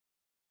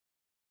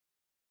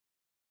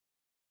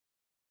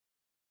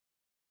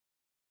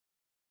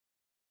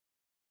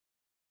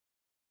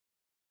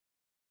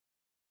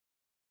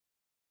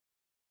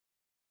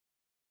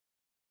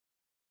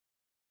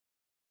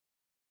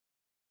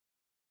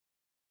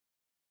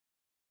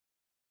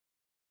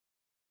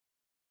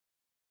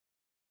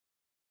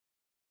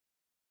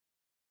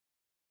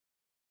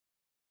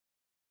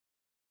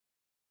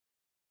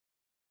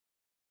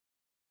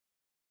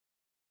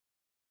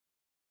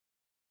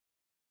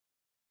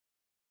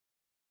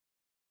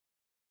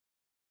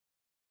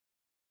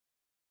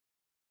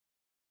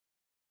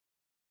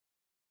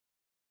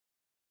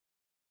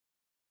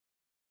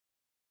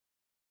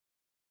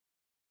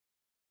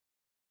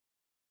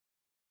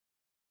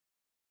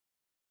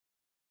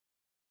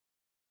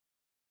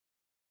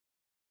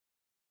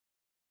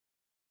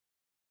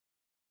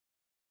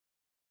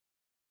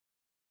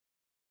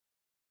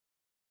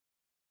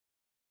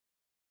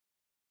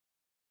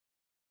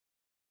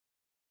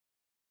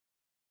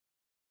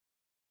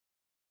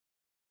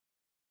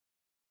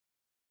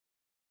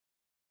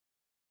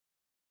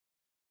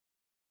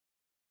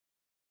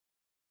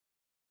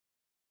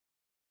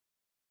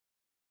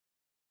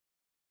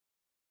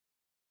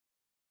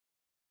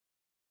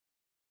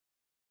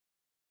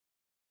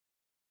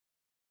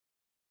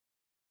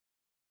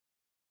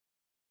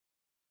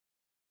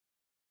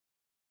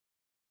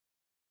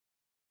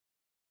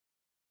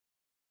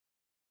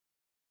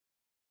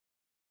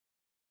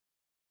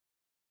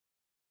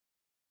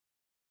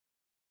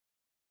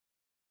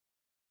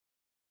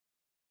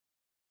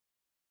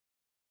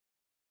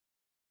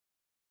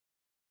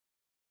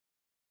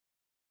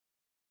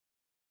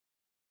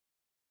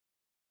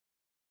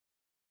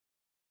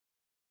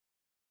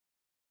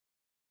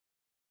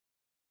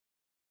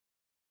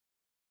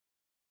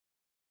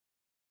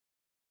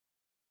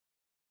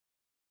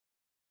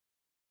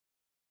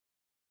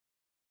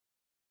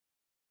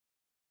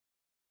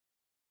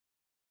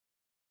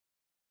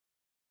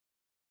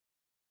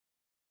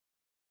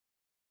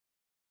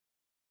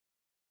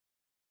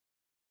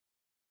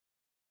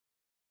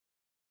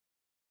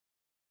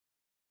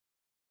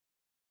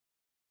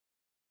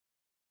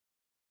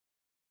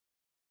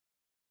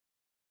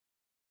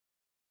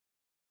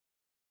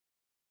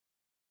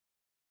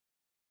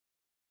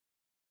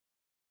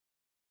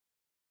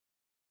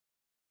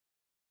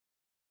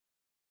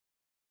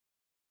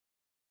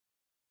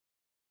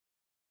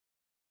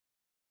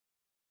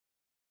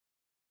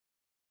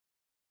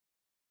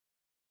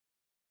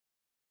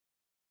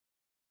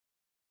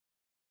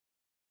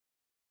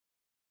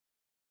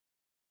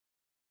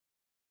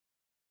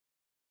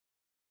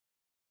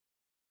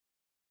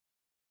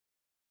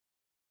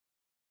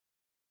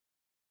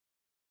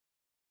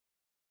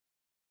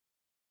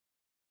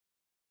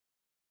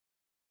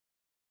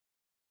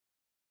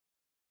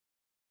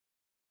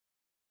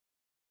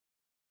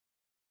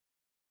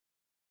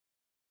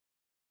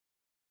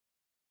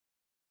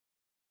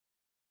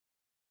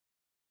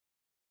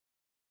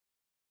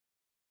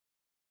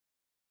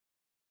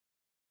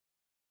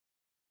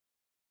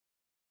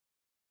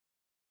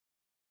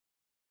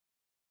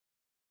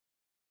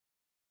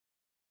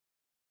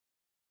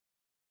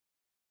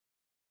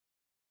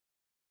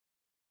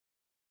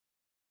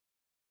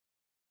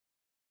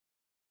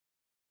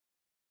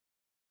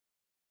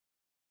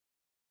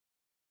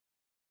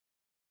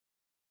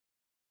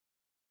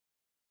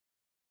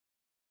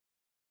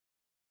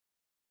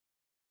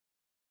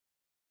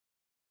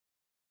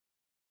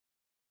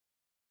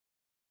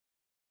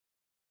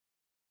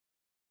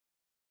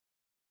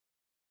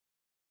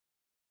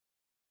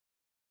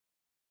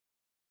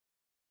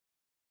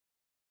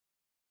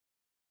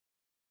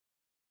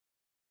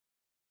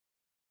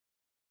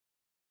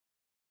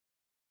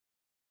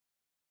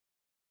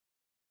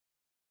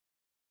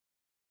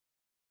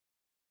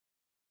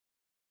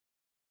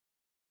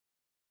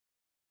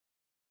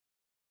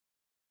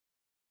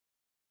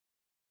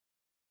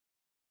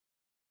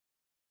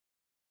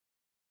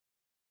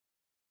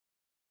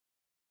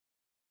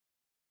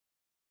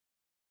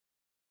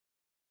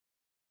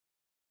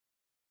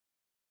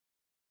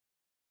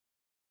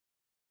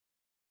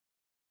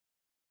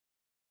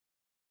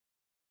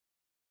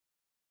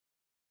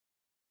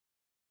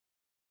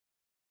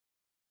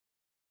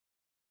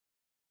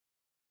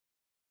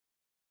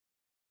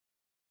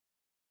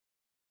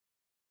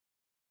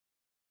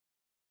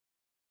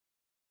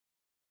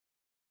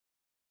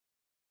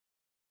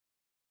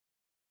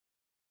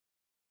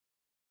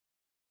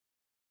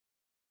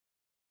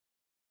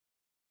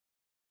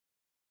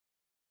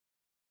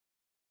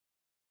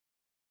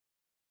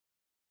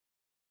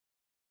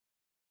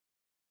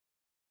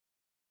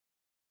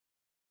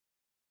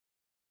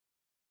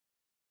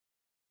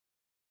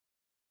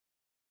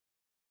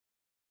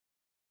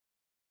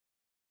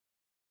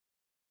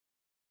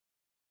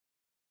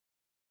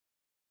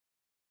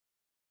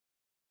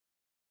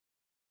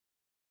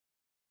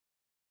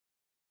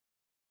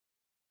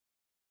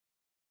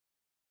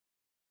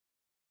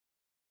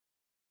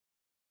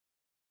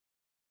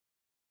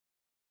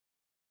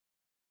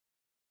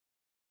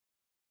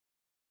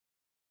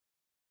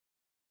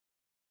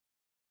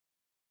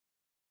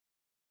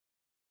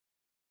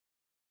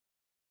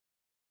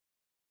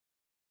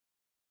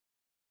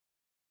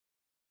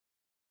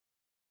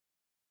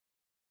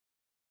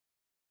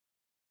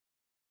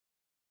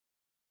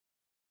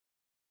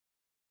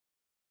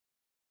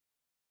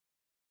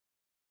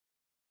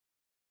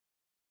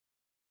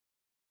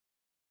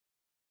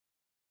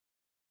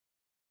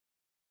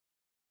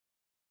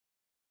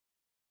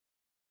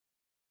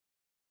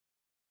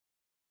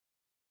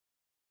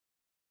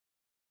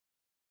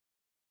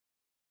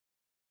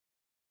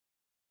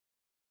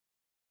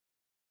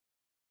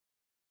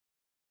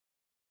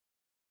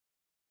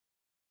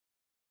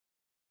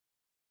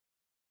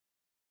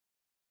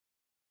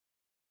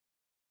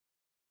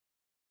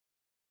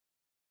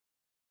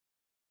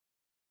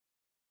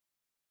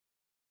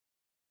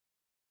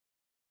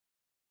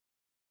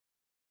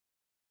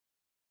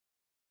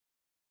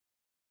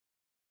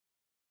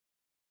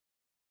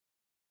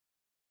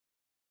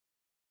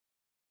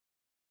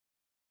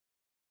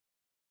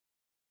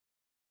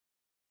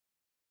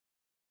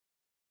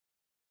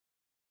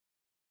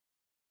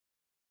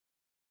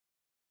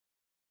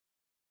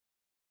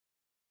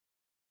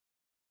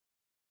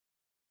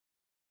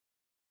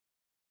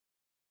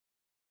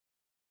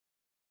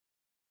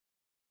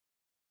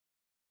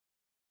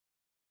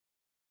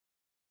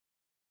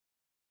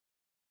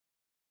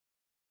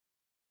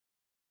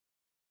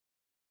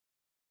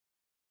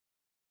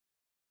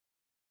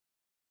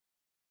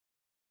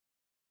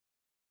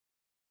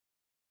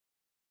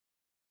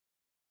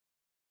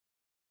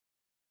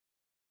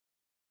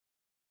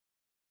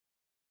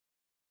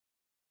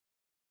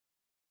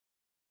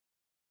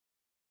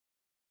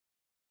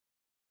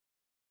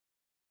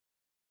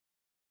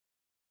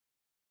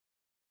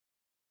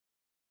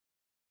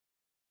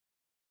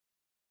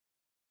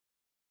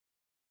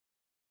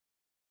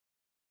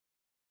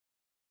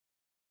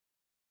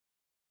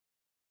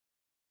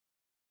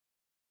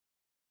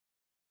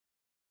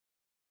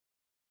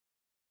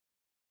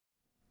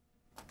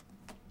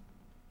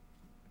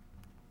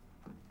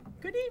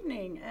Good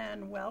evening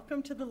and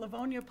welcome to the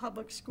Livonia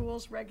Public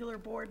Schools regular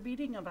board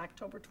meeting of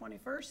October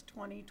 21st,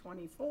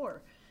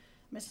 2024.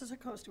 Mrs.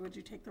 Acosta, would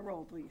you take the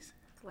roll, please?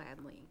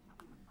 Gladly.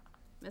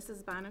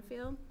 Mrs.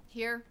 Bonifield?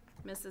 Here.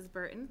 Mrs.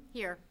 Burton?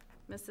 Here.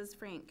 Mrs.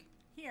 Frank?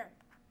 Here.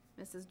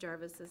 Mrs.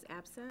 Jarvis is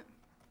absent.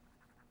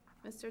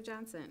 Mr.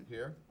 Johnson?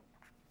 Here.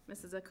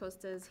 Mrs.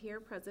 Acosta is here.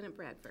 President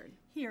Bradford?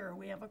 Here,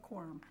 we have a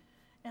quorum.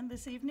 And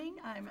this evening,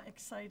 I'm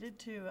excited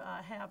to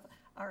have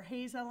our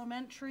Hayes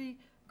Elementary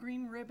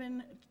Green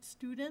Ribbon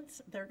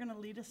students. They're going to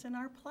lead us in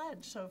our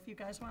pledge. So if you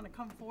guys want to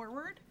come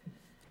forward.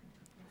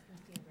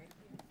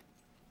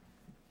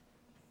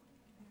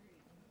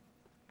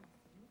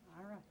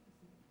 All right.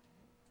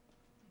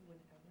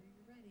 Whenever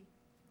you're ready,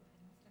 go ahead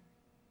and start.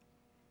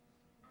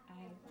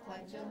 I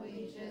pledge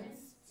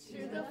allegiance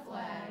to the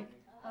flag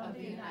of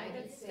the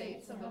United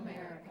States of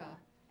America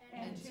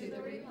and to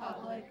the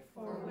republic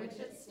for which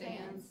it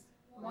stands,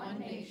 one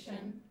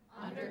nation,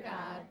 under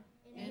God,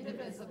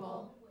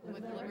 indivisible,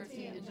 with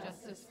liberty and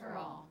justice for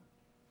all.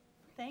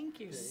 Thank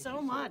you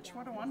so much.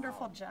 What a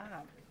wonderful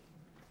job.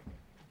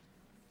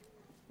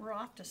 We're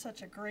off to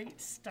such a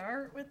great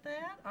start with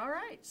that. All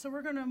right, so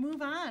we're going to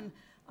move on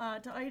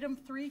to item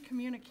 3,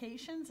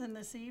 communications. And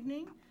this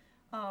evening,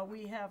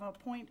 we have a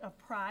point of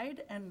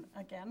pride. And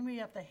again, we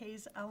have the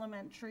Hayes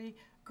Elementary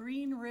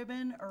Green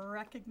Ribbon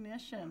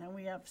Recognition. And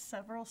we have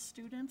several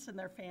students and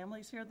their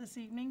families here this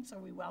evening, so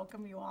we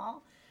welcome you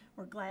all.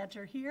 We're glad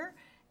you're here.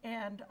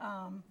 And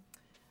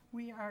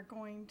we are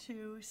going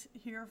to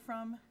hear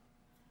from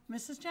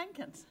Mrs.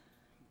 Jenkins.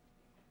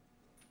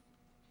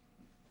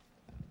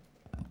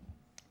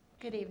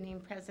 Good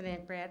evening,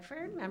 President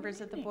Bradford, members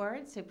of the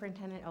board,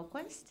 Superintendent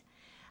Oquist.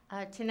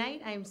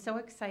 Tonight, I'm so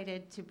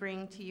excited to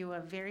bring to you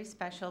a very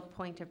special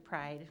point of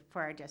pride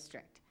for our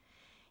district.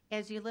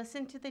 As you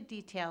listen to the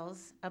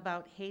details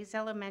about Hayes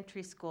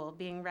Elementary School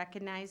being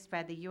recognized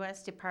by the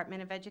U.S.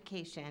 Department of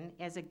Education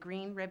as a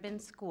Green Ribbon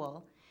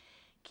School,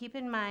 keep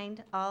in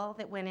mind all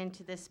that went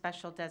into this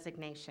special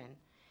designation.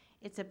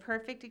 It's a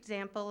perfect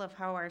example of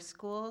how our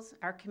schools,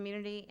 our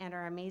community, and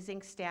our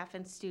amazing staff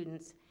and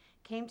students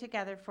came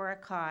together for a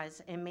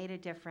cause and made a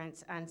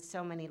difference on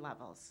so many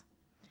levels.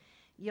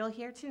 You'll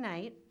hear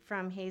tonight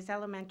from Hayes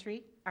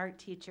Elementary art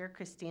teacher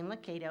Christine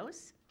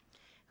Lakatos,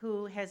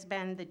 who has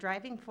been the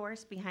driving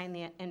force behind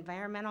the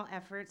environmental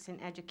efforts in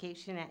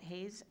education at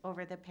Hayes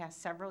over the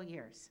past several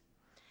years.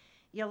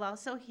 You'll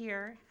also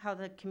hear how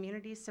the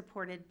community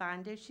supported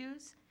bond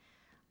issues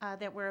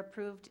that were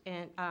approved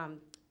in,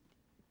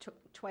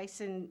 twice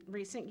in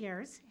recent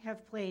years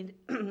have played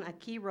a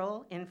key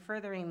role in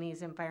furthering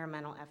these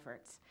environmental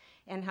efforts,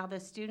 and how the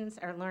students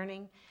are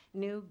learning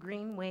new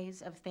green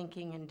ways of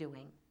thinking and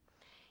doing.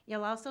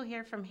 You'll also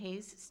hear from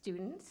Hayes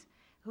students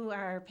who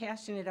are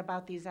passionate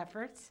about these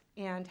efforts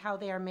and how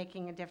they are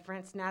making a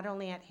difference not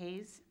only at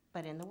Hayes,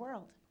 but in the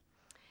world.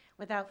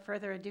 Without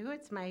further ado,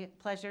 it's my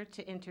pleasure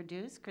to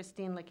introduce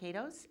Christine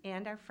Lakatos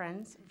and our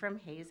friends from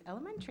Hayes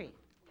Elementary.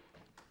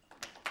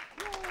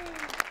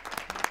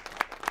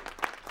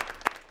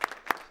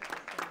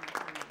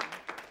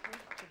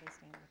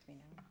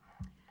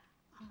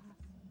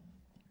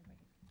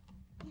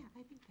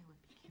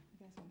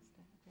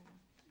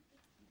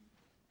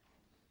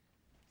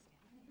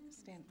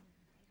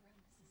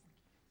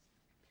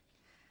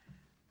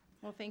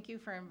 Well, thank you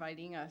for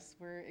inviting us.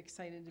 We're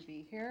excited to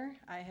be here.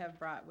 I have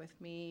brought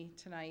with me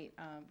tonight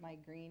my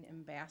green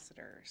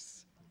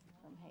ambassadors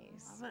from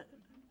Hayes. Love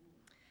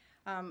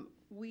it.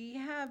 We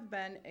have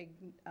been a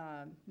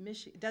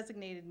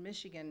designated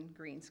Michigan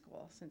Green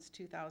School since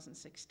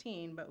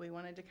 2016, but we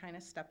wanted to kind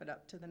of step it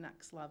up to the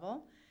next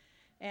level.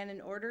 And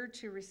in order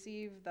to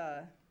receive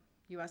the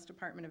U.S.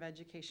 Department of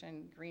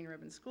Education Green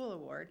Ribbon School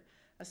Award,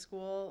 a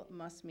school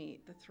must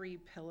meet the 3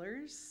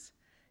 pillars.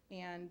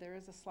 And there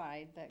is a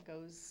slide that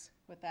goes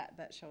with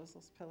that shows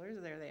those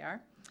pillars. There they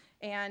are.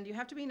 And you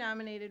have to be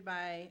nominated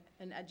by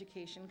an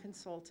education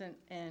consultant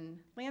in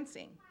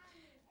Lansing.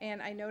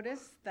 And I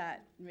noticed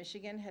that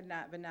Michigan had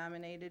not been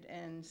nominated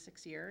in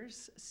 6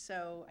 years.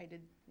 So I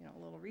did a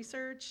little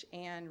research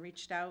and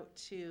reached out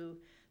to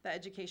the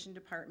education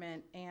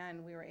department,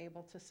 and we were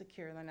able to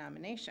secure the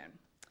nomination.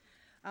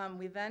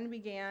 We then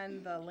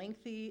began the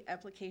lengthy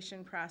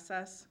application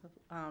process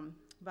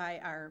by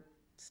our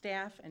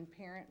staff and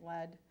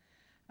parent-led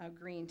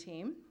green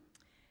team.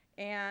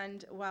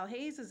 And while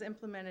Hayes has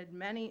implemented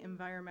many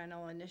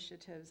environmental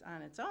initiatives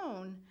on its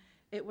own,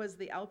 it was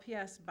the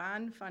LPS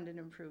bond-funded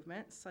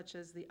improvements, such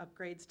as the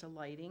upgrades to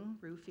lighting,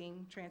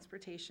 roofing,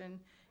 transportation,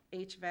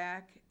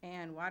 HVAC,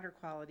 and water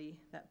quality,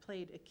 that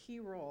played a key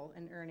role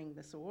in earning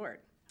this award.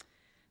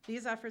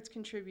 These efforts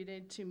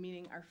contributed to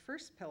meeting our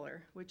first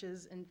pillar, which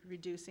is in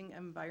reducing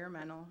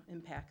environmental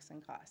impacts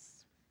and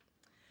costs.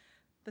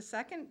 The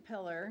second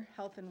pillar,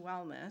 health and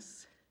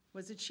wellness,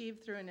 was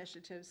achieved through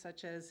initiatives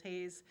such as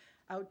Hayes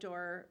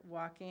Outdoor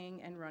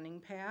Walking and Running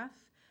Path,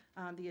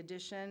 the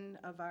addition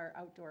of our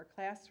outdoor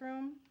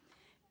classroom,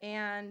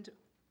 and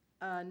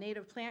a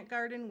native plant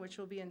garden, which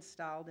will be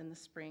installed in the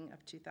spring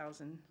of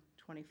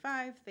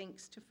 2025,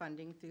 thanks to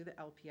funding through the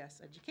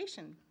LPS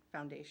Education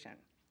Foundation.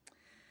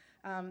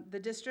 The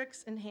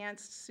district's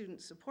enhanced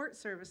student support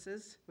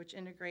services, which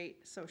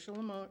integrate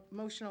social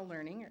emotional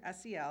learning, or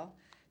SEL,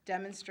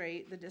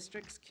 demonstrate the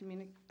district's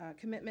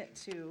commitment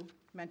to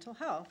mental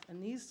health,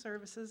 and these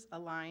services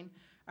align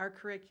our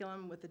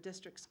curriculum with the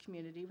district's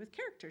community with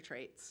character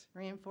traits,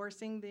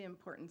 reinforcing the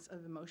importance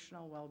of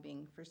emotional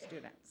well-being for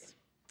students.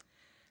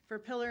 For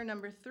pillar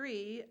number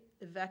 3,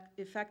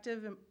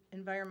 effective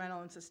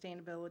environmental and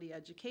sustainability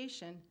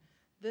education,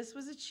 this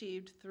was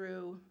achieved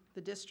through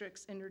the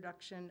district's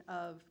introduction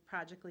of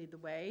Project Lead the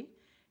Way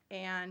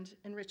and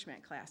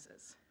enrichment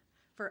classes.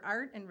 For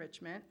art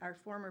enrichment, our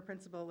former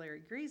principal,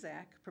 Larry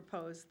Griezak,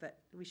 proposed that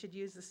we should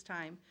use this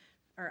time,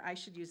 or I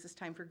should use this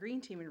time for green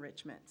team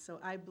enrichment. So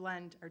I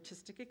blend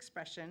artistic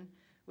expression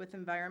with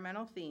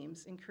environmental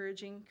themes,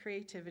 encouraging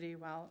creativity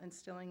while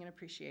instilling an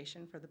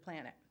appreciation for the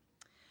planet.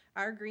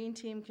 Our green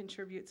team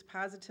contributes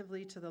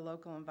positively to the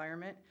local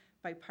environment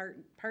by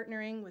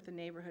partnering with the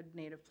neighborhood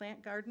native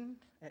plant garden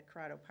at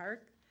Corrado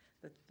Park,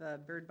 the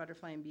bird,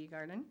 butterfly, and bee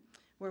garden,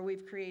 where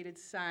we've created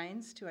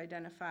signs to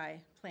identify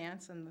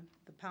plants and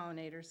the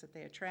pollinators that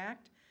they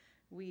attract.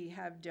 We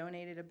have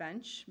donated a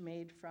bench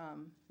made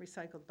from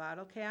recycled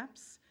bottle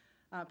caps,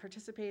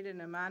 participated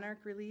in a monarch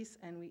release,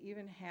 and we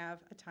even have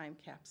a time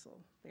capsule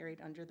buried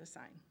under the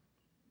sign.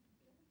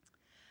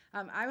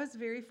 I was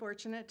very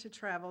fortunate to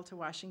travel to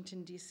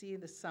Washington, D.C.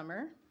 this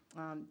summer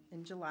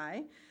in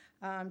July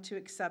to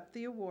accept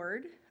the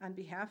award on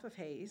behalf of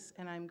Hayes,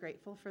 and I'm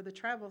grateful for the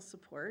travel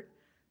support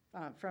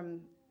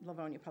from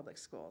Livonia Public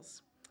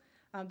Schools.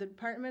 The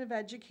Department of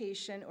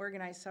Education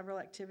organized several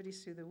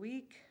activities through the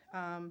week,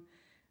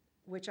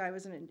 which I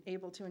was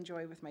able to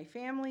enjoy with my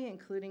family,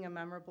 including a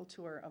memorable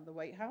tour of the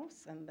White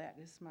House, and that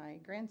is my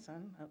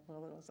grandson.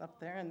 Well, it was up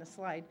there in the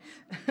slide.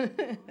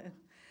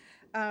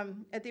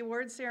 At the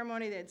awards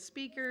ceremony, they had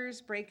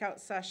speakers, breakout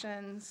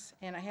sessions,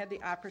 and I had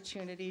the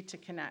opportunity to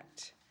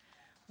connect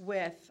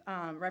with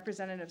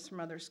representatives from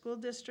other school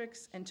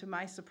districts, and to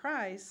my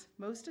surprise,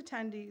 most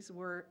attendees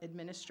were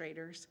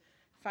administrators,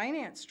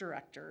 finance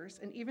directors,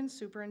 and even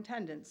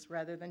superintendents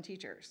rather than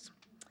teachers.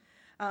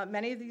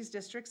 Many of these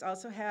districts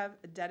also have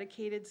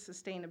dedicated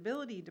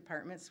sustainability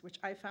departments, which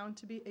I found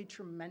to be a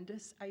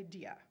tremendous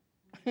idea.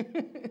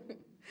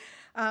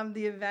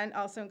 The event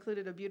also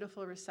included a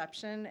beautiful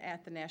reception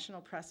at the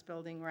National Press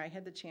Building where I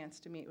had the chance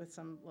to meet with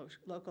some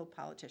local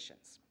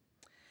politicians.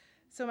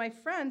 So my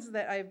friends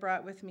that I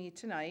brought with me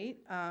tonight,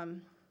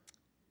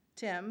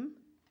 Tim,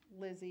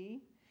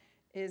 Lizzie,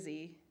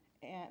 Izzy,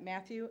 and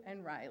Matthew,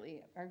 and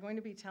Riley, are going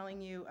to be telling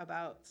you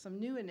about some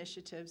new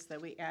initiatives that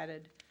we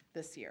added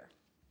this year.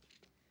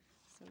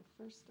 So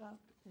first up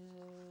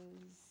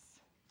is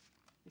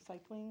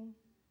recycling,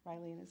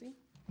 Riley and Izzy.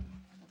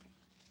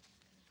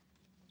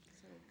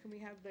 So can we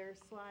have their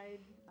slide?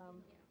 Oh,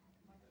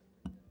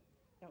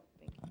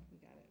 thank you, you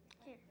got it.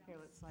 Here,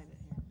 let's slide it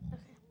here.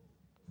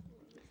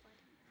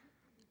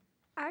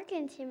 Our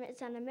green team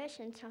is on a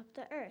mission to help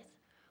the earth.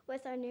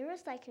 With our new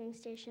recycling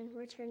station,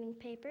 we're turning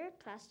paper,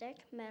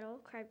 plastic, metal,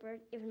 cardboard,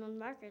 even old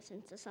markers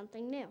into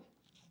something new.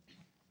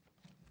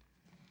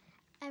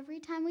 Every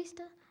time we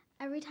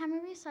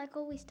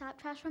recycle, we stop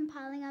trash from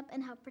piling up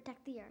and help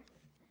protect the earth.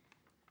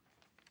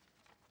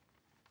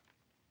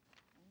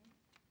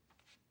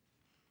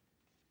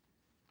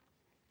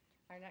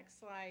 Our next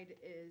slide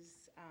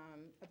is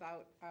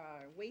about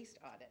our waste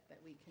audit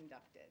that we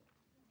conducted.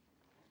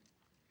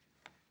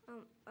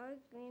 Our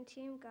green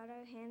team got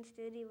our hands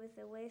dirty with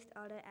the waste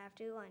audit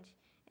after lunch,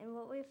 and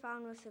what we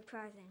found was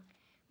surprising.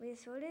 We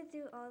sorted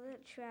through all the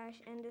trash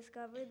and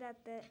discovered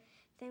that the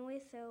thing we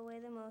throw away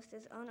the most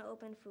is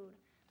unopened food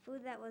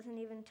that wasn't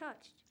even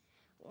touched.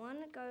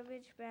 One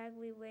garbage bag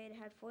we weighed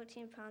had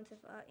 14 pounds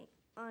of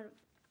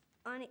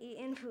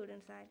uneaten food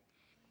inside.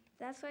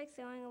 That's like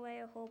throwing away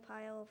a whole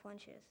pile of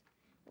lunches.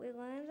 We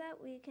learned that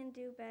we can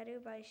do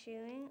better by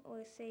sharing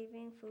or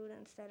saving food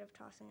instead of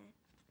tossing it.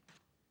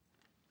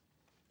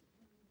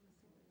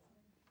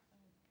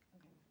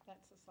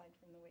 That's the slide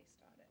from the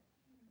waste audit.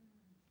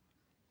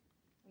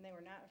 And they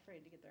were not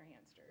afraid to get their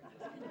hands dirty.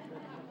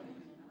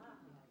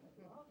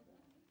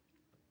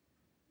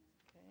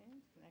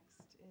 Okay,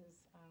 next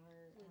is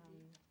our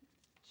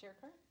share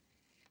cart.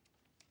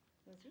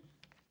 Lizzie?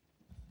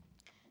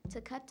 To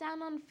cut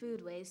down on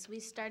food waste, we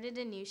started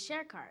a new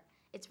share cart.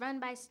 It's run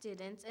by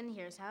students, and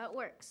here's how it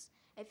works.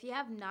 If you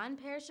have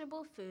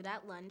non-perishable food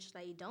at lunch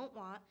that you don't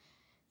want,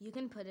 you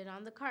can put it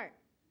on the cart.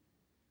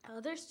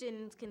 Other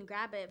students can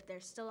grab it if they're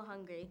still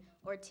hungry,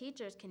 or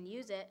teachers can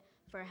use it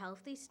for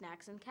healthy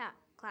snacks in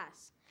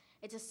class.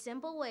 It's a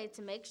simple way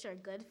to make sure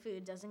good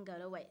food doesn't go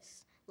to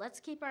waste. Let's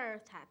keep our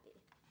earth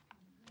happy.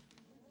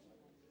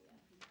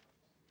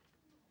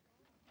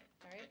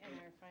 All right, and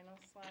our final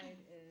slide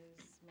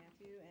is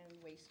Matthew and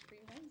Waste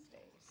Free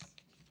Wednesdays.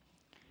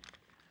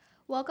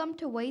 Welcome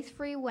to Waste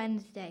Free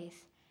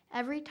Wednesdays.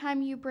 Every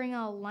time you bring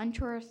a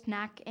lunch or a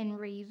snack in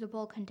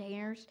reusable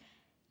containers,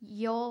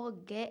 you'll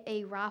get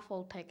a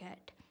raffle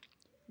ticket.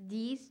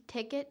 These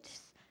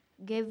tickets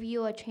give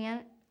you a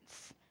chance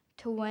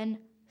to win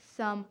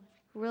some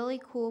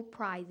really cool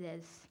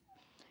prizes.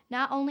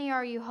 Not only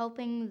are you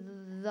helping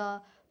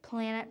the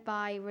planet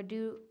by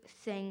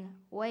reducing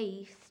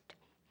waste,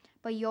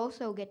 but you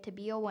also get to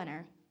be a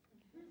winner.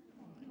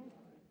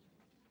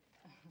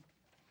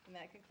 And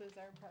that concludes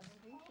our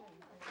presentation.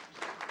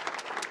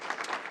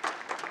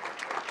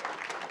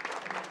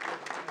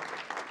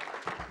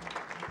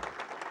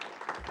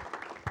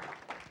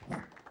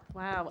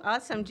 Wow,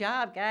 awesome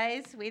job,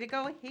 guys. Way to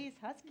go, Hayes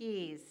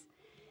Huskies.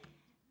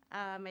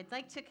 I'd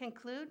like to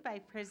conclude by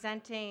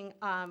presenting,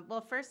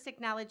 first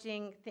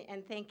acknowledging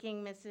and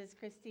thanking Mrs.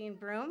 Christine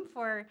Broom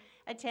for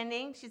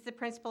attending. She's the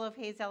principal of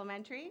Hayes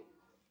Elementary.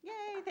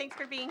 Yay, thanks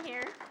for being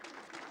here.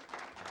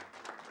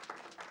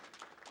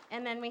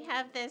 And then we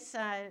have this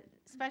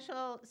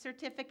special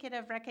certificate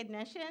of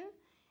recognition.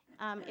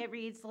 It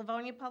reads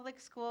Livonia Public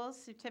Schools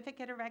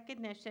Certificate of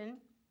Recognition,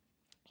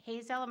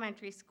 Hayes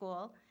Elementary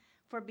School,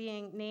 for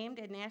being named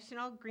a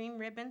National Green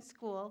Ribbon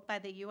School by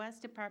the U.S.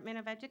 Department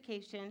of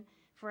Education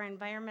for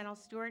environmental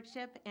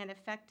stewardship and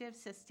effective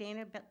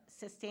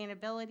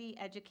sustainability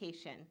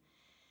education.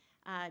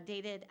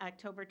 Dated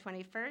October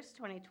 21st,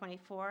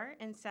 2024,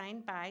 and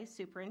signed by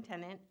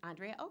Superintendent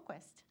Andrea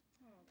Oquist.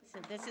 So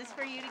this is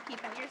for you to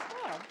keep at your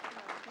school.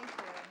 Thank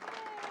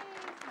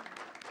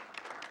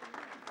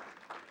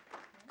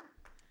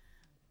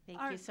you.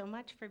 Thank you so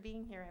much for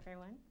being here,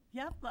 everyone.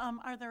 Yep,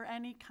 are there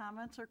any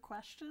comments or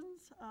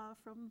questions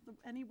from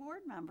any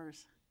board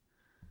members?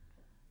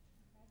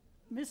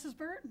 Mrs.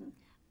 Burton?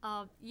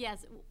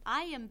 Yes,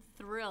 I am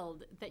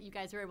thrilled that you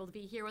guys are able to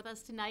be here with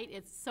us tonight.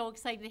 It's so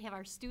exciting to have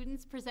our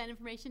students present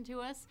information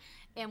to us.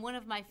 And one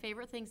of my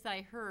favorite things that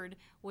I heard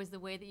was the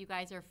way that you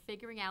guys are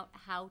figuring out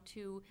how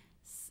to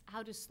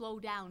slow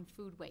down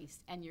food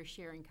waste and your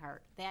sharing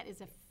cart. That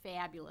is a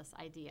fabulous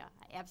idea.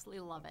 I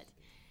absolutely love it.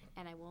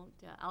 And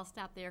I'll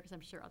stop there because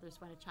I'm sure others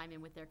want to chime in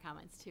with their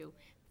comments too.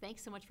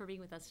 Thanks so much for being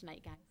with us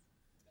tonight, guys.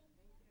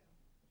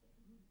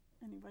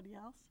 Anybody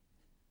else?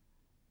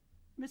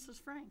 Mrs.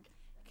 Frank?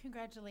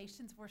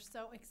 Congratulations. We're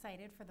so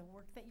excited for the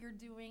work that you're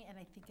doing, and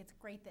I think it's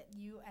great that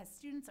you as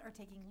students are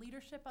taking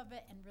leadership of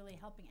it and really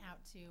helping out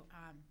to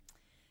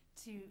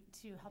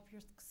help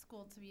your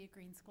school to be a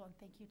green school. And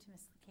thank you to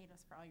Ms.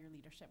 Lakatos for all your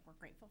leadership. We're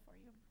grateful for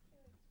you.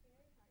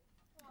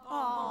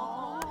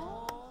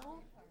 Aww.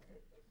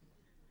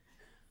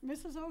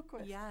 Mrs.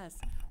 Oquist?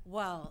 Yes.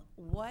 Well,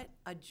 what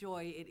a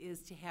joy it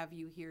is to have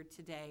you here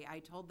today. I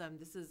told them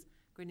this is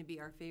going to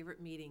be our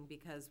favorite meeting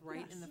because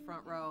right in the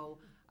front row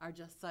are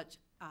just such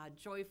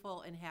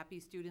joyful and happy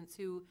students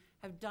who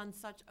have done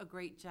such a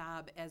great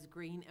job as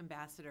green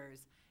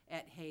ambassadors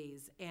at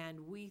Hayes.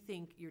 And we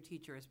think your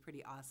teacher is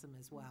pretty awesome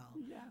as well.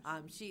 Yes.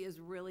 She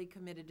is really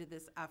committed to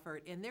this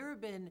effort. And there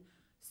have been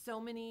so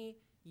many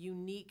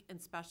unique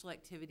and special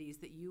activities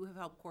that you have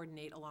helped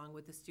coordinate along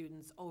with the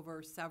students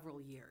over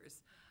several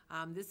years.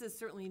 This is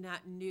certainly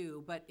not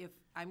new, but if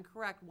I'm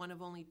correct, one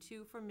of only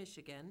 2 from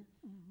Michigan,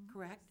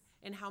 correct?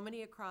 And how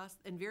many across,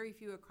 and very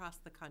few across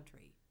the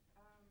country?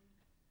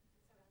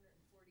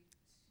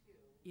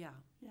 742. Yeah,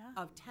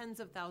 of tens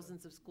of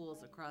thousands of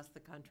schools across the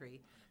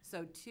country.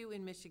 So 2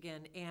 in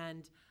Michigan,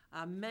 and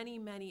many,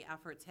 many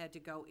efforts had to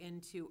go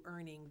into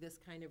earning this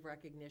kind of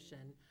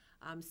recognition.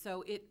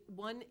 So it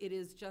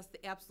is just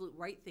the absolute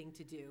right thing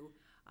to do.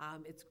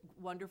 It's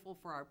wonderful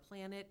for our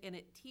planet, and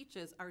it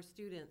teaches our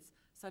students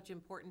such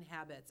important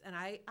habits. And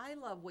I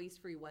love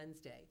Waste-Free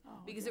Wednesday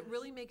because it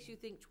really makes you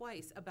think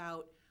twice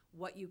about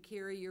what you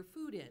carry your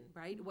food in,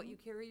 right? What you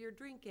carry your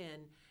drink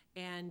in.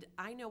 And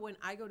I know when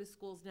I go to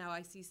schools now,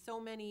 I see so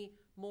many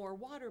more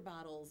water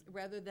bottles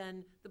rather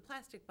than the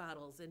plastic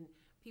bottles, and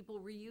people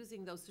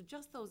reusing those. So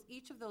just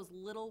each of those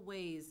little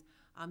ways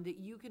that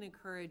you can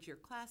encourage your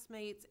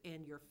classmates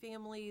and your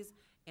families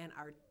and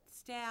our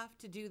staff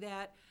to do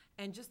that,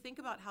 and just think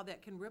about how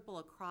that can ripple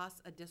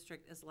across a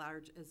district as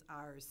large as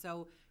ours.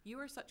 So you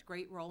are such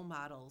great role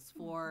models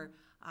for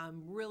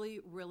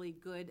really, really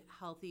good,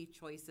 healthy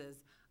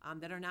choices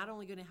that are not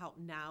only going to help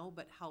now,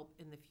 but help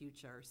in the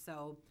future.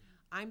 So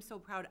I'm so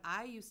proud.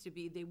 I used to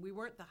be, we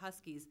weren't the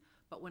Huskies,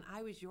 but when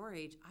I was your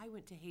age, I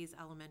went to Hayes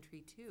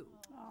Elementary too.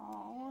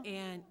 Aww.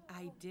 And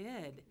I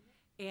did.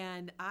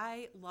 And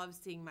I love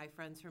seeing my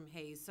friends from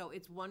Hayes. So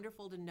it's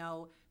wonderful to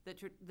know that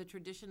the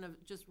tradition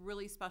of just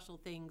really special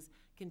things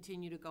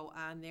continue to go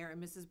on there. And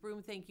Mrs.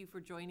 Broom, thank you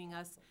for joining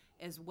us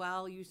as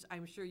well.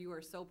 I'm sure you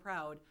are so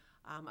proud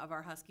of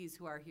our Huskies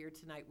who are here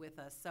tonight with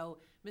us. So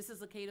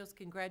Mrs. Lakatos,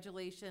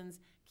 congratulations.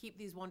 Keep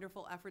these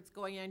wonderful efforts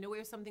going. I know we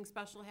have something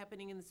special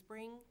happening in the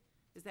spring.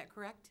 Is that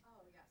correct?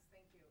 Oh, yes,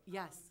 thank you.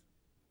 Yes.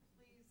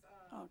 Please,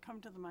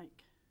 Come to the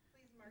mic.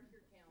 please mark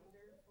your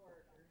calendar for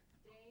Earth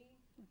Day.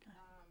 Okay.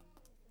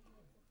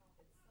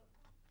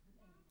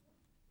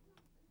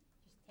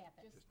 Just tap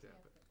it. Just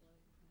tap it.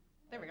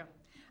 There we go.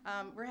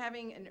 We're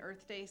having an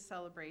Earth Day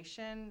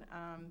celebration.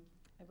 I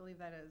believe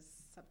that is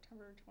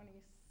September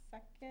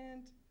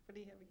 22nd. What do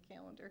you have a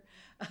calendar?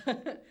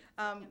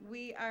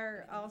 We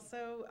are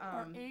also.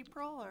 Or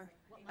April, or?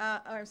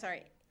 I'm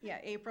sorry. Yeah,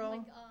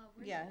 April.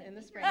 Yeah, in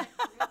the spring.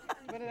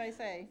 What did I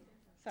say?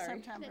 Sorry.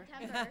 September.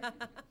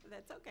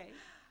 That's okay.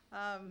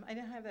 I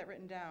didn't have that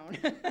written down.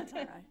 That's all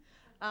right.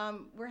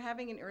 We're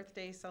having an Earth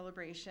Day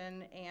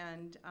celebration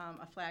and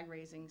a flag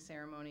raising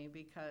ceremony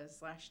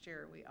because last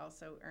year we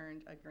also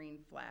earned a green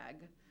flag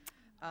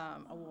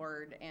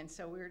award. And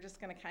so we were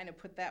just going to kind of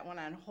put that one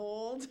on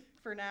hold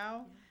for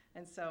now.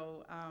 And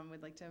so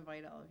we'd like to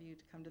invite all of you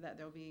to come to that.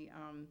 There'll be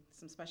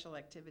some special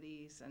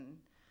activities and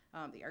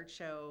the art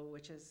show,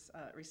 which is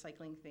a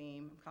recycling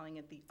theme. I'm calling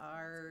it the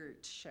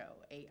Art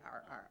Show,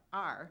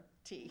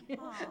 ARRT.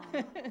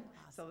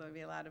 So there'll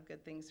be a lot of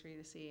good things for you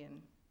to see.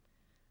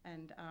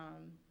 And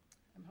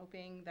I'm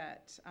hoping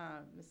that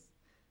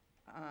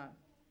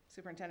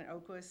Superintendent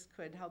Oquist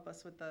could help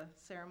us with the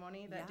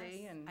ceremony that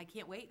day. And I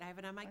can't wait. I have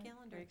it on my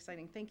calendar. Very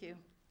exciting. Thank you.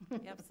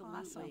 Absolutely.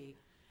 Awesome.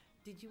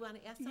 Did you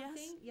want to ask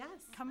something? Yes.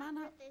 Come on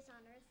up. Birthday's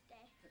on Earth Day.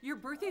 Your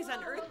birthday's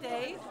on Earth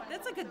Day?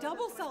 That's like a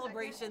double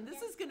celebration.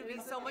 This is going to be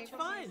so much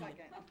fun.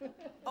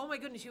 Oh my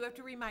goodness, you have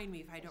to remind me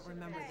if I don't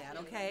remember that,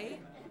 okay?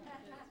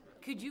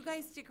 Could you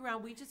guys stick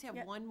around? We just have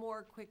one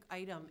more quick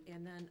item,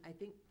 and then I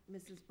think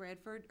Mrs.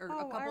 Bradford, or a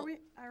couple.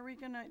 Are we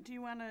gonna, do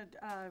you wanna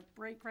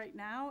break right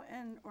now,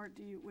 or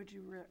would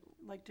you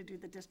like to do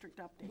the district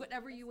update?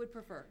 Whatever you would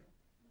prefer.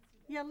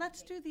 Yeah,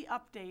 let's do the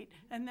update,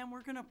 and then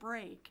we're gonna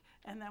break,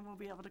 and then we'll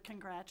be able to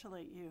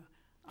congratulate you.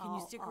 Can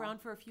you stick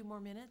around for a few more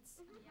minutes?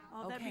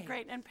 Oh, that'd be Okay.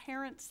 great. And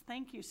parents,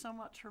 thank you so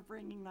much for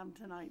bringing them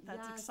tonight.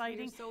 That's Yes,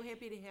 exciting. We're so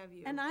happy to have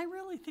you. And I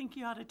really think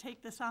you ought to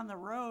take this on the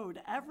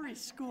road. Every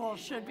school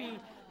should be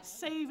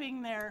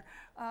saving their,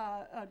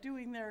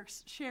 doing their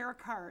share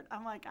cart.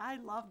 I'm like, I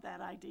love that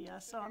idea.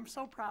 So I'm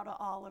so proud of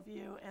all of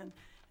you and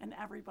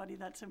everybody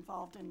that's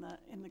involved in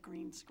the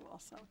Green School.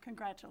 So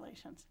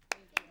congratulations.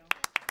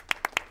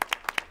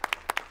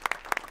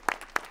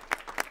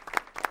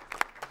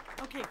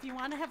 Okay, if you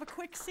want to have a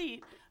quick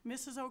seat,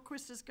 Mrs.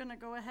 Oquist is going to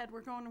go ahead.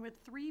 We're going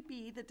with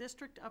 3B, the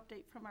district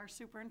update from our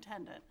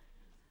superintendent.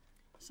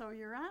 So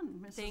you're on,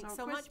 Mrs. Thanks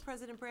so Oquist. much,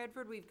 President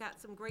Bradford. We've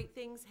got some great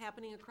things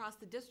happening across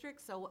the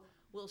district, so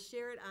we'll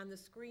share it on the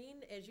screen.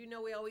 As you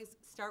know, we always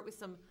start with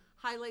some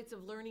highlights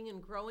of learning and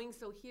growing.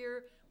 So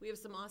here we have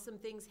some awesome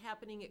things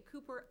happening at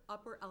Cooper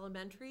Upper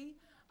Elementary.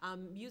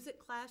 Music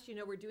class, you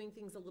know, we're doing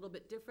things a little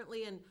bit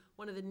differently, and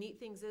one of the neat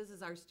things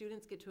is our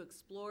students get to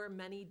explore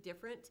many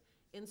different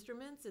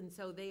instruments, and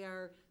so they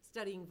are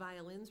studying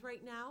violins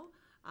right now.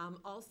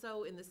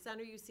 Also in the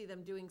center you see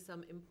them doing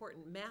some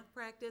important math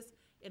practice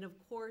and of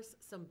course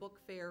some book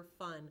fair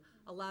fun.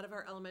 A lot of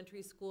our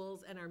elementary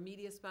schools and our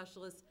media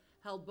specialists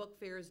held book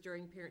fairs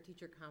during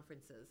parent-teacher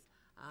conferences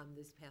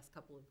this past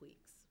couple of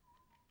weeks.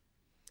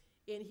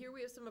 And here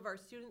we have some of our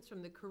students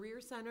from the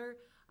Career Center.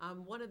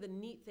 One of the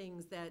neat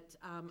things that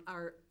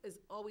is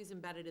always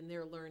embedded in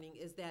their learning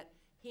is that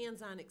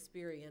hands-on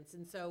experience.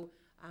 And so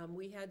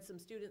we had some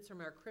students from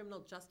our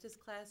criminal justice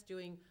class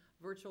doing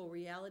virtual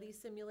reality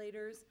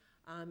simulators,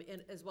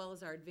 and as well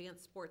as our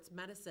advanced sports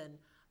medicine.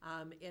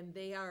 And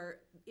they are,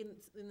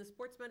 in the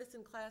sports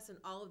medicine class and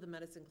all of the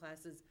medicine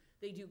classes,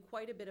 they do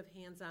quite a bit of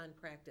hands-on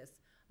practice.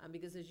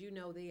 Because as you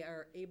know, they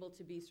are able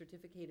to be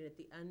certificated at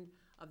the end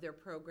of their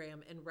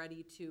program and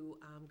ready to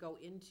go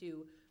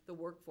into the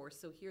workforce.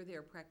 So here they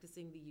are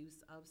practicing the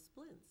use of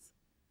splints.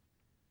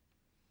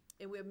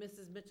 And we have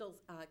Mrs. Mitchell's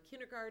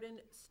kindergarten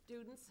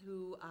students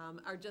who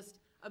are just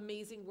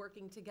amazing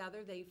working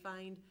together. They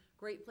find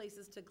great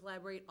places to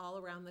collaborate all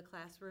around the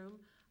classroom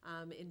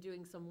and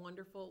doing some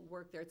wonderful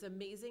work there. It's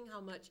amazing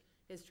how much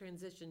has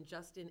transitioned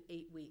just in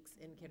 8 weeks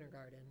in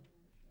kindergarten.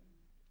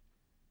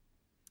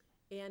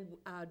 And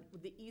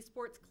the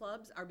esports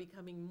clubs are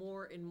becoming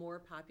more and more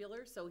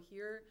popular. So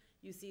here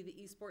you see the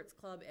esports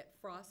club at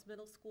Frost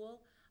Middle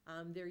School.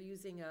 They're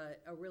using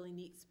a really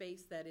neat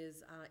space that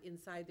is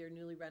inside their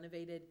newly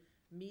renovated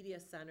media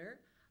center.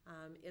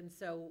 And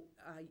so,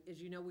 as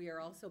you know, we are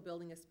also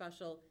building a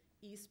special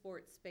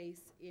esports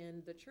space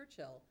in the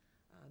Churchill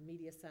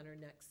Media Center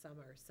next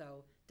summer.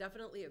 So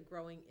definitely a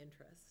growing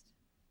interest.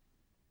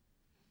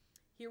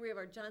 Here we have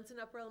our Johnson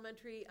Upper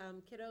Elementary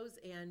kiddos,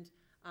 and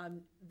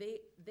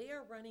they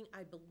are running,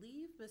 I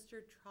believe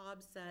Mr.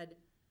 Traub said,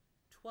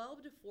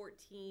 12 to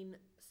 14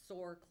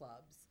 SOAR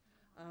clubs.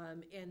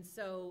 And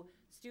so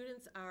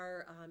students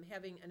are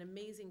having an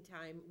amazing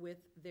time with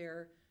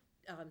their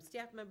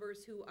staff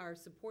members who are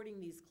supporting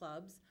these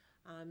clubs,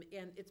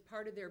 and it's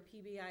part of their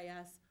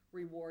PBIS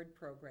reward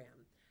program.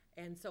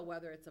 And so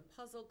whether it's a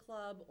puzzle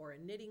club or a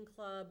knitting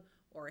club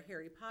or a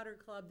Harry Potter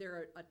club, there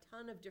are a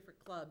ton of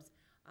different clubs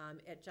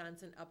at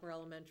Johnson Upper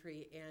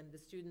Elementary, and the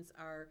students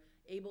are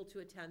able to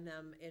attend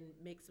them and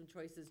make some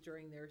choices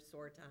during their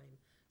SOAR time.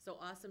 So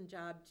awesome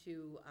job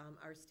to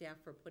our staff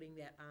for putting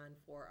that on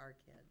for our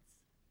kids.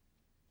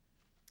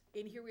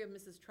 In here we have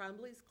Mrs.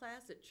 Trombley's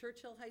class at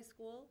Churchill High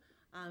School.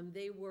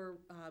 They were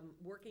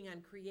working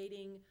on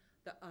creating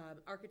the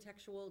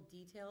architectural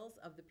details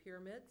of the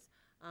pyramids.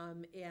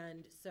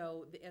 And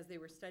so as they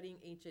were studying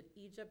ancient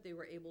Egypt, they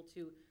were able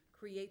to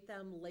create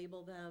them,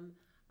 label them,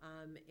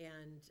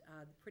 and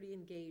pretty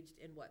engaged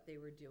in what they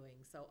were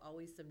doing. So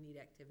always some neat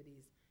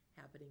activities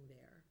happening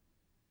there.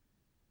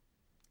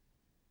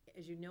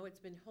 As you know, it's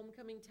been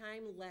homecoming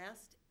time.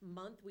 Last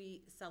month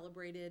we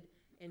celebrated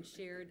and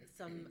shared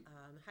some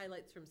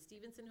highlights from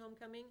Stevenson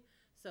Homecoming.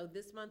 So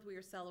this month we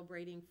are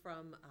celebrating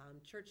from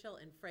Churchill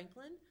and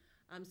Franklin.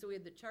 So we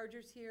had the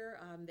Chargers here.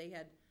 They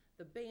had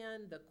the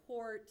band, the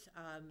court,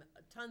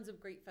 tons of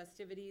great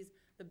festivities.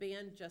 The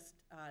band just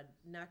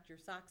knocked your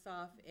socks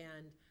off,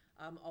 and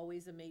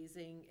always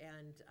amazing,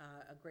 and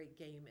a great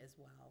game as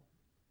well.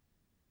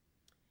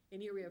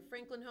 And here we have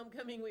Franklin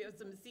Homecoming. We have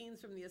some scenes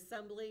from the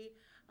assembly.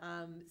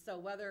 So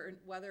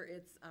whether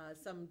it's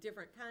some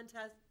different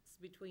contests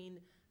between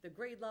the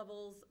grade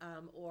levels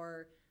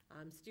or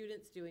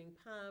students doing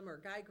pom or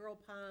guy girl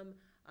pom,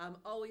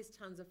 always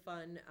tons of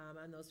fun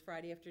on those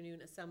Friday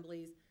afternoon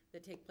assemblies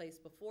that take place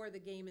before the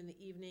game in the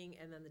evening,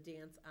 and then the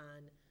dance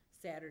on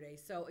Saturday.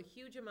 So a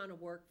huge amount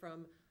of work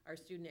from our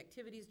student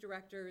activities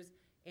directors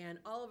and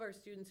all of our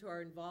students who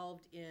are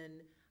involved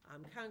in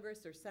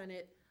Congress or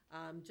Senate.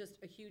 Just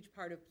a huge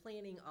part of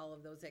planning all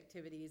of those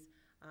activities,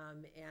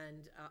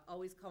 and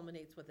always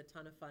culminates with a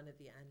ton of fun at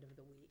the end of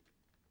the week.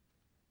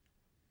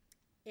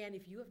 And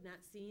if you have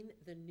not seen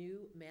the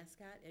new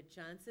mascot at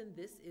Johnson,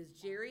 this is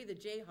Jerry the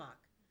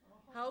Jayhawk.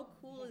 How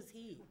cool is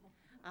he?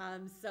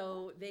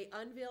 So they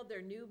unveiled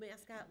their new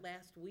mascot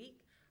last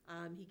week.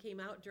 He came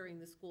out during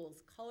the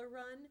school's color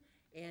run,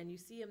 and you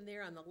see him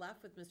there on the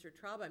left with Mr.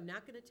 Traub. I'm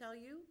not going to tell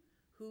you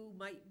who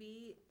might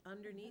be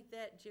underneath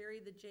that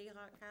Jerry the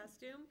Jayhawk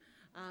costume,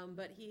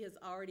 but he has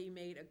already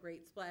made a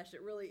great splash.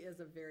 It really is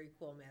a very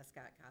cool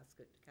mascot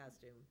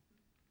costume.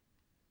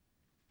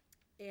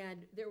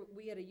 And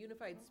we had a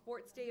unified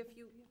sports day a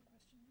few.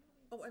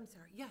 Oh, I'm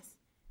sorry. Yes.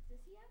 Does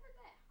he ever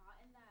get hot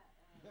in that?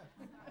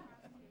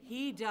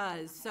 He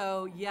does.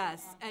 So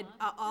yes, at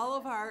all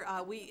of our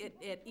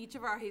at each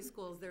of our high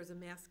schools, there's a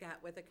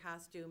mascot with a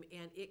costume,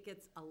 and it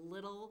gets a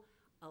little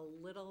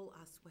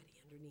sweaty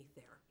underneath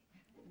there.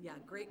 Yeah,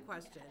 great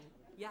question.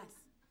 Yes.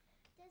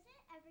 Does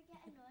it ever get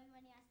annoying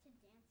when he has to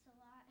dance a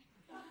lot?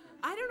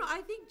 I don't know.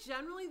 I think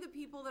generally the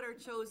people that are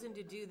chosen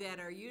to do that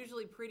are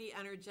usually pretty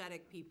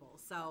energetic people.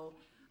 So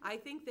I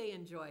think they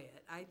enjoy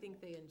it.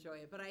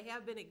 But I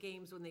have been at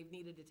games when they've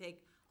needed to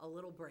take a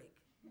little break.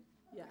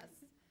 Yes.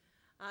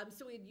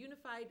 So we had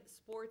Unified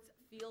Sports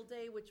Field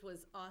Day, which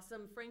was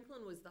awesome.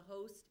 Franklin was the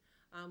host.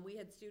 We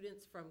had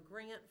students from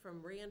Grant,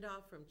 from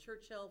Randolph, from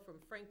Churchill, from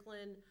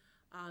Franklin.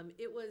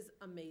 It was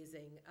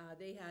amazing.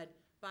 They had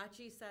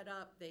bocce set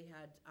up. They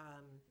had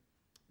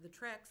the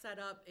track set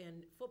up,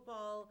 and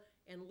football,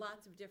 and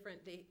lots of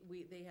different.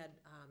 They had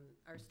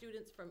our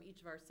students from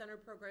each of our center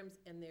programs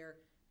and their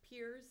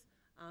peers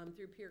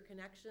through Peer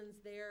Connections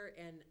there,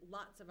 and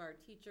lots of our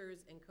teachers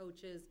and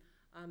coaches.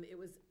 It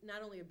was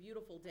not only a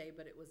beautiful day,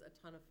 but it was a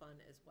ton of fun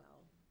as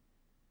well.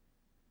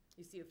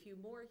 You see a few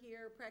more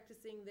here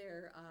practicing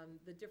their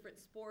the different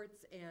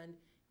sports, and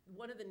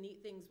one of the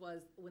neat things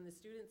was when the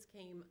students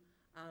came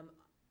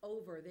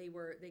over,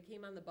 they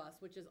came on the bus,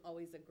 which is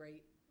always a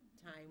great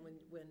time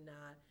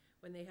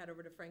when they head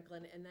over to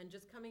Franklin, and then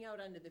just coming out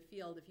onto the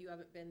field. If you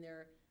haven't been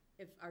there,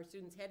 if our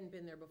students hadn't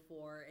been there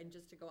before, and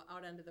just to go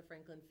out onto the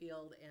Franklin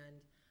field and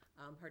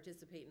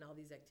participate in all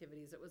these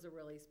activities, it was a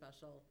really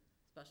special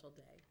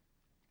day.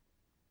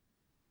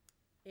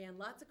 And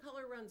lots of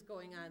color runs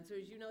going on. So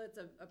as you know, it's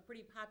a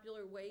pretty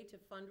popular way to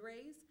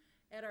fundraise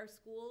at our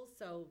schools.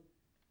 So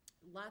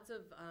lots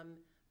of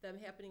them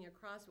happening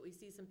across. We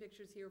see some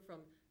pictures here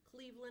from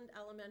Cleveland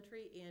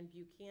Elementary and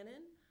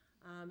Buchanan.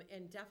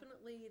 And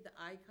definitely the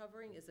eye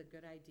covering is a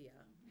good idea.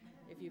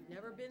 If you've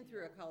never been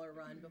through a color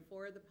run,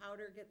 before the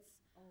powder gets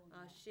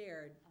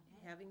shared,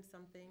 having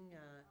something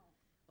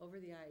over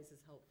the eyes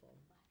is helpful.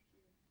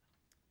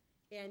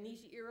 And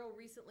Nishijiro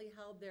recently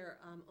held their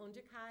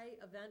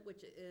Ondokai event,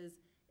 which is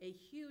a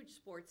huge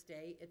sports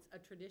day. It's a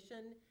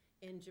tradition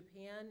in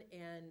Japan,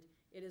 and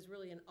it is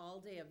really an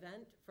all-day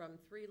event, from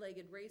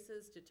three-legged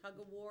races to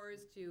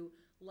tug-of-wars to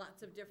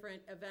lots of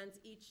different events.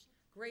 Each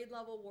grade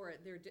level wore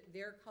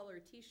their color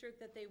t-shirt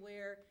that they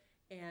wear,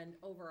 and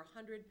over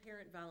 100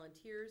 parent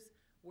volunteers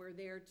were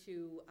there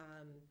to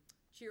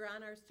cheer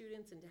on our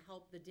students and to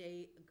help the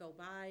day go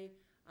by.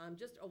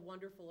 Just a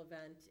wonderful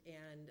event,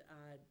 and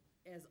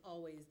as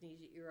always,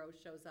 Nishijiro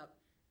shows up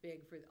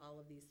big for all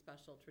of these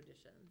special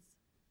traditions.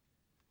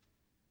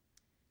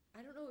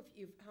 I don't know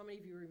how many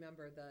of you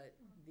remember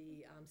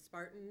the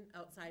Spartan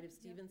outside of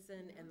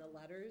Stevenson and the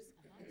letters.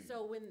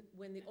 So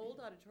when the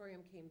old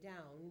auditorium came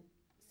down,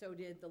 so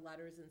did the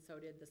letters and so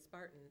did the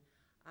Spartan.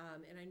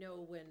 And I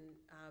know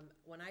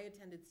when I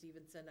attended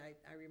Stevenson,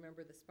 I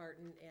remember the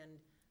Spartan and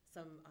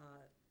some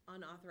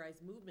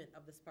unauthorized movement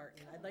of the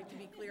Spartan. I'd like to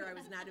be clear, I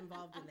was not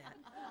involved in that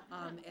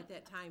at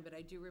that time, but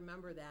I do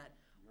remember that.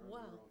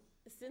 Well,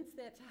 since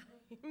that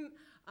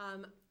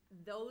time,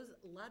 those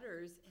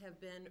letters have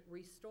been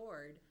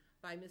restored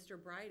by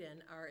Mr.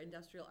 Bryden, our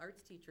industrial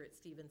arts teacher at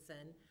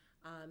Stevenson,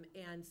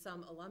 and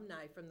some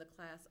alumni from the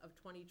class of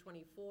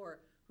 2024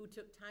 who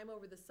took time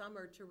over the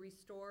summer to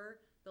restore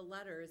the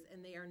letters,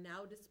 and they are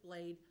now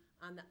displayed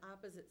on the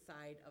opposite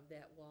side of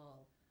that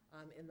wall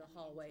in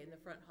the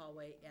front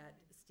hallway at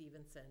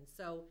Stevenson.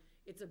 So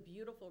it's a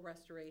beautiful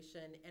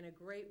restoration and a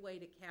great way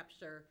to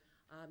capture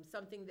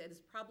something that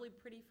is probably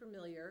pretty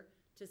familiar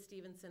to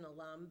Stevenson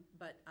alum,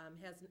 but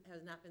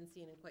has not been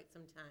seen in quite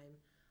some time.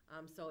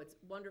 So it's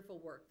wonderful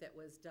work that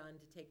was done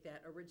to take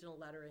that original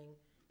lettering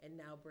and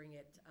now bring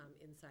it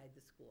inside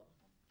the school.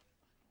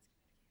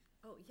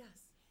 Oh,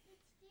 yes. Did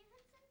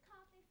Stevenson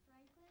copy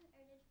Franklin,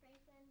 or did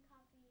Franklin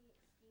copy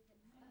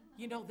Stevenson?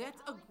 You know,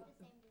 that's All like the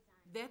same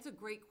design. that's a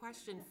great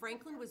question.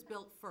 Franklin was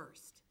built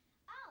first.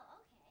 Oh,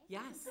 okay.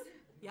 Yes.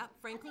 Yep.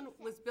 Franklin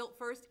was built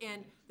first,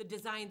 and the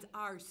designs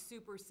are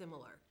super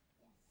similar.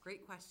 Yes.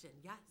 Great question.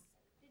 Yes.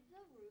 Did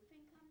the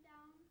roofing come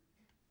down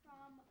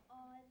from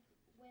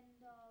when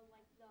the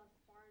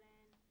Spartan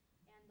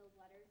and the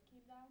letters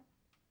came down?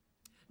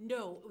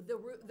 No,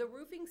 the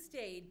roofing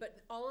stayed, but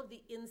all of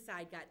the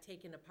inside got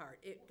taken apart.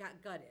 It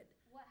got gutted.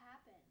 What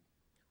happened?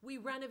 We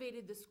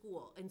renovated the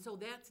school, and so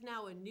that's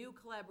now a new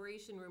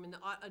collaboration room, and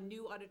a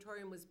new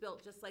auditorium was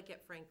built just like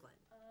at Franklin.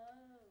 Oh.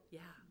 Yeah,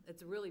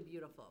 it's really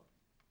beautiful.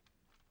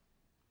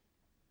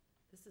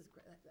 This is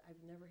great.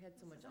 I've never had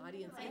so much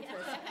audience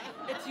interest.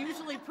 It's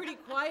usually pretty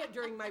quiet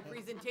during my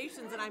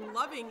presentations, and I'm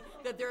loving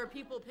that there are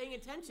people paying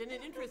attention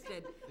and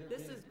interested.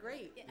 This is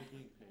great.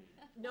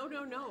 No.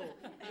 You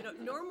know,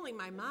 normally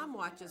my mom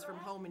watches from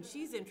home and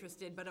she's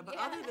interested, but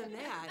other than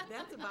that,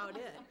 that's about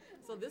it.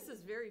 So this is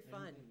very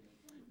fun.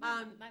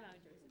 My mom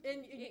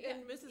enjoys it.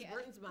 And Mrs.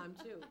 Burton's mom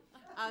too.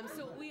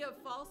 So we have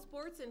fall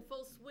sports in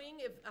full swing.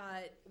 If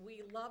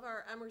we love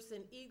our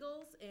Emerson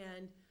Eagles,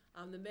 and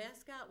the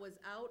mascot was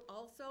out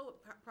also,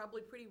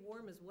 probably pretty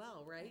warm as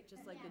well, right?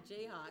 Just like the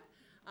Jayhawk.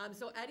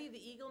 So Eddie the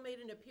Eagle made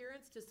an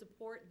appearance to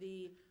support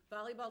the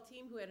volleyball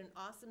team, who had an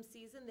awesome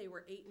season. They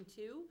were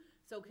 8-2.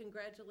 So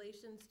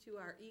congratulations to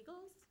our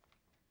Eagles.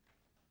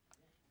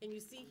 And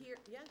you see here,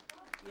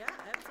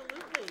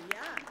 absolutely.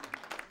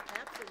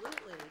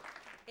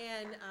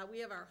 And we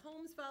have our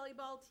Holmes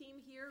volleyball team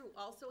here, who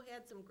also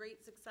had some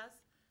great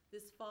success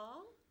this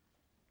fall.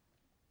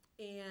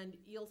 And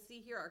you'll see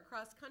here our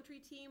cross-country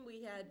team.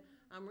 We had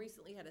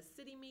recently had a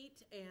city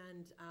meet,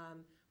 and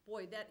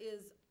boy, that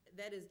is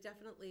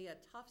definitely a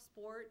tough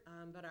sport,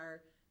 but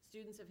our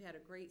students have had a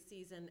great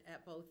season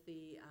at both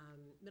the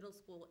middle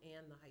school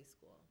and the high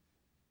school.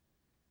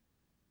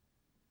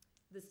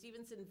 The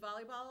Stevenson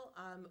volleyball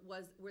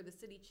were the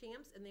city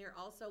champs, and they are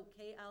also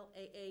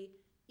KLAA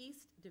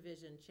East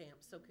Division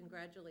champs. So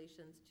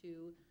congratulations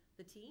to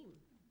the team.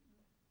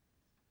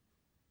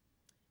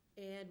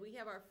 And we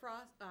have our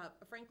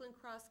Franklin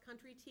Cross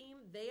Country team.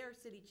 They are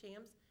city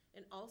champs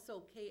and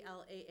also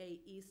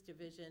KLAA East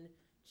Division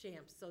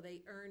champs. So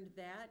they earned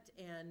that,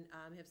 and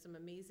have some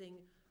amazing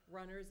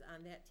runners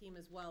on that team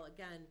as well.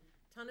 Again,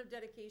 ton of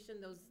dedication.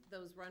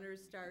 Those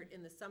runners start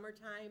in the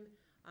summertime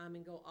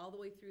and go all the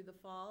way through the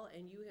fall,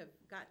 and you have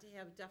got to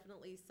have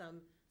definitely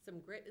some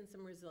grit and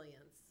some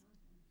resilience.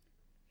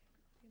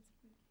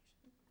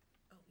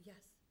 Oh,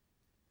 yes.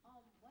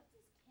 What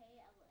does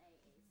KLAA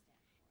stand for?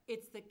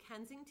 It's the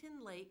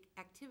Kensington Lake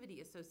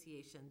Activity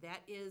Association.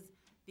 That is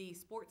the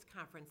sports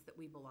conference that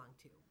we belong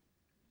to.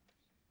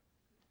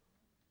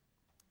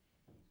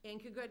 And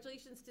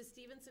congratulations to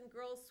Stevenson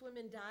Girls Swim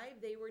and Dive.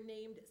 They were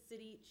named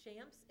city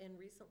champs and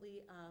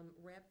recently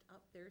wrapped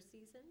up their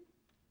season.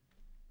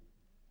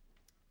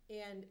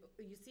 And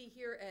you see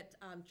here at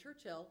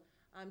Churchill,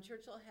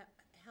 Churchill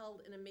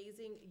held an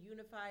amazing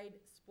unified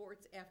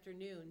sports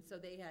afternoon. So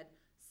they had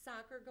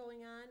soccer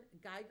going on,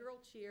 guy girl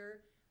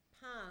cheer,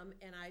 pom,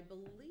 and I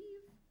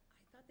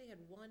thought they had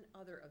one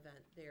other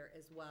event there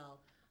as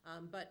well.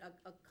 But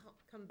a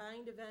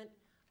combined event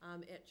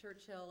at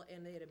Churchill,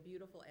 and they had a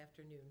beautiful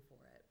afternoon for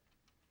it.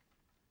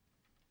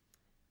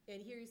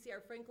 And here you see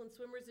our Franklin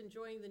swimmers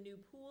enjoying the new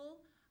pool.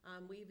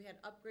 We've had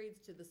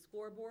upgrades to the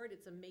scoreboard.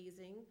 It's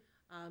amazing.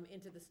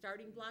 Into the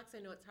starting blocks. I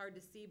know it's hard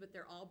to see, but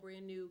they're all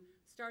brand new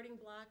starting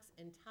blocks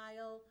and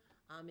tile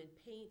and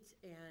paint,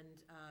 and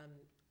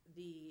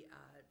the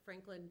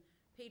Franklin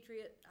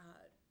Patriot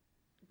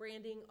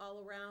branding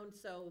all around.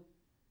 So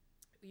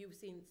you've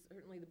seen,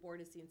 certainly the board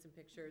has seen some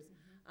pictures,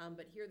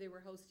 but here they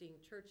were hosting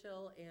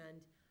Churchill,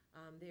 and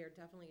they are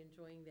definitely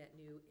enjoying that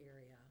new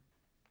area.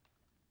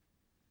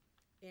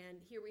 And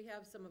here we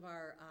have some of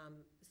our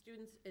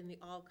students in the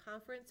all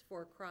conference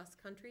for cross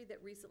country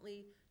that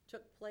recently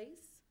took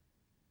place.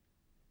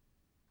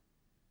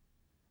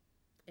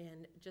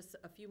 And just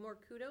a few more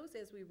kudos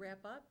as we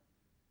wrap up.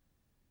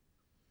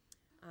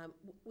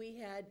 We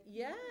had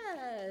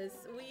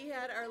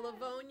our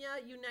Livonia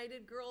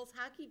United Girls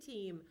Hockey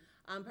Team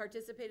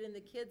participate in the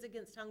Kids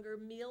Against Hunger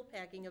meal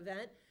packing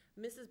event.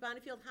 Mrs.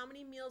 Bonifield, how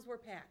many meals were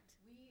packed?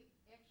 We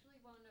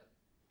actually wound up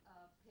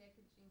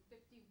packaging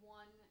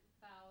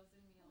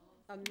 51,000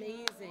 meals.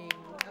 Amazing,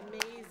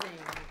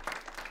 amazing.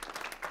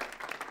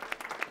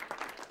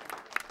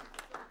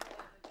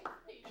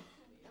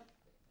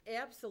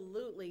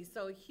 Absolutely.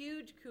 So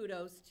huge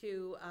kudos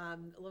to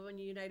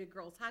Livonia United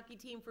Girls Hockey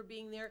Team for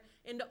being there,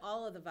 and to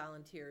all of the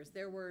volunteers.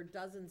 There were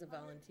dozens of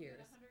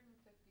volunteers.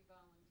 150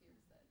 volunteers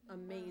that day.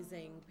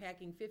 Amazing,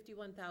 packing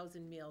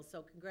 51,000 meals.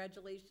 So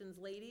congratulations,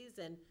 ladies,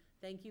 and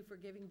thank you for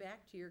giving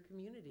back to your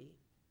community.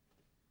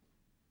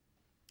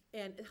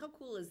 And how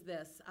cool is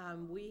this?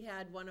 We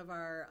had one of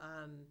our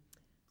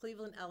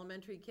Cleveland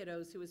Elementary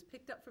kiddos who was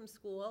picked up from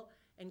school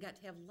and got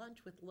to have lunch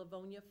with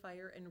Livonia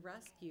Fire and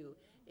Rescue.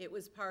 It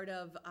was part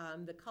of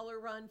the Color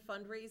Run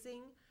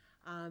fundraising,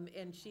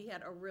 and she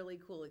had a really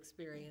cool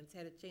experience.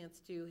 Had a chance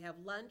to have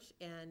lunch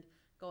and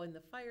go in the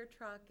fire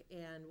truck,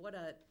 and what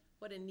a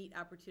neat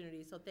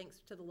opportunity. So thanks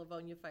to the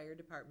Livonia Fire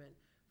Department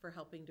for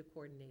helping to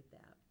coordinate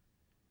that.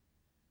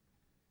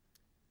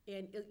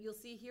 And you'll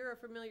see here a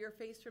familiar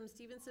face from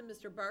Stevenson,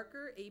 Mr.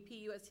 Barker, AP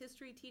US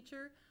History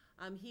teacher.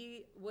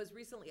 He was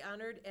recently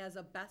honored as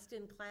a best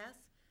in class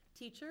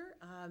teacher,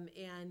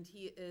 and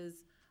he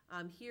is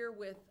here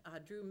with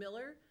Drew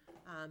Miller,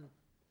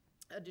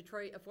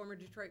 a former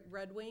Detroit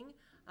Red Wing.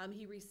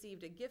 He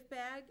received a gift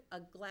bag, a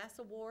glass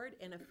award,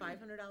 and a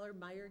 $500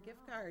 Meyer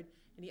gift card,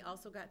 and he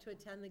also got to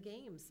attend the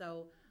game.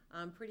 So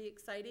pretty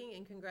exciting,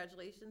 and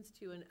congratulations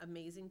to an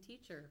amazing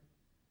teacher.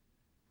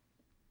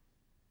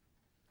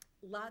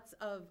 Lots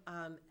of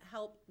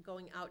help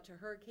going out to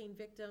hurricane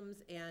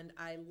victims, and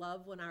I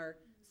love when our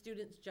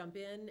students jump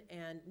in,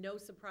 and no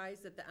surprise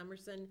that the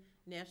Emerson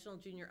National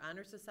Junior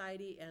Honor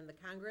Society and the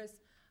Congress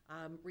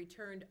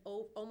returned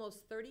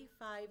almost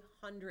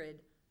 3,500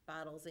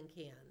 bottles and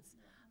cans.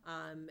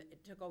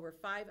 It took over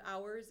 5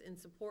 hours in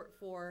support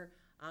for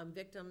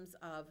victims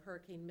of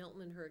Hurricane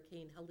Milton and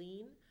Hurricane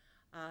Helene.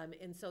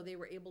 And so they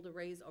were able to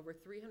raise over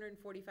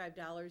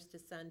 $345 to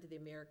send to the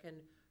American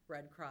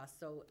Red Cross.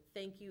 So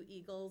thank you,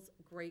 Eagles.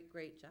 Great,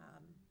 great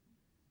job.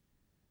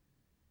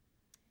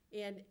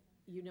 And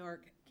you know,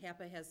 our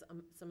Kappa has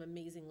some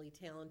amazingly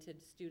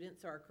talented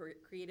students. So our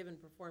creative and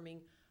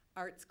performing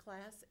arts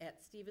class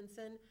at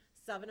Stevenson,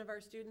 7 of our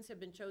students have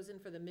been chosen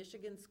for the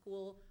Michigan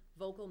School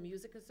Vocal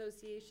Music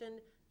Association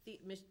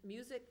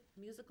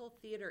Musical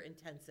Theater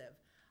Intensive.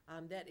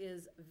 That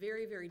is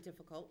very, very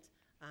difficult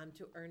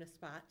to earn a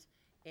spot.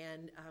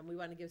 And we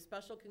want to give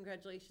special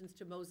congratulations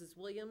to Moses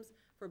Williams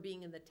for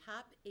being in the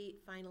top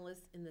 8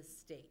 finalists in the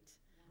state.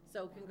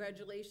 So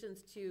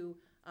congratulations to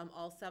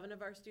all 7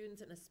 of our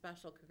students, and a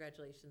special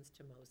congratulations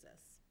to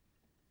Moses.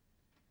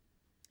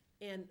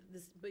 And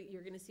but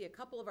you're going to see a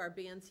couple of our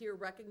bands here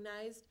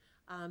recognized.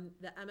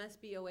 The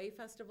MSBOA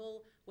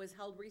Festival was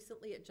held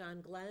recently at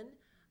John Glenn,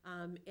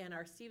 and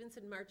our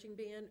Stevenson Marching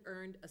Band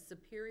earned a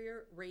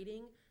superior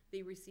rating.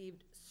 They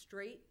received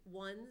straight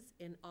 1s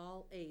and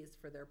all A's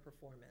for their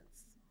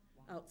performance.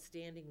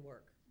 Outstanding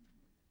work.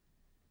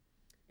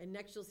 And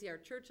next you'll see our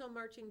Churchill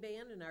Marching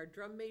Band, and our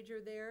drum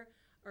major there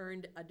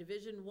earned a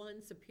Division I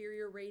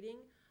superior rating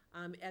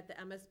at the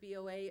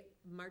MSBOA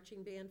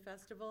Marching Band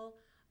Festival.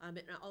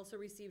 It also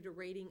received a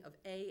rating of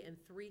A in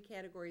 3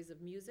 categories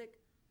of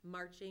music,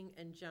 marching,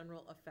 and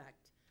general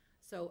effect.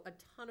 So a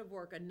ton of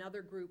work.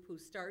 Another group who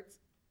starts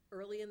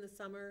early in the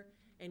summer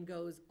and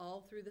goes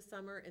all through the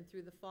summer and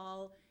through the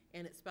fall,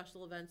 and at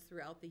special events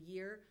throughout the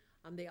year.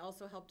 They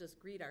also helped us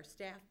greet our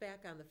staff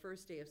back on the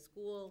first day of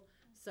school.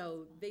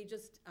 So they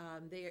just,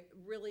 they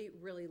really,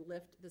 really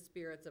lift the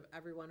spirits of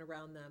everyone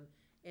around them.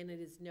 And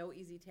it is no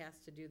easy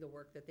task to do the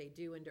work that they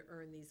do and to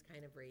earn these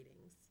kind of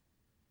ratings.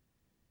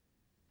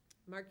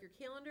 Mark your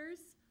calendars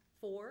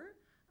for,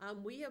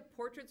 we have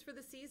portraits for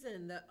the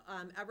season, the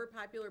ever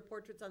popular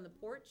Portraits on the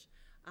Porch,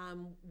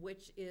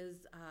 which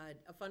is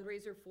a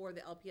fundraiser for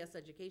the LPS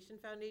Education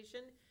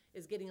Foundation,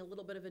 is getting a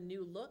little bit of a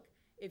new look.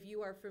 If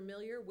you are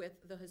familiar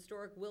with the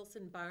historic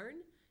Wilson Barn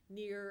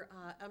near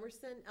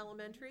Emerson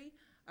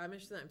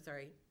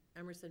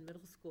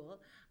Middle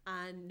School,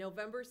 on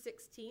November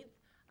 16th,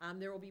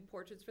 there will be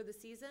portraits for the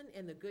season,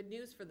 and the good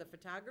news for the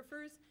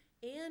photographers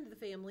and the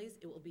families,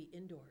 it will be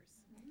indoors.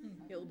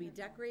 It will be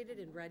decorated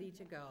and ready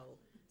to go.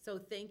 So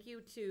thank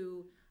you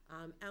to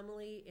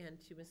Emily and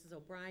to Mrs.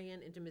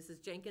 O'Brien and to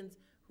Mrs. Jenkins,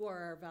 who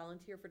are our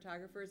volunteer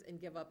photographers and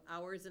give up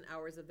hours and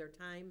hours of their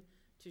time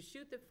to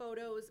shoot the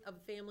photos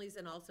of families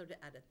and also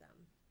to edit them.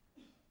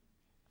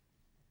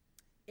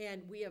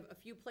 And we have a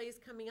few plays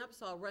coming up,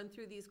 so I'll run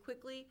through these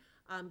quickly.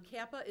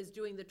 Kappa is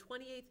doing the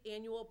 28th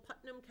annual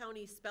Putnam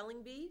County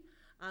Spelling Bee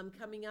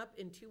coming up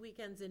in 2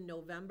 weekends in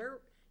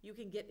November. You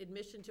can get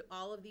admission to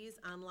all of these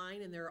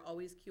online, and there are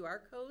always QR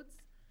codes.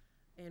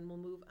 And we'll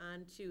move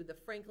on to the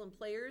Franklin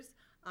Players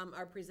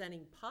are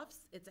presenting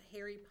Puffs. It's a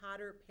Harry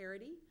Potter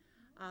parody,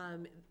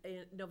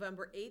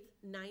 November 8th,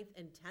 9th,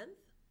 and 10th.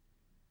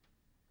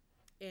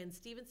 And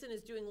Stevenson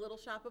is doing Little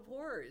Shop of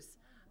Horrors,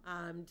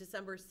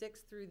 December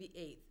 6th through the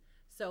 8th.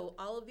 So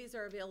all of these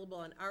are available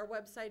on our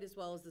website as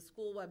well as the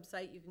school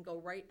website. You can go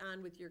right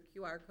on with your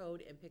QR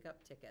code and pick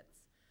up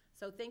tickets.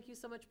 So thank you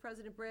so much,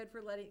 President Brad,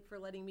 for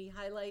letting me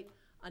highlight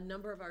a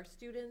number of our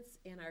students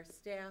and our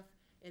staff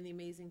and the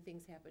amazing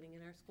things happening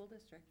in our school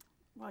district.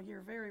 Well,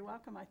 you're very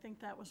welcome. I think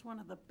that was one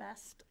of the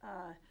best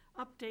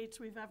updates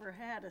we've ever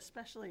had,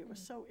 especially it was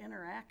so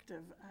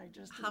interactive. I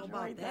just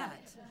enjoyed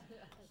that.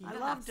 I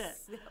loved it.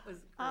 That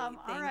was great.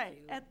 All right.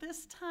 At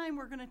this time,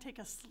 we're going to take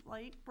a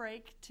slight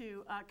break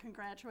to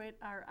congratulate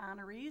our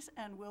honorees,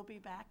 and we'll be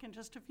back in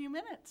just a few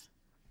minutes.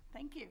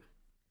 Thank you.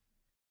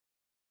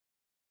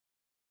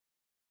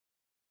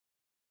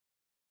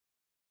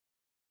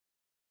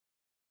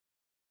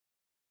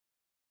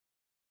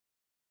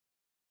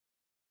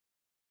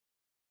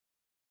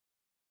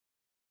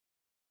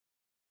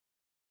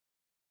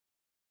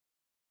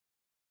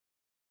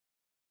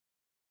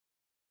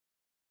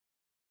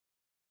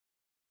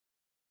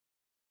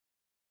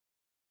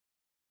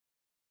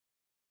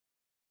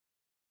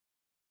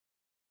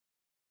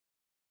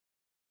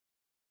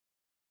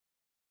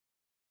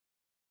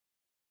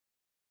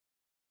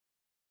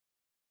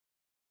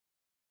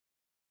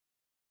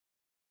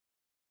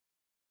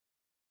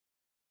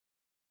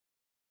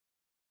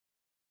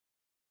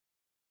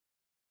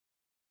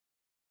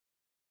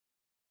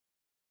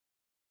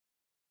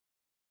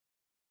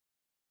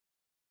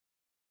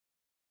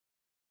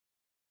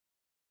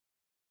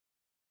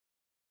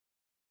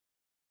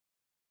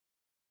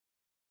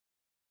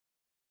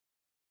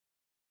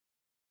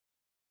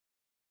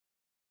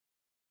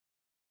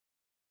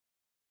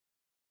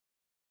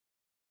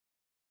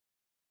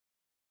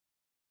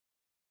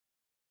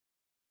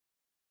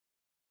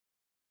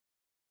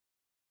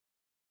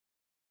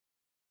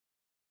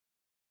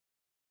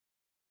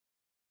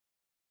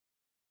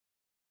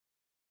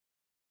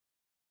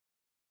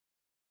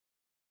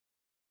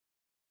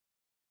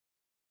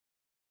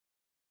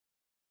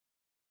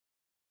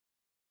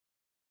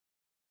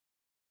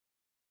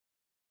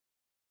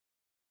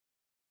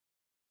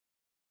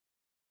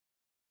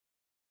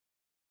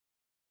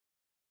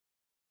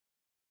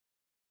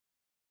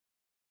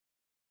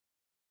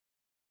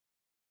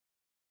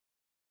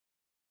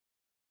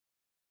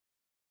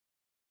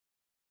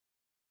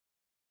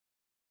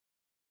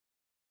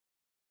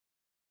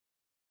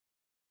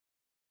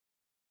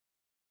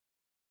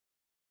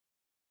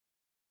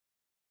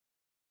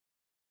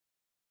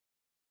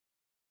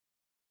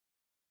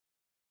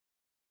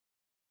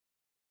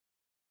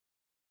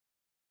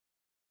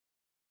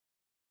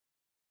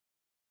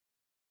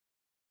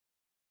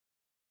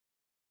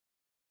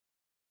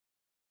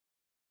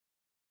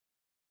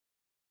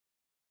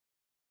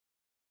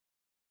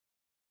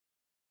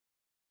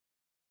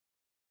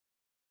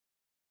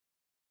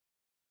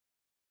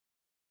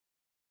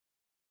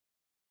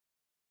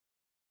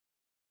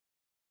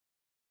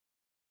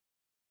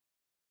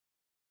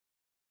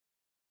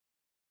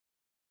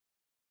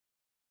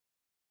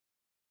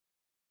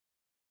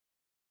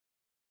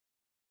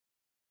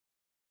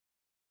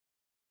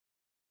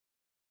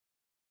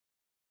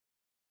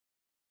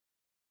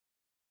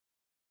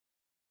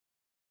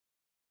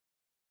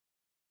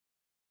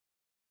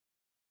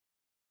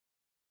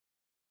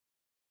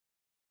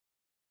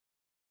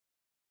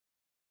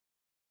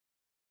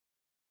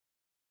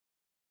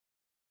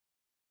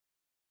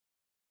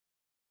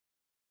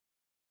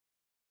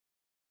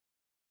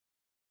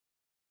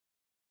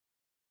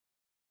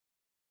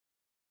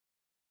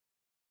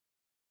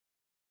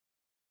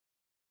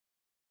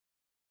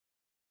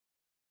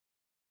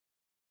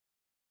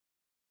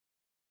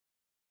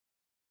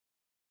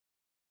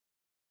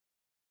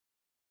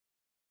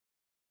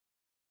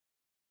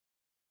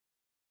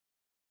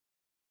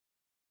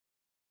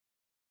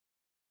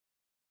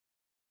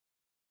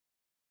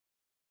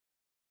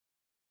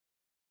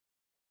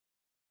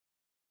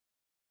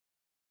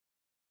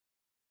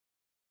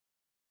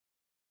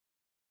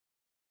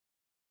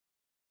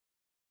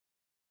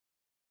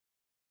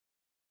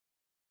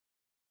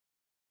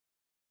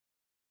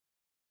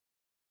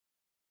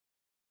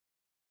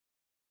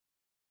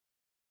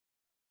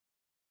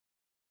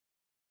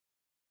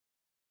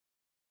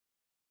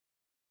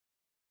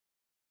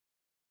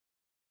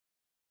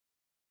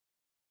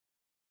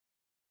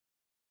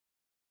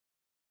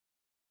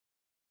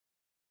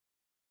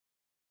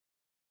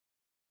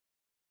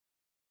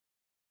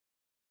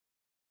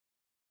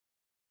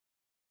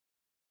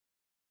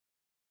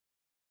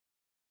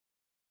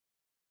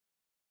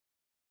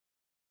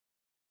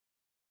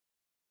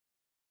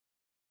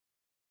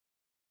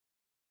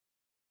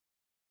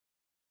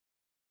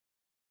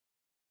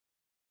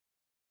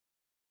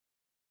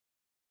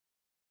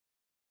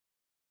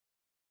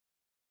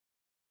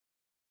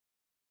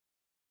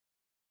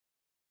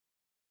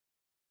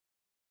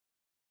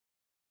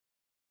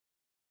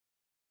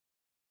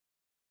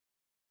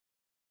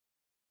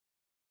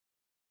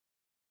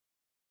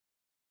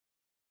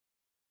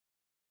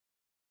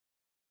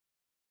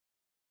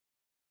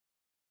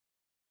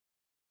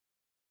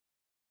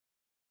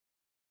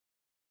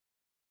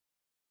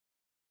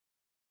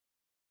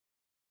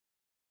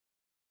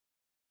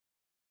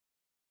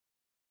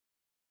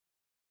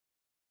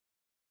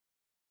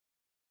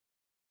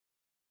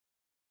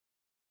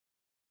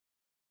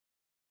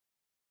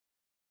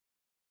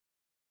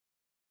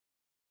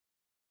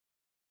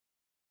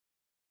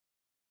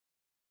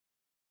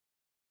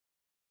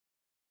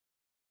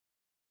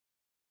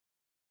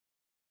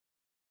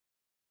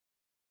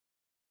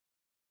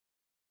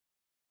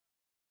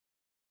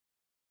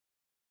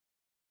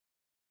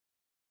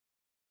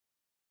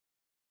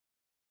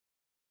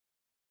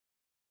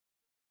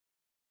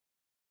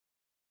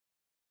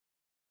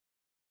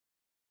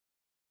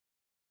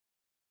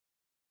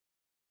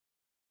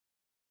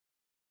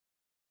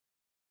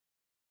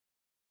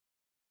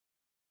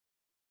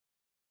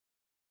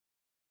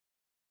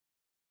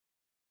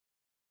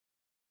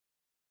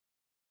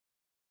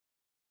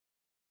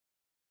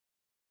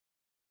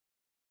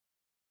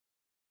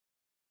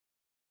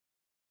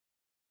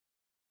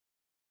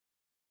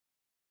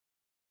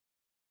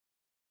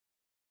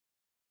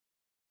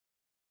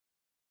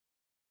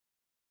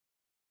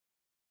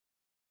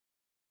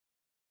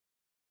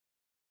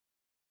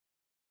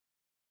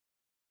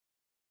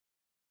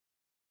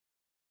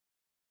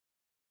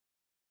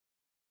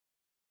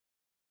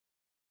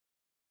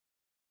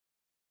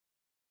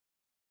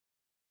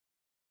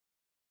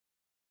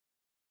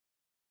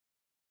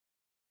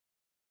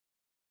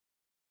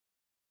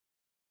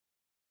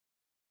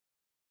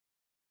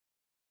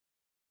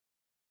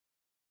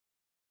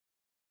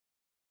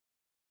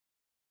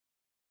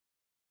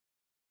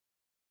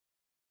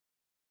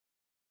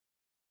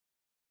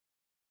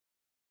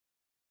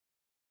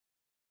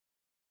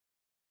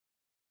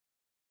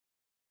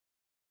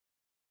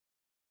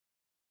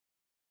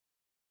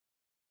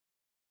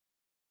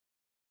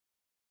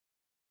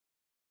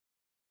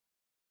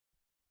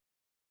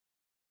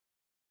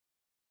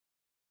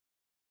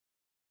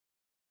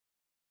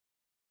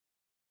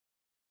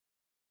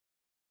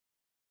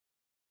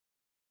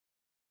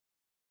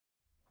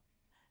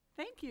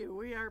 Thank you.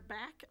 We are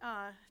back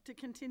to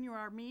continue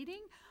our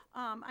meeting.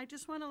 I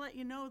just want to let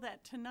you know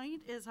that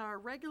tonight is our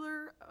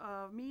regular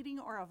meeting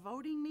or a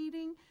voting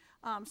meeting.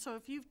 So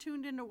if you've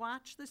tuned in to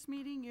watch this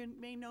meeting, you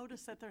may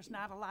notice that there's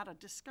not a lot of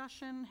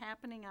discussion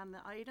happening on the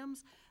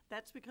items.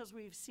 That's because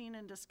we've seen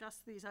and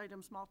discussed these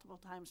items multiple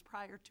times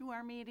prior to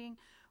our meeting,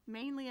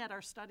 mainly at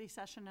our study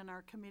session and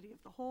our committee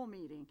of the whole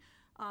meeting.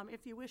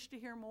 If you wish to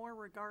hear more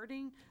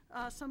regarding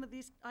some of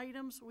these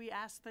items, we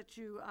ask that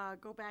you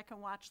go back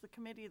and watch the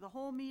committee of the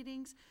whole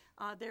meetings.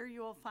 There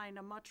you will find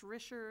a much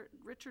richer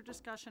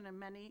discussion and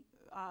many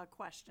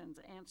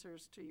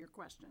answers to your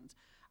questions.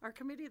 Our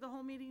committee of the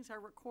whole meetings are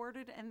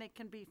recorded and they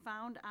can be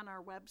found on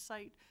our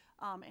website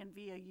and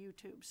via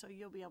YouTube, so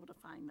you'll be able to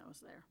find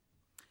those there.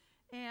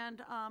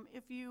 And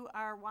if you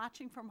are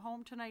watching from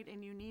home tonight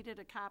and you needed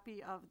a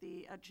copy of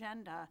the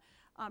agenda,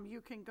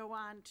 you can go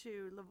on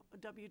to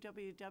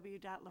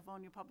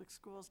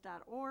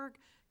www.livoniapublicschools.org,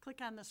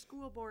 click on the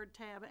school board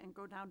tab and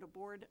go down to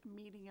board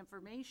meeting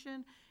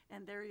information,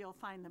 and there you'll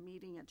find the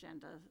meeting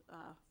agenda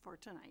for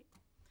tonight.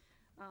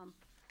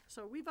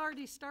 So we've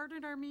already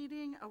started our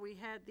meeting. We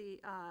had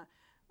the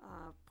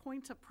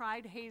Points of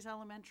Pride Hayes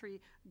Elementary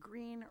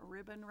green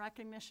ribbon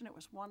recognition. It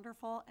was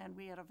wonderful, and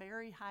we had a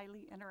very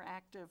highly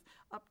interactive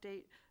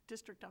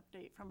district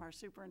update from our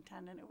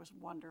superintendent. It was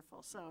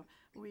wonderful. So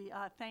we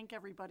thank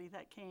everybody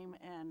that came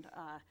and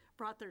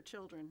brought their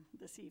children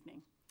this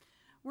evening.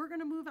 We're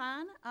going to move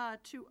on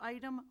to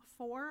item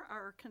 4,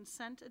 our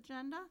consent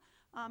agenda.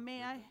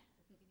 May I?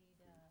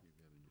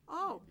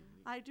 Oh,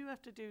 I do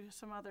have to do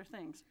some other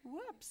things.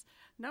 Whoops.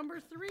 Number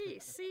 3,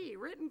 C,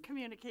 written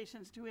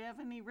communications. Do we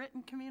have any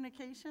written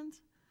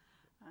communications?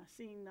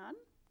 Seeing none.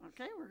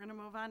 Okay, we're going to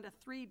move on to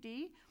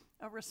 3D,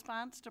 a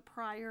response to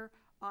prior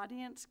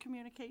audience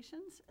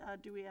communications.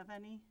 Do we have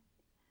any?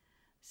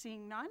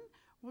 Seeing none.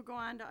 We'll go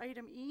on to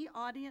item E,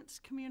 audience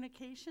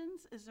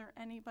communications. Is there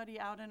anybody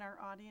out in our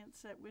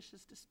audience that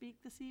wishes to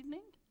speak this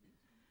evening?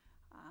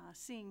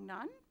 Seeing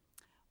none.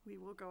 We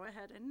will go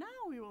ahead and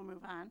now we will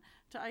move on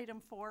to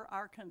item 4,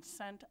 our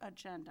consent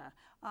agenda.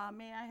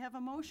 May I have a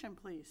motion,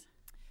 please?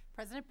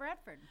 President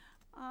Bradford.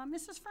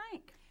 Mrs.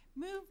 Frank.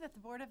 Move that the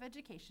Board of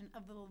Education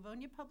of the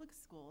Livonia Public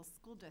Schools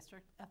School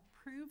District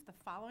approve the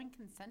following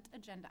consent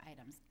agenda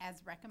items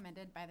as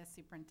recommended by the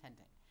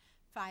superintendent.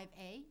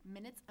 5A,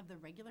 minutes of the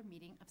regular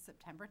meeting of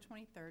September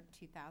 23rd,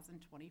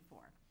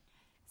 2024.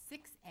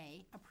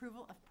 6A,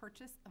 approval of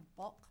purchase of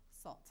bulk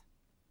salt.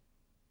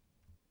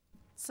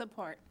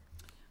 Support.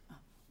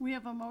 We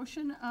have a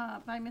motion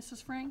by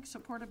Mrs. Frank,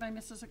 supported by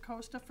Mrs.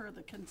 Acosta for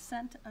the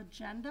consent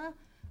agenda.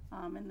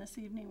 And this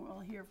evening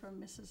we'll hear from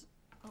Mrs.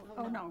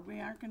 Oh, no,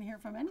 we aren't going to hear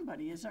from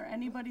anybody. Is there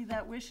anybody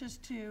that wishes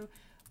to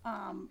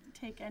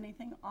take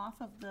anything off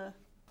of the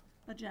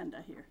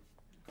agenda here?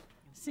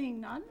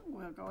 Seeing none,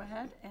 we'll go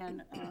ahead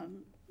and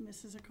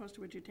Mrs. Acosta,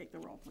 would you take the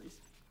roll,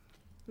 please?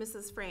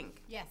 Mrs.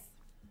 Frank. Yes.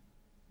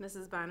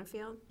 Mrs.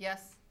 Bonifield.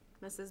 Yes.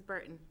 Mrs.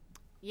 Burton.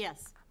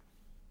 Yes.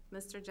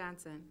 Mr.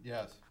 Johnson.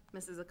 Yes.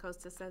 Mrs.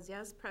 Acosta says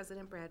yes.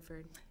 President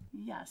Bradford.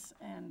 Yes,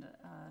 and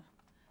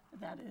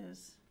that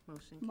is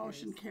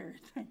Motion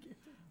carried. Thank you.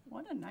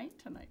 What a night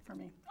tonight for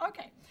me.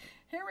 Okay,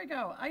 here we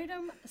go.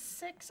 Item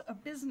 6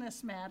 of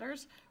business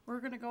matters. We're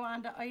going to go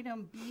on to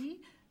item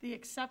B, the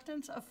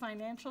acceptance of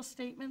financial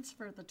statements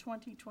for the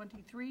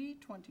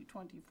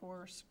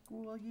 2023-2024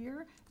 school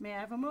year. May I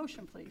have a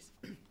motion, please?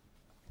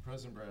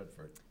 President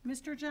Bradford.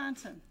 Mr.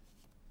 Johnson.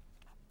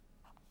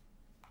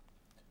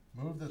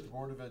 Move that the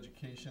Board of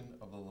Education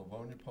of the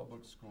Livonia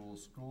Public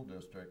Schools School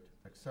District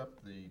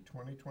accept the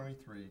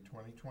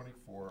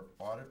 2023-2024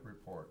 audit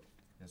report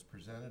as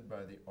presented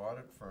by the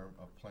audit firm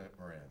of Plant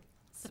Moran.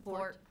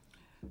 Support.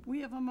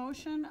 We have a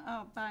motion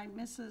by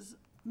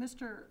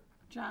Mr.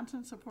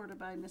 Johnson, supported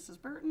by Mrs.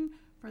 Burton,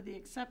 for the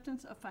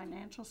acceptance of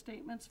financial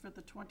statements for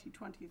the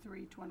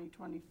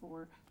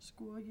 2023-2024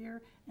 school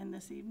year. And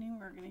this evening,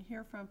 we're going to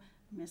hear from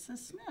Mrs.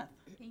 Smith.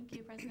 Thank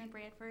you, President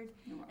Bradford,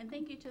 and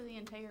thank you to the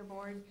entire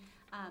board.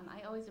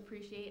 I always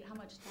appreciate how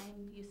much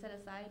time you set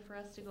aside for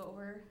us to go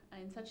over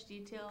in such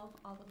detail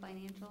all the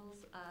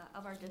financials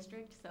of our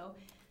district. So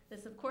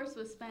this, of course,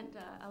 was spent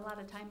a lot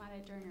of time on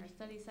it during our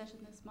study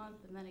session this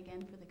month, and then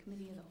again for the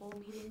committee of the whole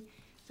meeting.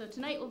 So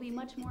tonight will be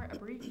much more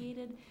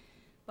abbreviated,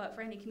 but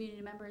for any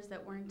community members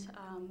that weren't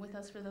with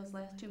us for those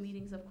last 2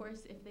 meetings, of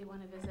course, if they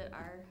want to visit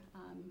our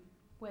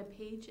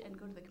webpage and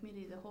go to the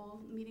committee of the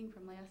whole meeting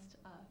from last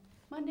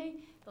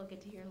Monday, they'll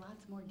get to hear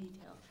lots more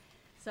detail.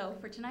 So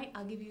for tonight,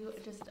 I'll give you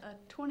just a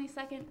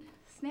 20-second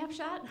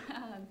snapshot.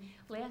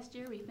 Last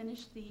year, we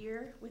finished the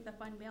year with a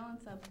fund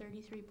balance of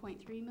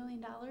 $33.3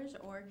 million,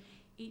 or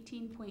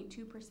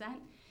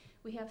 18.2%.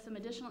 We have some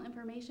additional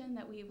information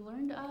that we've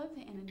learned of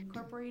and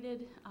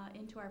incorporated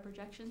into our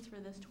projections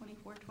for this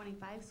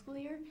 24-25 school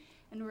year,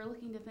 and we're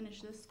looking to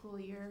finish this school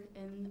year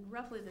in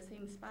roughly the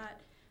same spot,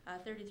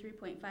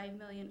 33.5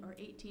 million, or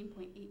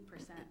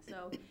 18.8%.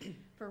 So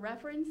for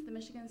reference, the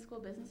Michigan School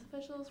Business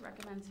Officials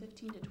recommends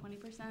 15 to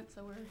 20%,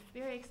 so we're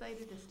very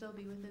excited to still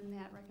be within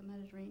that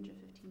recommended range of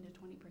 15 to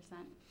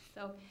 20%.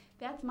 So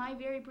that's my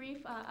very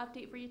brief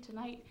update for you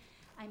tonight.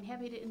 I'm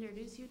happy to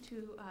introduce you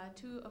to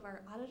two of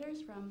our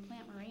auditors from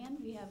Plant Moran.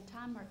 We have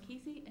Tom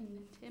Marchese and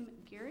Tim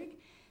Gehrig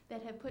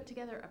that have put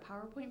together a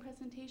PowerPoint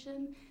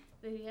presentation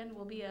that again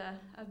will be a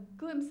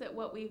glimpse at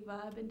what we've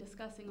been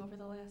discussing over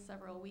the last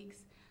several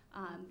weeks.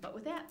 But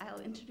with that,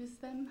 I'll introduce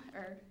them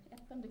or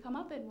ask them to come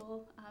up and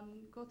we'll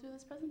go through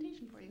this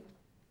presentation for you.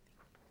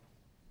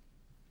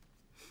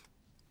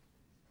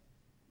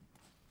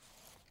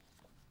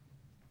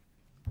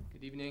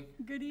 Good evening.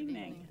 Good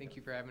evening. Thank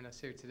you for having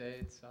us here today.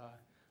 It's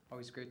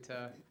always great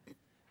to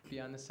be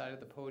on this side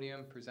of the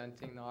podium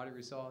presenting the audit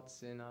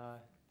results in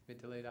mid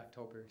to late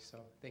October. So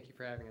thank you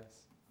for having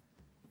us.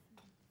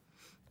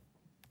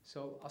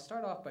 So I'll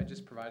start off by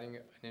just providing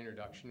an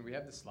introduction. We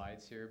have the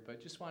slides here,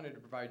 but just wanted to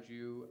provide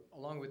you,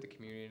 along with the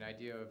community, an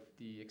idea of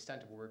the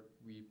extent of work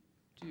we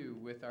do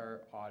with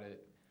our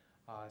audit.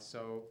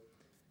 So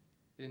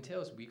it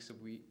entails weeks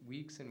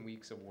and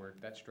weeks of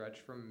work that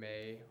stretch from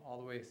May all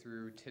the way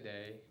through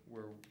today,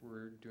 where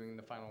we're doing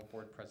the final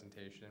board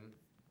presentation.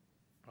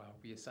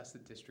 We assess the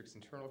district's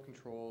internal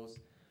controls,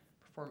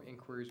 perform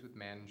inquiries with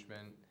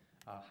management,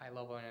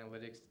 high-level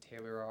analytics to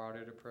tailor our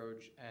audit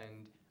approach,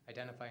 and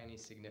identify any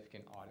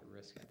significant audit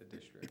risk at the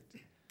district.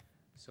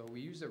 So we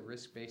use a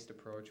risk-based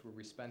approach where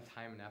we spend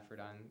time and effort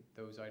on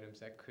those items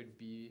that could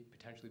be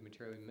potentially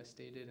materially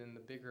misstated and the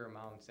bigger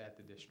amounts at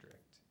the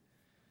district.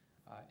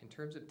 In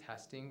terms of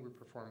testing, we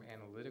perform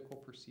analytical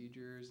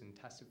procedures and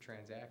tests of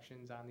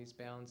transactions on these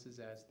balances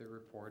as they're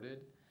reported.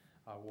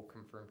 We'll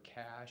confirm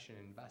cash and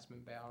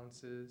investment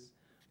balances.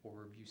 We'll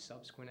review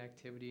subsequent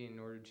activity in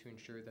order to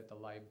ensure that the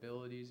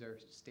liabilities are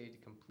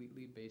stated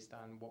completely based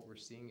on what we're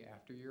seeing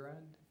after year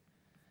end.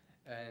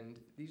 And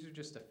these are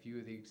just a few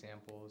of the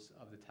examples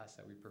of the tests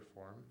that we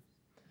perform.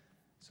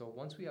 So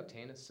once we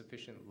obtain a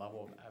sufficient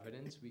level of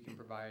evidence, we can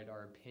provide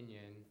our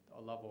opinion,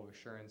 a level of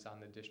assurance on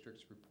the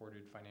district's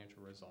reported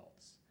financial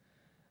results.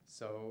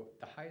 So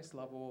the highest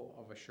level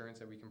of assurance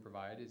that we can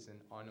provide is an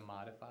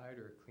unmodified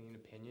or clean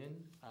opinion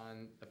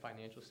on the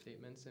financial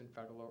statements and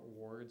federal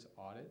awards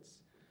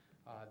audits.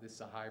 This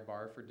is a high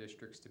bar for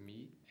districts to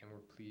meet, and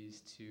we're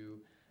pleased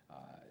to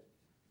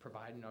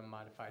provide an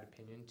unmodified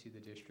opinion to the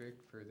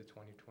district for the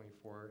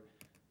 2024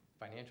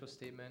 financial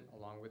statement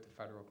along with the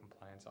federal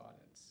compliance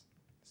audits.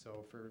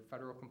 So for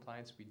federal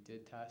compliance, we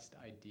did test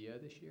IDEA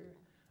this year.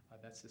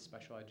 That's the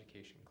special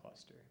education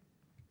cluster.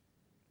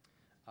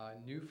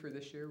 New for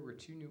this year were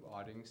two new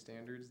auditing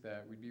standards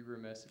that we'd be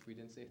remiss if we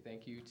didn't say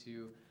thank you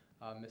to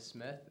Ms.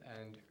 Smith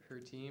and her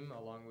team,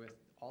 along with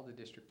all the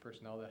district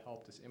personnel that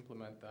helped us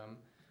implement them.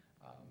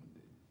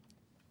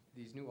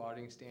 These new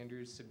auditing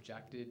standards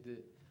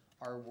subjected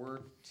our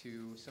work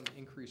to some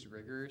increased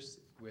rigors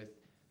with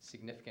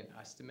significant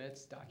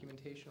estimates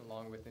documentation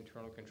along with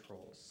internal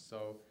controls.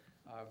 So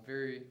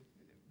very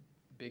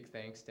big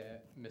thanks to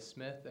Ms.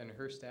 Smith and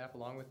her staff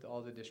along with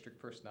all the district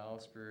personnel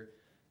for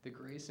the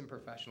grace and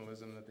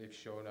professionalism that they've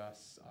shown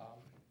us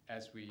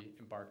as we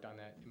embarked on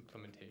that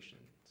implementation.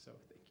 So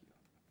thank you.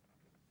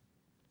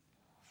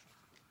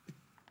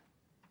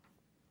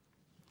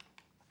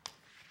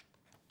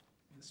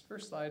 This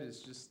first slide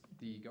is just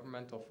the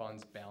governmental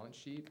funds balance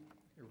sheet.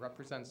 It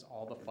represents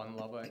all the fund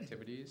level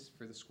activities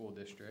for the school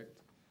district.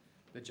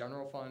 The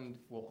general fund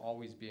will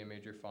always be a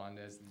major fund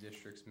as the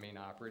district's main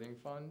operating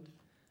fund.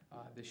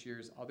 This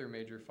year's other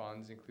major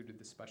funds included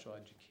the Special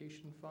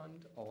Education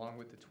Fund along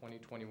with the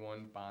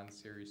 2021 Bond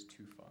Series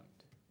 2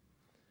 Fund.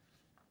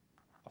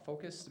 I'll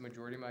focus the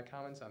majority of my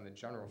comments on the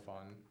general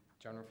fund.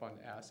 General fund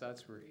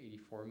assets were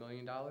 $84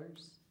 million,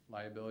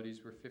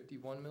 liabilities were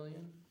 $51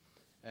 million,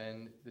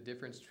 and the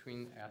difference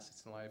between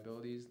assets and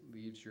liabilities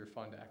leaves your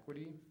fund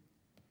equity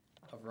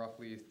of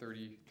roughly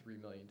 $33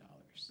 million.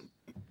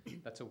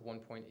 That's a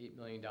 $1.8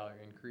 million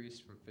increase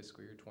from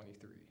fiscal year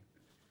 23.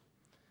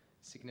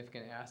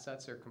 Significant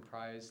assets are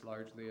comprised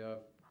largely of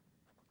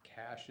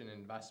cash and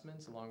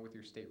investments along with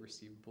your state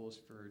receivables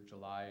for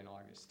July and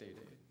August state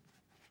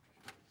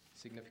aid.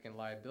 Significant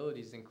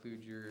liabilities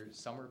include your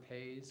summer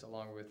pays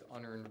along with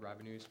unearned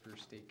revenues for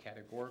state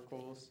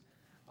categoricals,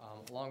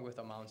 along with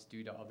amounts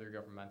due to other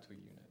governmental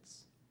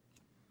units.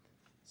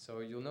 So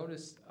you'll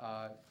notice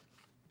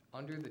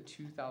under the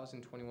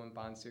 2021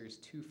 Bond Series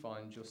 2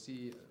 fund, you'll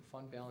see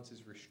fund balance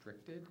is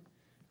restricted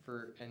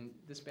and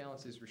this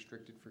balance is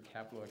restricted for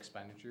capital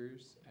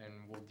expenditures and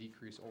will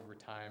decrease over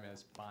time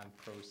as bond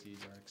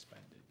proceeds are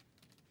expended.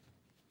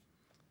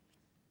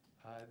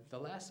 The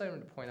last item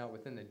to point out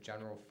within the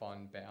general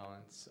fund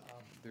balance,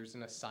 there's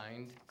an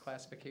assigned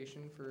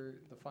classification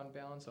for the fund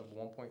balance of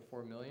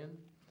 $1.4 million.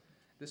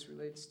 This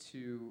relates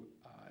to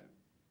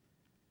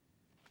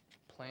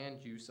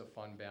planned use of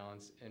fund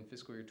balance in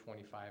fiscal year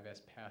 25 as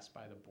passed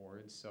by the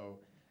board. So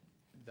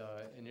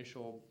the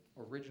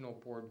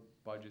original board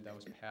budget that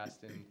was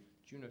passed in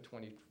June of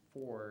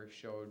 24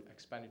 showed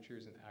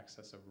expenditures in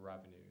excess of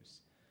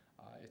revenues.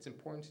 It's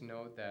important to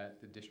note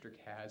that the district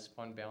has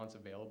fund balance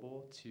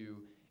available to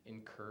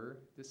incur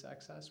this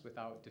excess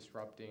without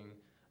disrupting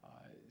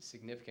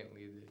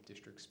significantly the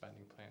district's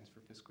spending plans for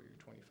fiscal year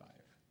 25.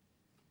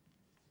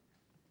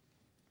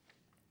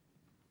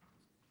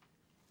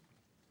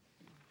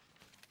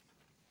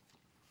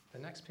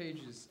 next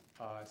page is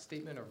a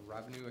statement of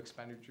revenue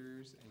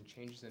expenditures and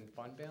changes in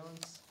fund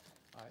balance.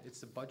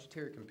 It's a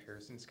budgetary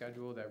comparison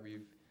schedule that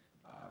we've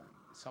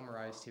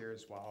summarized here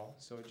as well.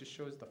 So it just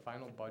shows the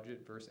final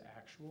budget versus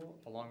actual,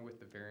 along with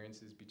the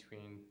variances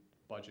between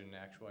budget and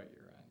actual at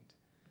year end.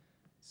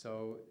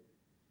 So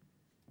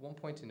one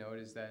point to note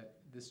is that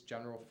this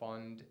general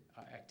fund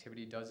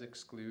activity does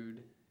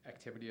exclude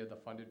activity of the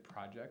funded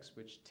projects,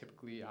 which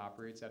typically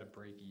operates at a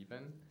break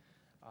even,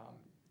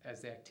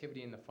 as the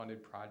activity in the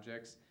funded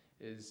projects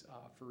is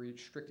for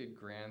restricted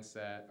grants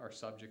that are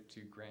subject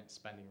to grant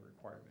spending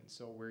requirements.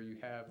 So where you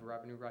have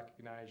revenue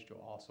recognized,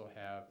 you'll also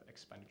have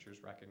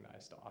expenditures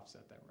recognized to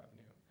offset that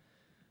revenue.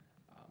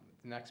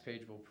 The next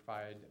page will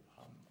provide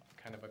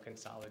kind of a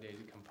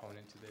consolidated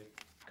component to the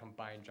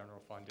combined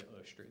general fund to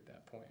illustrate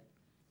that point.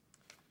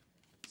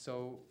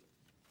 So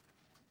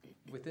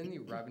within the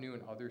revenue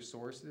and other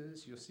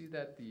sources, you'll see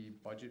that the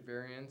budget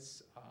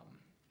variance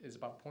is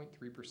about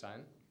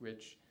 0.3%,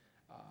 which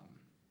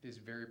is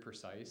very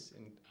precise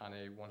on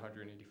a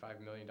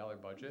 $185 million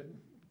budget.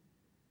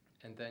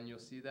 And then you'll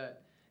see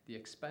that the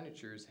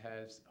expenditures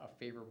has a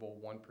favorable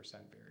 1%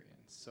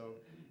 variance. So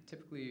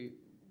typically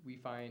we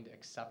find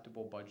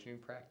acceptable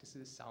budgeting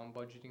practices, sound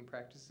budgeting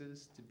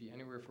practices, to be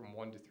anywhere from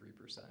 1 to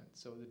 3%.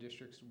 So the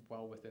district's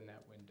well within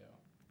that window.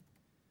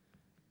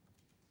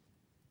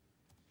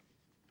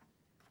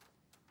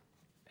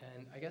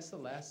 And I guess the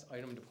last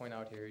item to point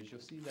out here is you'll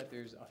see that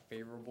there's a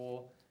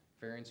favorable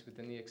variance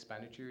within the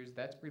expenditures.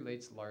 That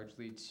relates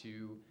largely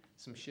to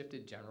some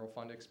shifted general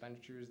fund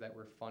expenditures that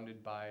were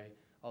funded by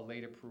a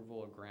late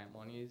approval of grant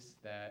monies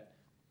that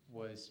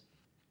was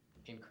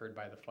incurred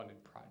by the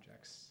funded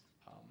projects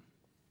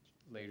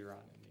later on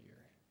in the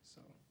year.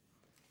 So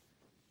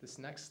this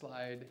next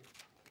slide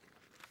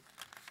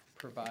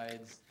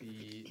provides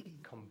the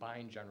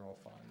combined general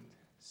fund.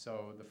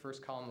 So the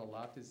first column on the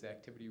left is the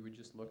activity we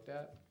just looked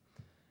at.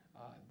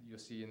 You'll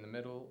see in the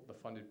middle the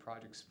funded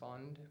projects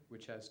fund,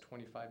 which has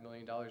 $25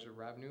 million of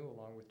revenue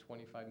along with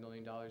 $25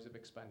 million of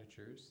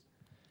expenditures.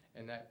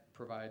 And that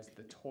provides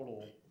the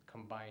total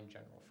combined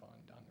general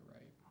fund on the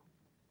right.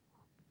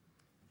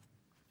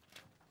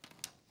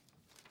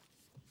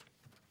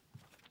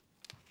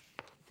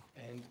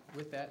 And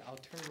with that, I'll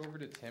turn it over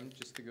to Tim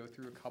just to go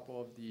through a couple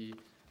of the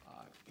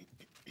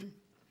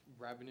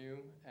revenue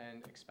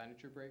and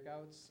expenditure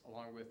breakouts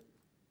along with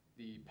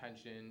the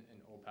pension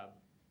and OPEB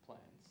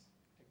plans.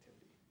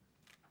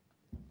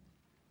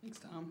 Thanks,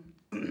 Tom.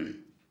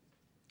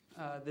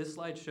 This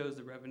slide shows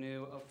the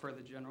revenue for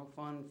the general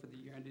fund for the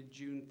year ended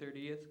June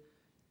 30th,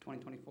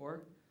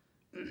 2024.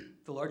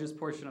 The largest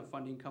portion of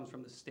funding comes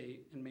from the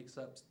state and makes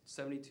up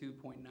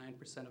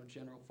 72.9% of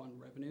general fund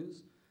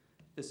revenues.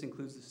 This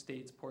includes the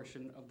state's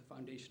portion of the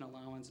foundation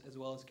allowance as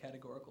well as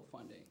categorical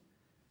funding.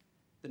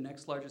 The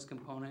next largest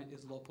component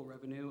is local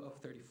revenue of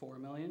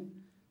 $34 million.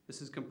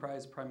 This is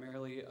comprised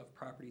primarily of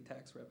property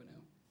tax revenue.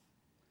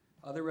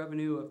 Other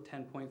revenue of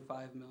 $10.5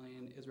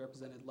 million is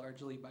represented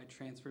largely by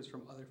transfers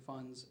from other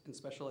funds and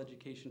special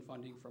education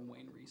funding from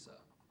Wayne RESA.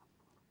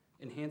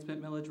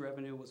 Enhancement millage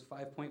revenue was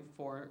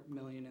 $5.4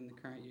 million in the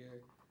current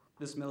year.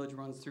 This millage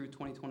runs through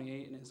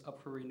 2028 and is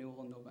up for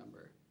renewal in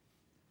November.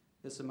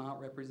 This amount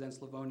represents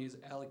Livonia's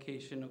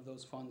allocation of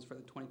those funds for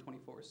the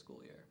 2024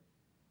 school year.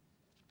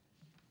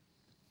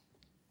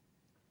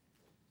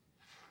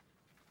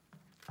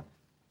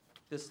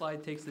 This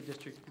slide takes the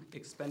district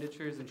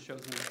expenditures and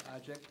shows them by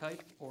object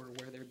type or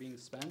where they're being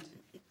spent.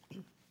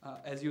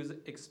 As you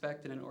would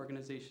expect in an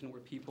organization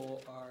where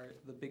people are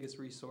the biggest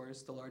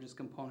resource, the largest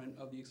component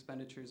of the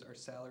expenditures are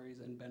salaries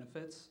and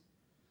benefits.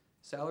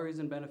 Salaries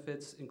and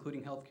benefits,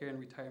 including healthcare and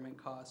retirement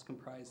costs,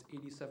 comprise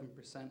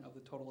 87% of the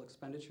total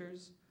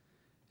expenditures,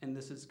 and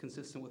this is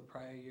consistent with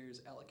prior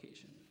year's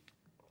allocation.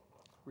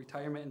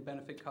 Retirement and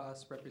benefit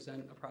costs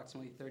represent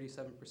approximately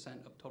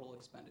 37% of total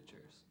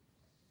expenditures.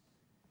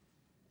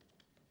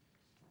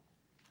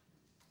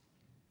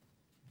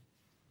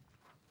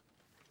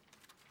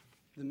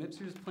 The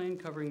MIPSERS plan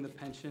covering the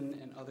pension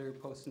and other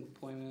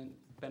post-employment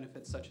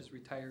benefits such as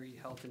retiree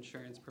health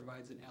insurance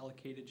provides an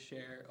allocated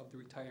share of the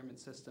retirement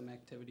system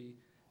activity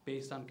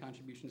based on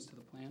contributions to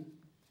the plan.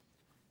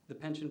 The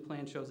pension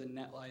plan shows a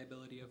net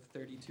liability of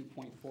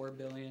 $32.4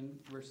 billion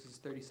versus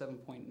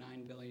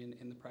 $37.9 billion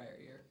in the prior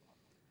year.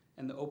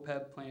 And the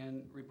OPEB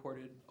plan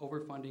reported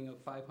overfunding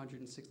of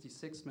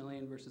 $566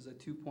 million versus a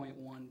 $2.1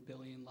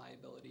 billion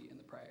liability in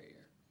the prior year.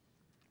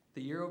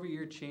 The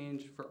year-over-year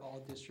change for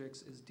all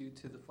districts is due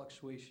to the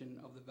fluctuation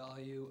of the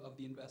value of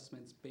the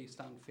investments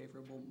based on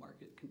favorable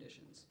market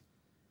conditions.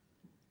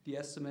 The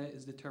estimate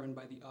is determined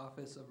by the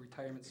Office of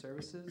Retirement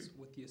Services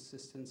with the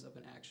assistance of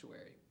an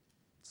actuary.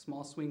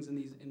 Small swings in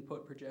these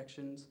input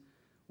projections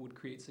would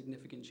create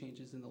significant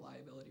changes in the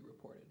liability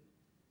reported.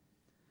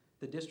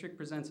 The district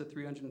presents a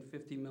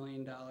 $350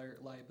 million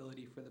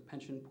liability for the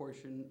pension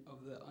portion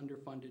of the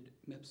underfunded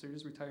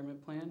MIPSERS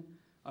retirement plan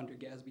under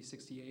GASB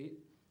 68,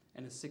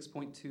 and a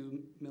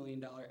 $6.2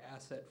 million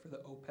asset for the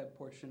OPEB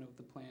portion of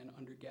the plan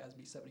under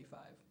GASB 75.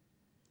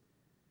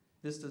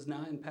 This does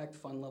not impact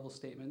fund level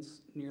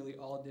statements. Nearly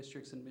all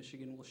districts in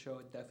Michigan will show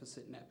a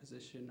deficit net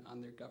position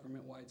on their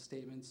government-wide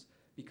statements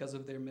because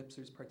of their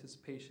MIPSR's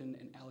participation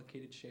and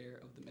allocated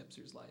share of the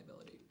MIPSR's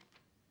liability.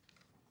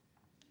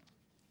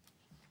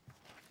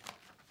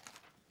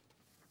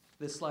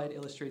 This slide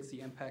illustrates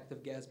the impact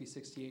of GASB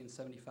 68 and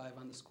 75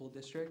 on the school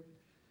district.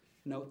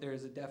 Note there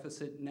is a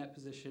deficit net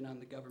position on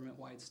the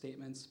government-wide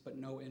statements, but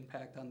no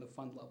impact on the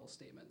fund level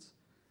statements.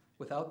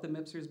 Without the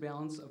MIPSR's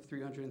balance of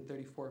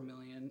 $334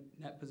 million,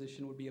 net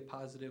position would be a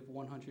positive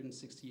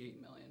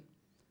 $168 million.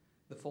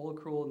 The full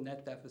accrual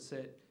net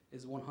deficit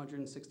is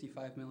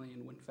 $165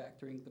 million when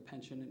factoring the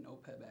pension and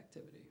OPEB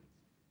activity.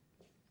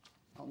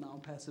 I'll now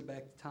pass it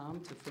back to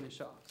Tom to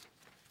finish off.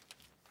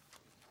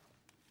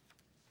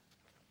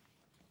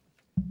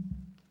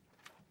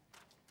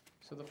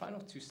 So the final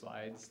two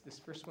slides, this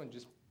first one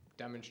just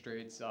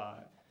demonstrates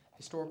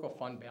historical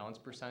fund balance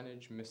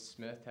percentage. Ms.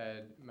 Smith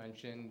had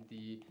mentioned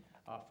the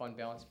fund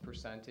balance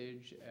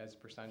percentage as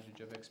percentage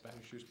of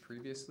expenditures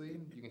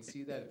previously. You can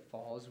see that it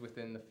falls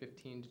within the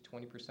 15 to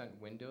 20%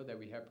 window that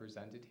we have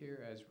presented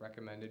here as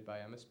recommended by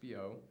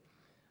MSBO.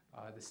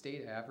 The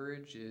state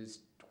average is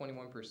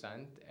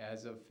 21%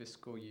 as of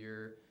fiscal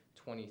year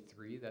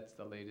 23. That's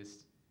the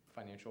latest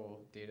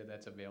financial data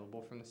that's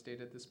available from the state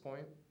at this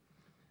point.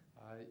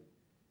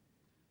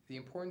 The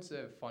importance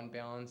of fund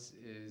balance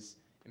is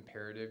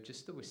imperative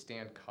just to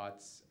withstand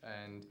cuts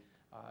and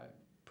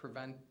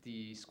prevent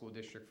the school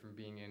district from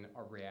being in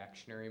a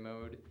reactionary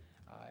mode.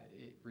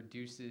 It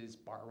reduces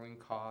borrowing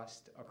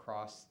cost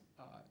across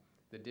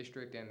the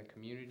district and the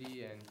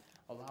community and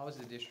allows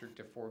the district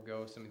to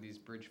forego some of these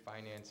bridge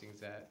financings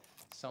that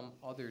some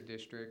other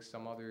districts,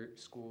 some other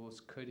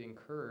schools could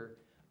incur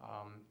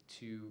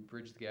to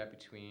bridge the gap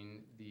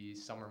between the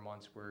summer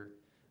months where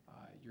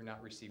you're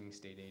not receiving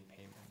state aid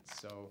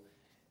payments. So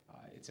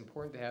it's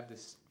important to have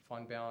this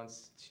fund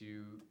balance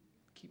to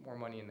keep more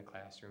money in the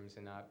classrooms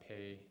and not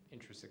pay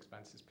interest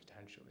expenses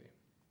potentially.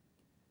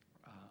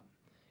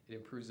 It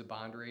improves the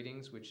bond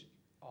ratings, which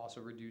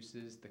also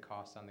reduces the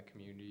cost on the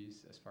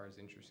communities as far as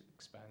interest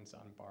expense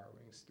on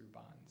borrowings through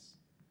bonds.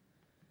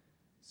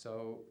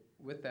 So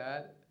with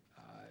that,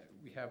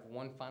 we have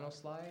one final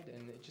slide,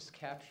 and it just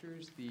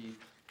captures the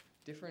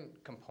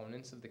different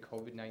components of the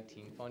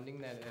COVID-19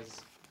 funding that has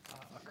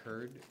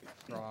occurred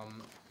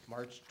from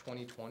March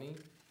 2020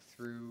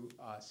 through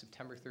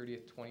September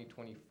 30th,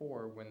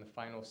 2024, when the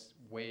final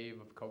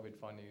wave of COVID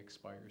funding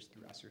expires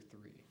through ESSER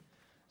 3.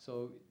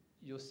 So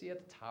you'll see at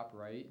the top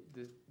right,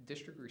 the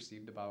district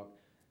received about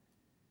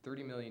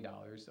 $30 million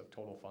of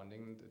total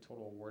funding, the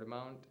total award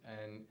amount,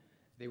 and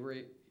you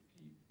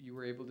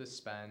were able to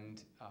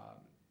spend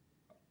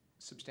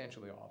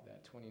substantially all of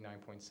that,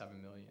 $29.7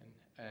 million.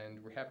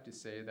 And we're happy to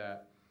say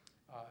that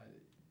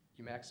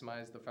you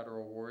maximized the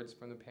federal awards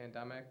from the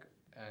pandemic,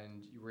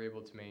 and you were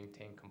able to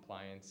maintain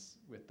compliance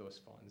with those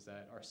funds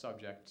that are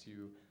subject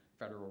to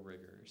federal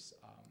rigors.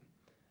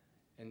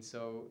 And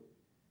so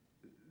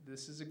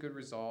this is a good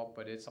result,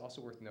 but it's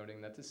also worth noting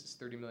that this is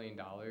 $30 million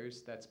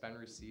that's been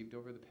received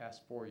over the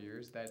past 4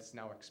 years that's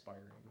now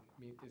expiring.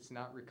 I mean, it's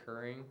not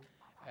recurring,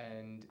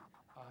 and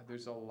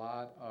there's a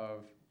lot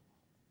of,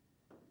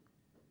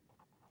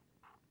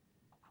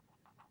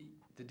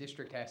 the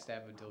district has to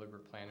have a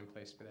deliberate plan in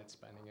place for that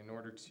spending in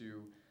order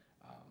to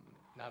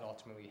not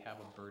ultimately have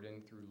a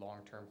burden through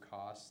long-term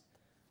cost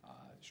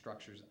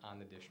structures on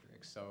the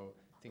district. So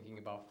thinking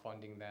about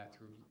funding that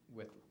through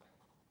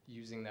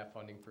using that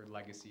funding for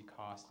legacy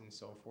costs and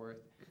so forth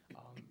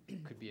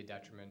could be a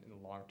detriment in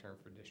the long term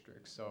for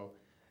districts. So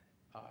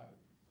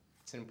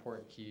it's an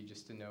important key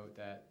just to note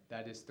that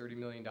that is $30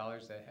 million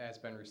that has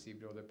been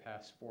received over the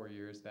past 4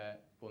 years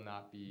that will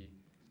not be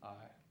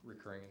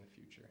recurring in the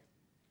future.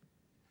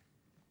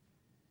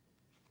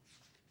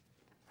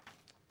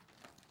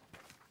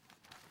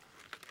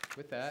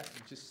 With that,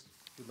 I just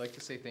would like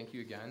to say thank you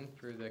again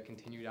for the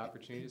continued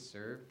opportunity to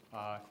serve.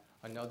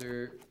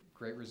 Another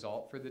great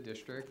result for the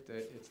district.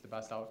 It's the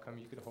best outcome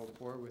you could hope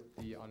for with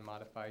the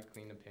unmodified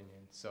clean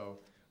opinion. So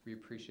we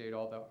appreciate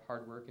all the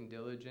hard work and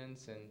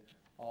diligence and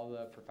all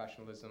the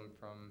professionalism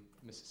from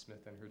Mrs.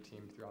 Smith and her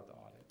team throughout the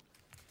audit.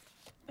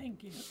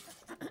 Thank you.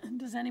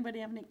 Does anybody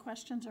have any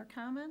questions or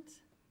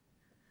comments?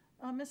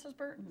 Mrs.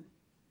 Burton.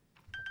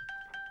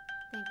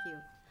 Thank you.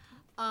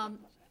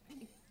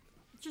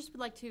 Just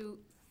would like to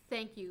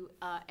thank you,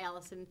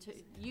 Allison, to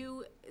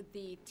you,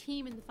 the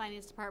team in the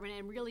finance department,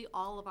 and really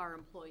all of our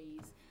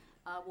employees.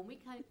 When we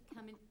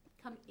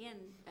come in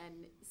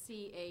and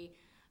see a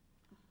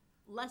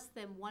less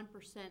than 1%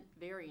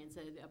 variance,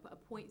 a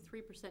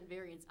 0.3%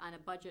 variance on a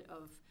budget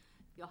of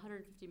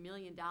 $150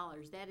 million,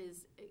 that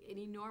is an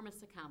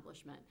enormous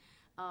accomplishment.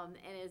 And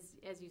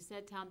as you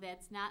said, Tom,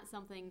 that's not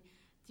something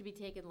to be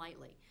taken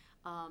lightly.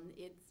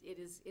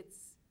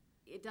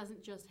 It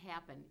doesn't just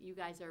happen. You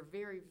guys are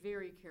very,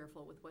 very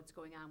careful with what's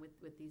going on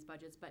with these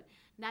budgets, but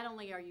not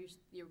only are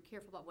you're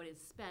careful about what is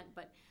spent,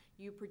 but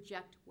you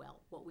project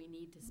well what we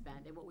need to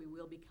spend and what we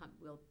will be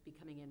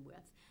coming in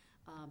with.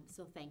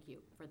 So thank you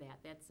for that.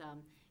 That's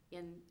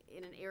in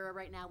an era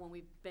right now when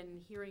we've been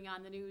hearing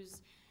on the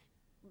news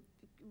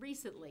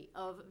recently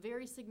of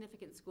very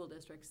significant school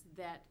districts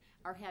that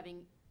are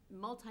having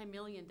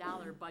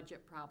multi-million-dollar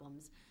budget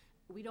problems.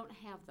 We don't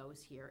have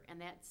those here, and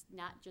that's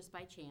not just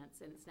by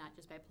chance, and it's not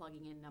just by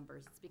plugging in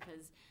numbers. It's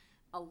because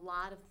a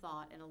lot of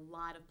thought and a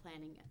lot of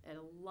planning and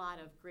a lot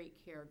of great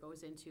care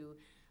goes into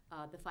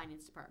the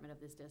finance department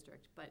of this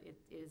district, but it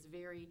is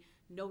very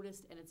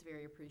noticed and it's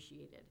very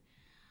appreciated.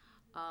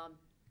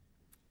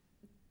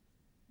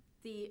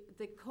 The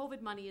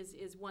COVID money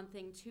is one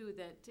thing too,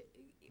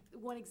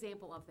 one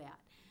example of that.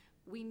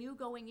 We knew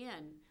going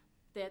in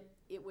that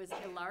it was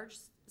a large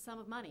sum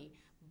of money,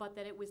 but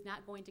that it was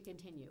not going to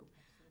continue.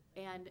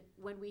 And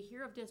when we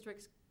hear of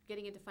districts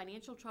getting into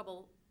financial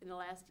trouble in the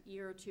last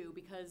year or two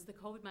because the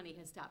COVID money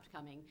has stopped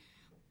coming,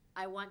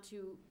 I'll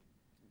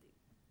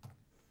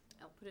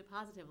put it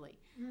positively.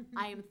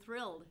 I am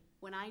thrilled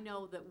when I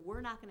know that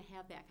we're not going to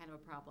have that kind of a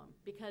problem,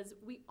 because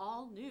we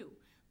all knew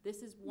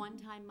this is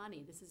one-time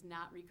money. This is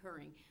not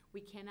recurring.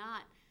 We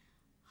cannot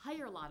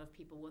hire a lot of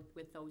people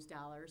with those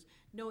dollars,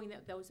 knowing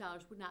that those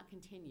dollars would not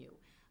continue.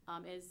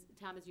 As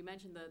Tom, as you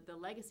mentioned, the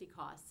legacy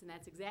costs, and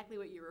that's exactly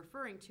what you're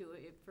referring to.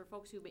 For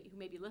folks who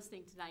may be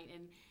listening tonight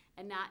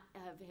and not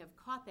have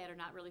caught that or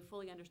not really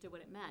fully understood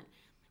what it meant,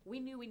 we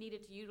knew we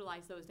needed to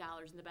utilize those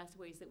dollars in the best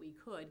ways that we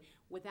could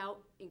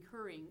without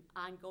incurring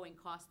ongoing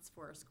costs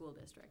for our school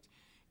district.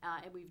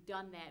 And we've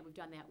done that, and we've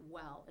done that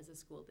well as a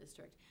school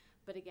district.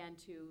 But again,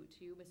 to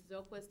you, Mrs.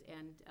 Oquist,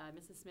 and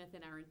Mrs. Smith,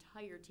 and our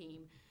entire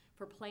team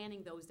for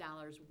planning those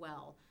dollars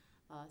well.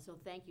 So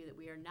thank you that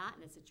we are not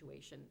in a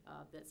situation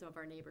that some of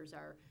our neighbors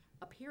are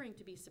appearing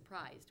to be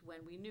surprised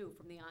when we knew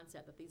from the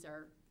onset that these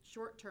are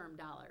short-term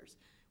dollars.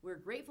 We're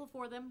grateful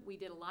for them. We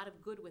did a lot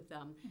of good with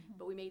them,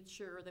 but we made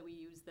sure that we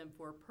used them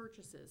for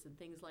purchases and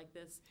things like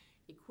this,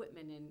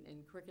 equipment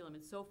and curriculum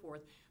and so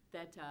forth,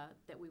 that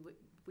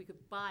we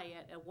could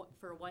buy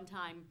for a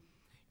one-time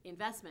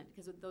investment,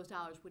 because those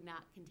dollars would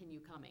not continue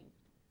coming.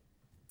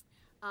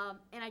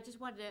 And I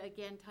just wanted to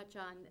again touch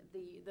on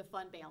the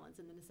fund balance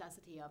and the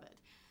necessity of it.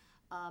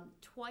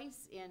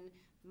 Twice in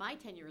my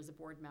tenure as a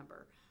board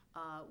member,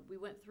 we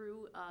went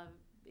through,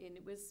 and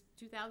it was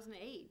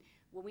 2008,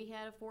 when we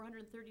had a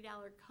 $430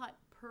 cut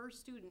per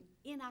student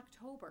in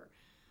October.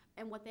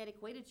 And what that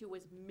equated to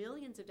was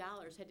millions of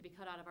dollars had to be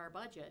cut out of our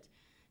budget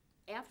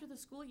after the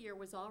school year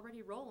was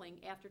already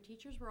rolling, after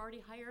teachers were already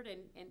hired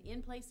and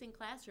in place in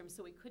classrooms,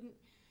 so we couldn't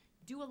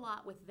do a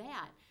lot with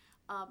that.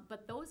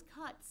 But those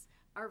cuts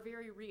are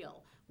very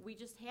real. We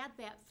just had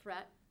that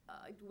threat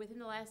within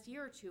the last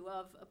year or two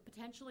of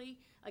potentially,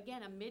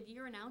 again, a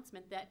mid-year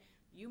announcement that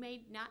you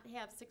may not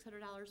have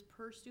 $600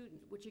 per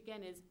student, which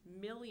again is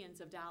millions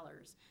of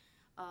dollars.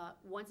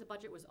 Once a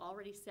budget was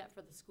already set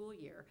for the school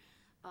year.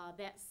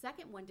 That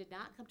second one did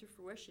not come to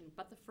fruition,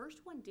 but the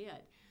first one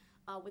did.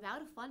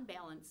 Without a fund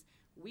balance,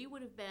 we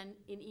would have been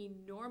in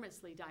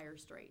enormously dire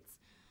straits.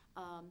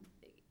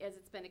 As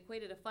it's been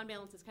equated, a fund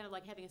balance is kind of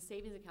like having a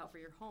savings account for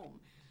your home.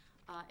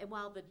 And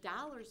while the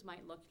dollars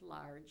might look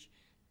large,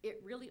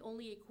 it really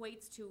only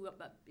equates to,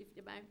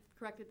 if I'm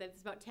corrected, that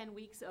it's about 10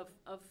 weeks of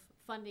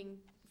funding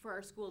for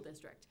our school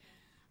district.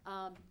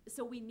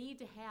 So we need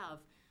to have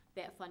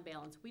that fund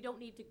balance. We don't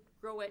need to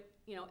grow it,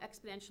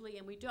 exponentially,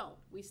 and we don't.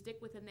 We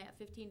stick within that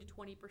 15 to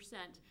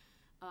 20%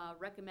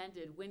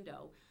 recommended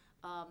window.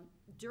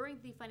 During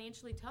the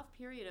financially tough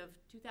period of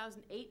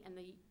 2008 and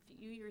the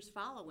few years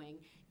following,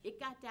 it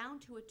got down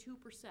to a 2%,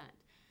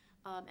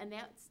 and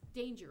that's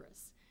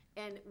dangerous.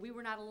 And we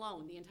were not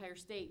alone. The entire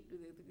state,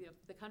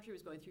 the country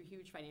was going through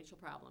huge financial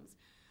problems.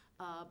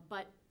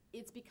 But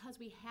it's because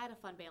we had a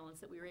fund balance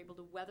that we were able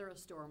to weather a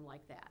storm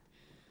like that.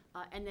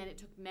 And then it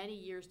took many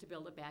years to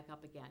build it back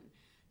up again.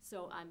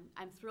 So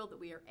I'm thrilled that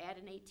we are at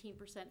an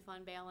 18%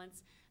 fund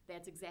balance.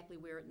 That's exactly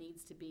where it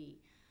needs to be.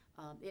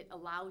 It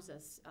allows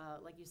us,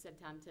 like you said,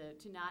 Tom,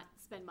 to not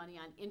spend money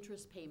on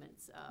interest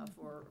payments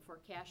for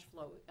cash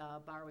flow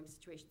borrowing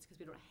situations, because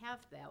we don't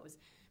have those,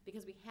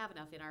 because we have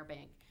enough in our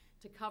bank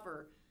to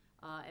cover.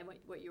 And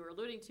what you were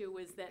alluding to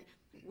was that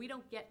we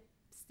don't get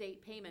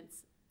state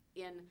payments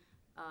in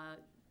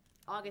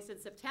August and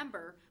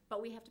September,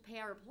 but we have to pay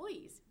our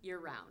employees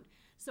year-round.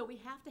 So we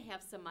have to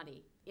have some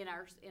money in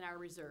our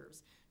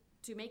reserves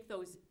to make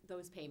those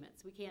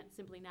payments. We can't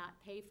simply not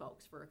pay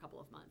folks for a couple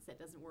of months. That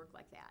doesn't work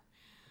like that.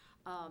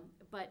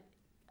 But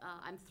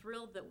I'm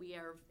thrilled that we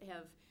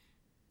have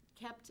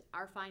kept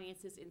our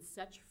finances in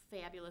such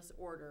fabulous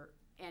order,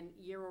 and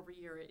year over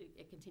year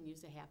it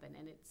continues to happen.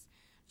 And I just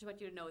want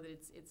you to know that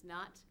it's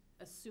not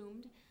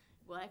assumed.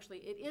 Well, actually,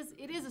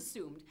 it is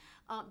assumed,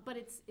 but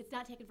it's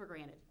not taken for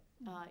granted.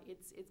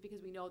 It's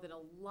because we know that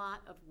a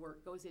lot of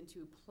work goes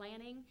into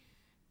planning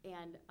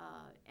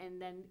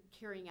and then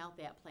carrying out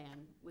that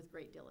plan with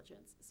great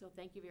diligence. So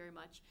thank you very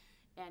much.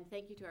 And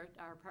thank you to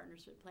our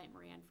partners at Plant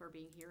Moran for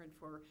being here and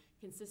for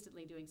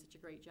consistently doing such a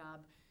great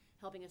job,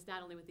 helping us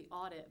not only with the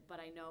audit, but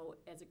I know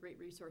as a great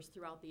resource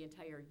throughout the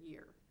entire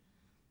year.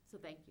 So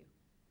thank you.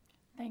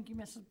 Thank you,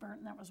 Mrs.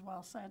 Burton. That was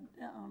well said,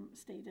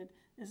 stated.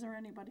 Is there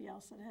anybody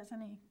else that has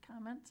any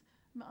comments?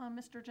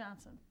 Mr.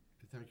 Johnson.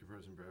 Thank you,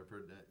 President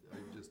Bradford.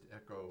 I just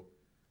echo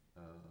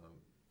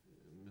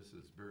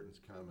Mrs.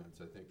 Burton's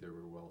comments. I think they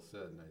were well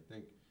said, and I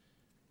think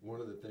one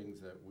of the things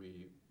that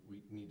we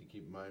need to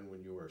keep in mind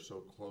when you are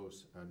so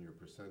close on your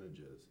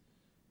percentages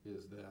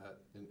is that,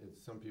 and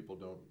some people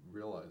don't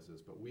realize this,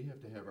 but we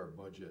have to have our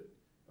budget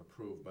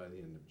approved by the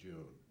end of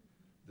June.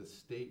 The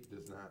state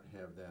does not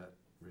have that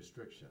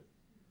restriction.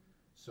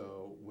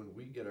 So when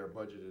we get our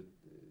budget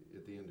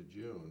at the end of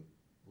June,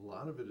 a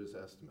lot of it is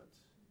estimates.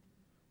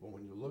 But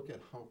when you look at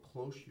how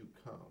close you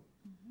come,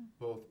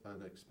 both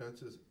on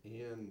expenses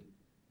and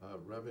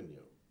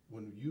revenue,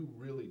 when you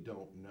really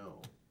don't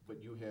know,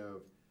 but you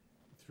have,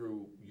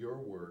 through your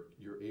work,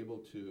 you're able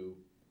to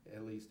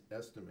at least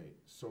estimate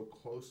so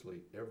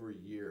closely every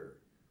year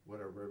what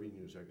our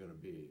revenues are going to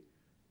be.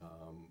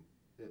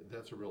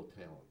 That's a real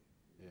talent,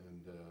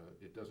 and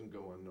it doesn't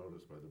go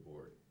unnoticed by the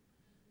board.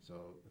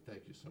 So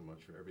thank you so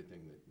much for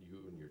everything that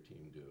you and your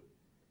team do.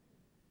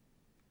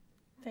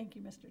 Thank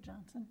you, Mr.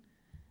 Johnson.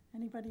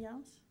 Anybody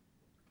else?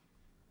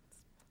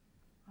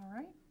 All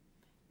right.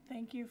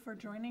 Thank you for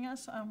joining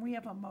us. We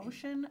have a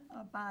motion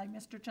by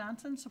Mr.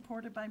 Johnson,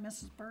 supported by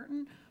Mrs.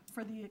 Burton,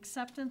 for the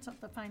acceptance of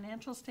the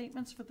financial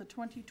statements for the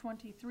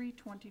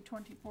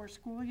 2023-2024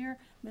 school year.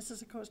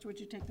 Mrs. Acosta, would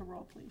you take the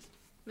roll, please?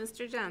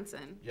 Mr.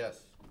 Johnson?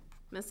 Yes.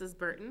 Mrs.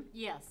 Burton?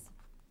 Yes.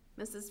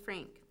 Mrs.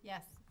 Frank?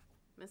 Yes.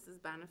 Mrs.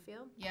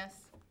 Bonnefield?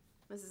 Yes.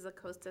 Mrs.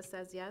 Acosta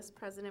says yes.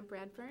 President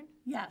Bradford?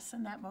 Yes,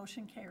 and that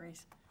motion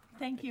carries.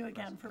 Thank you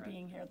again for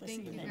being here this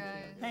Thank you, evening.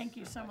 guys. Thank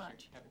you so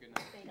much. Have a good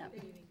night. Yep.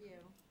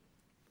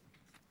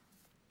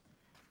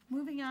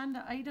 Moving on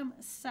to item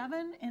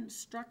 7,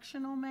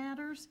 instructional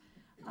matters.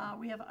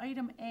 We have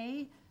item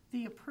A,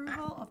 the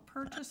approval of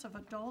purchase of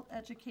adult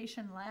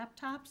education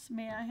laptops.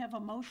 May I have a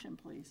motion,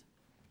 please?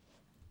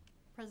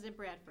 President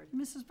Bradford.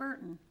 Mrs.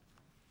 Burton.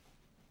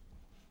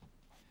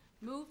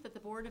 Move that the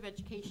Board of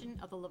Education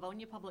of the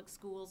Livonia Public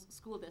Schools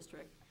School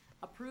District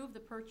approve the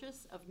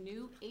purchase of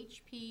new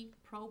HP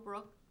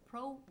ProBook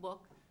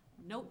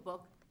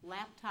notebook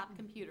laptop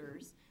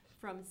computers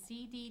from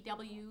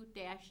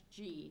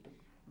CDW-G,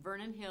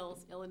 Vernon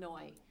Hills,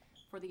 Illinois,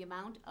 for the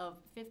amount of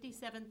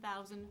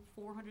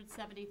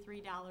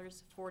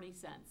 $57,473.40.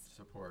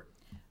 Support.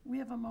 We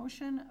have a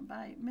motion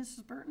by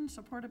Mrs. Burton,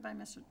 supported by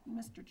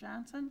Mr.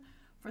 Johnson,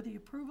 for the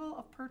approval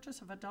of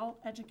purchase of adult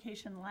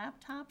education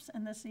laptops.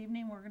 And this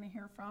evening, we're going to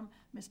hear from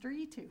Mr.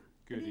 Etu.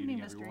 Good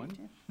evening, Mr. everyone.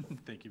 Etu.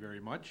 Thank you very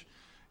much.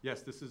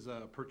 Yes, this is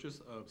a purchase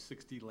of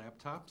 60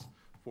 laptops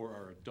for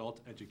our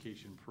adult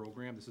education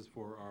program. This is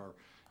for our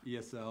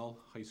ESL,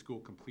 high school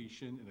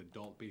completion, and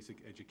adult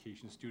basic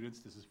education students.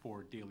 This is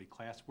for daily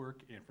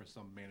classwork and for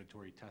some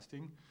mandatory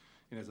testing.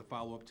 And as a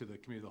follow-up to the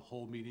committee of the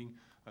whole meeting,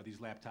 these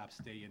laptops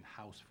stay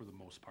in-house for the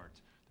most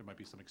part. There might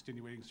be some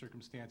extenuating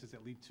circumstances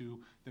that lead to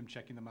them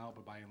checking them out,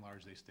 but by and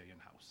large, they stay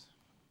in-house.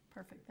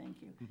 Perfect,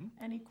 thank you.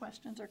 Any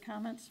questions or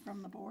comments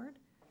from the board?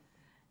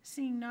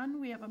 Seeing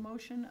none, we have a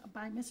motion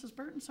by Mrs.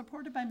 Burton,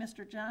 supported by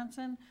Mr.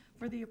 Johnson,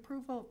 for the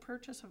approval of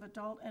purchase of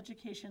adult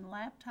education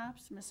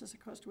laptops. Mrs.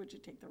 Acosta, would you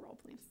take the roll,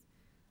 please?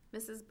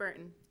 Mrs.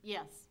 Burton?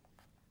 Yes.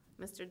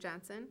 Mr.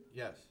 Johnson?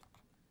 Yes.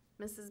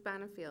 Mrs.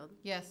 Bonnefield?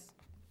 Yes.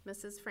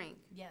 Mrs. Frank?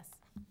 Yes.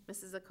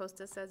 Mrs.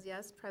 Acosta says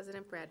yes.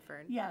 President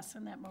Bradford? Yes,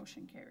 and that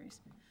motion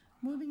carries.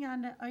 Moving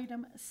on to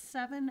item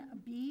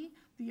 7B,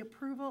 the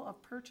approval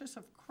of purchase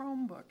of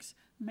Chromebooks.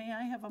 May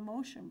I have a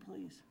motion,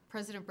 please?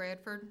 President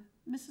Bradford,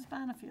 Mrs.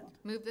 Bonnefield.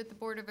 move that the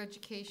Board of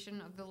Education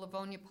of the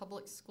Livonia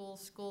Public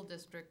Schools School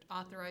District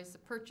authorize the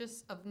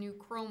purchase of new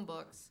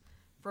Chromebooks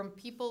from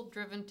People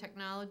Driven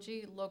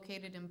Technology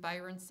located in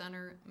Byron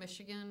Center,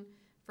 Michigan,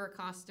 for a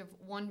cost of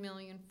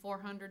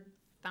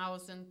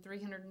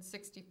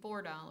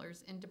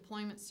 $1,400,364 in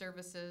deployment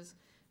services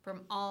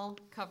from All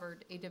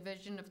Covered, a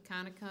division of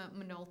Conica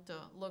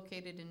Minolta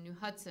located in New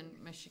Hudson,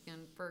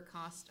 Michigan, for a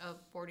cost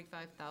of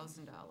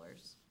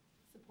 $45,000.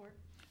 Support.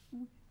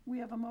 We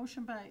have a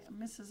motion by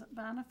Mrs.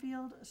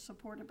 Bonnefield,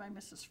 supported by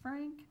Mrs.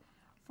 Frank,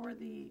 for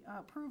the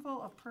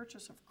approval of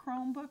purchase of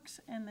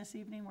Chromebooks. And this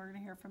evening, we're going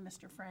to hear from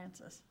Mr.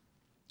 Francis.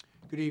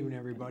 Good evening,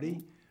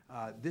 everybody.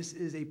 This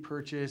is a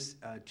purchase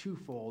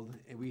twofold,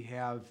 and we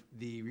have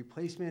the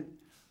replacement.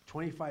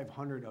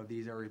 2,500 of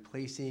these are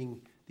replacing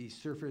the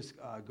Surface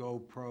Go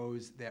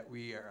Pros that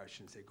we are, I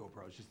shouldn't say Go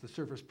Pros, just the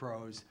Surface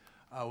Pros.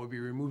 We'll be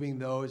removing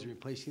those,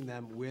 replacing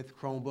them with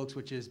Chromebooks,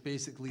 which is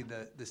basically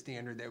the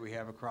standard that we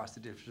have across the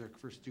district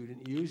for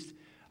student use.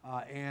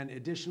 And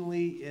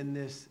additionally, in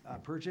this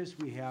purchase,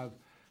 we have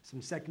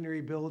some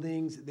secondary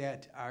buildings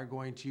that are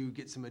going to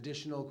get some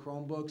additional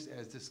Chromebooks,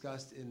 as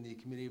discussed in the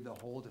committee of the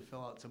whole, to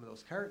fill out some of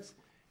those carts.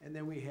 And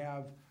then we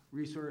have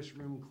resource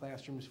room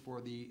classrooms for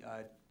the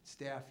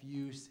staff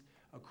use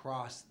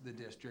across the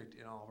district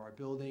in all of our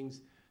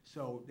buildings.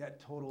 So that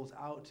totals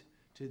out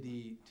to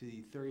the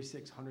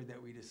 3,600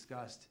 that we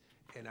discussed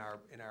in our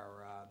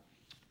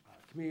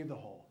committee of the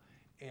whole.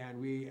 And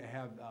we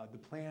have the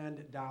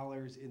planned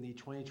dollars in the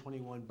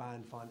 2021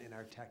 bond fund in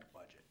our tech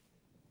budget.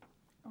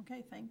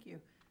 Okay, thank you.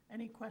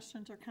 Any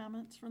questions or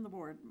comments from the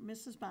board?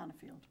 Mrs.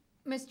 Bonnefield.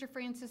 Mr.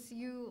 Francis,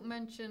 you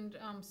mentioned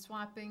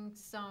swapping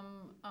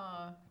some,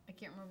 I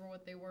can't remember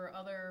what they were,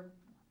 other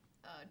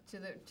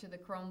to the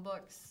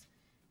Chromebooks,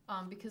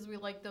 because we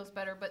like those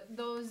better, but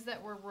those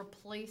that we're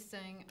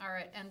replacing are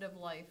at end of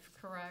life,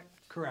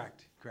 correct?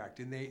 Correct.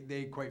 And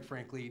they quite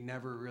frankly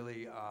never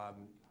really,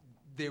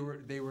 they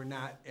were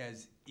not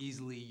as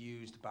easily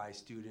used by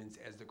students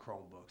as the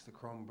Chromebooks. The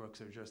Chromebooks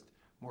are just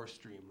more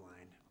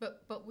streamlined.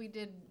 But we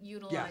did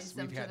utilize Yes,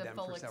 them we've to had the them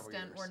full for several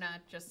extent. years. We're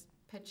not just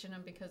pitching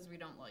them because we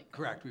don't like them.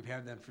 Correct. We've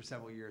had them for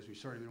several years. We've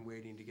sort of been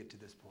waiting to get to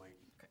this point.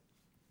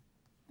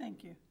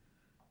 Thank you.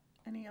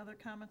 Any other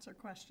comments or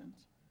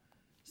questions?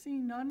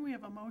 Seeing none, we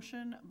have a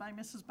motion by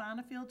Mrs.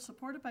 Bonifield,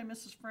 supported by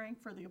Mrs. Frank,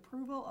 for the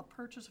approval of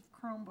purchase of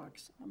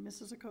Chromebooks.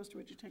 Mrs. Acosta,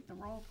 would you take the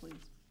roll,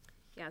 please?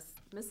 Yes.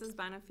 Mrs.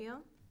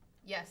 Bonifield?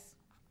 Yes.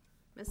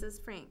 Mrs.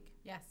 Frank?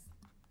 Yes.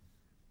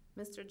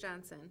 Mr.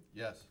 Johnson?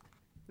 Yes.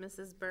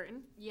 Mrs.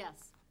 Burton?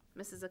 Yes.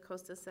 Mrs.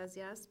 Acosta says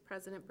yes.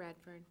 President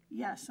Bradford?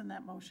 Yes, and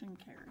that motion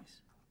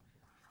carries.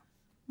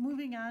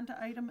 Moving on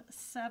to item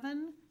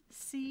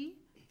 7C,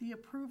 the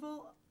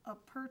approval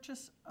of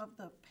purchase of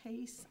the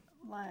PACE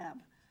Lab.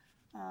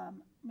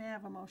 May I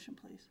have a motion,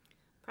 please?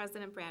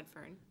 President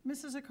Bradford?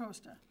 Mrs.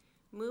 Acosta.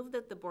 Move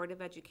that the Board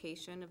of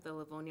Education of the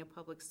Livonia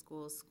Public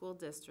Schools School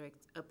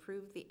District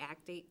approve the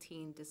Act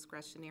 18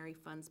 discretionary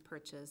funds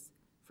purchase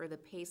for the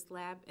PACE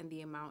Lab in the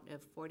amount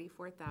of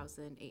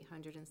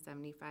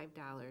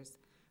 $44,875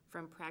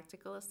 from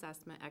Practical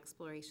Assessment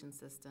Exploration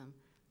System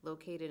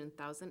located in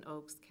Thousand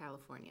Oaks,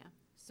 California.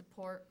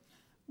 Support.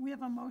 We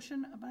have a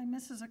motion by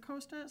Mrs.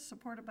 Acosta,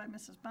 supported by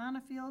Mrs.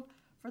 Bonifield,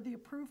 for the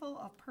approval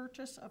of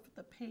purchase of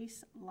the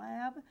PACE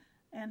Lab.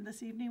 And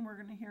this evening, we're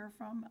going to hear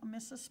from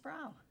Mrs.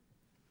 Sproul.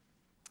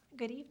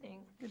 Good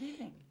evening. Good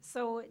evening.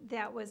 So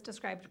that was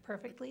described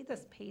perfectly.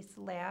 This PACE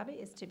Lab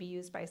is to be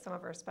used by some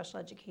of our special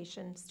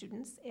education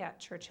students at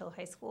Churchill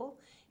High School.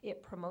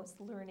 It promotes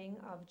learning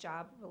of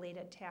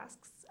job-related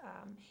tasks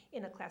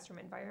in a classroom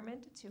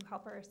environment to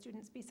help our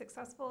students be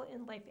successful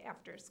in life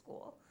after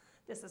school.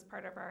 This is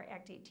part of our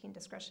Act 18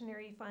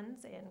 discretionary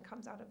funds and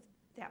comes out of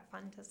that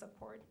fund to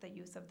support the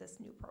use of this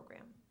new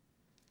program.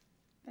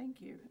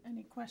 Thank you.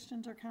 Any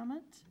questions or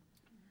comments?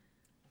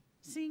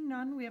 Seeing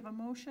none, we have a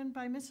motion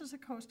by Mrs.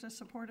 Acosta,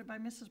 supported by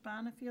Mrs.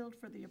 Bonifield,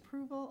 for the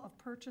approval of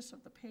purchase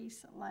of the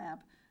PACE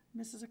Lab.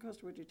 Mrs.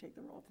 Acosta, would you take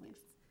the roll,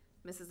 please?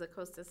 Mrs.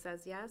 Acosta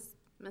says yes.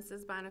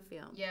 Mrs.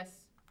 Bonifield?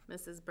 Yes.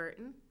 Mrs.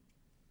 Burton?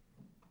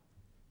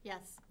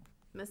 Yes.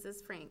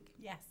 Mrs. Frank?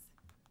 Yes.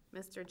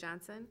 Mr.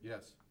 Johnson?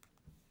 Yes.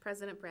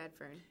 President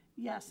Bradford?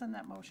 Yes, and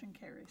that motion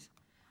carries.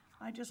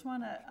 I just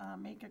want to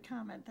make a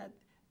comment that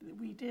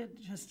we did,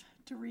 just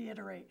to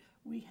reiterate,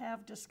 we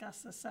have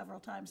discussed this several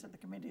times at the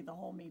committee, the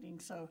whole meeting,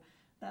 so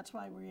that's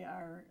why we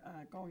are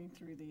going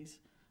through these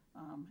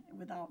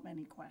without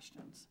many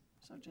questions.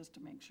 So just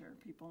to make sure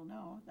people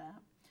know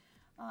that.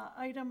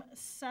 Item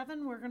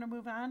 7, we're going to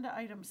move on to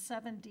item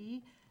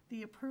 7D,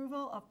 the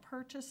approval of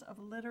purchase of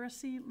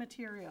literacy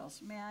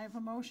materials. May I have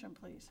a motion,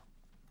 please?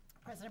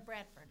 President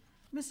Bradford.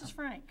 Mrs.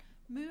 Frank.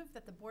 Move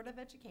that the Board of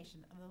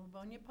Education of the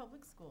Livonia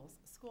Public Schools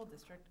School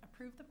District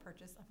approve the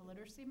purchase of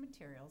literacy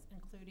materials,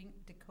 including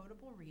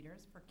decodable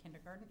readers for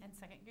kindergarten and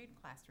second grade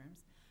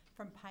classrooms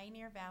from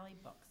Pioneer Valley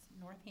Books,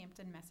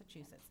 Northampton,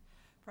 Massachusetts,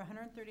 for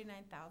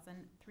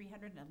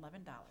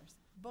 $139,311.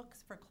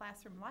 Books for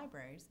classroom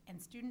libraries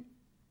and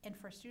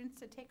for students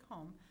to take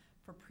home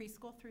for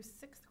preschool through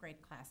 6th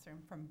grade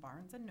classroom from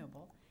Barnes &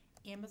 Noble,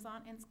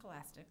 Amazon, and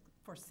Scholastic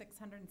for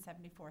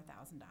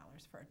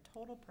 $674,000 for a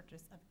total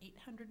purchase of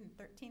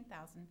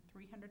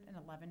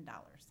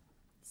 $813,311.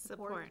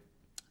 Support.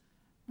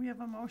 We have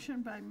a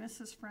motion by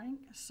Mrs. Frank,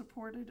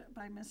 supported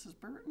by Mrs.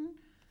 Burton,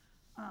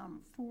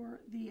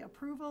 for the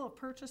approval of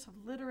purchase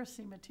of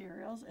literacy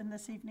materials. And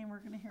this evening, we're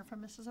going to hear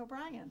from Mrs.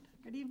 O'Brien.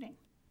 Good evening.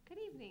 Good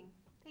evening.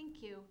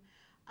 Thank you.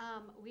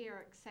 We are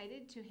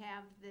excited to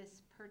have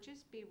this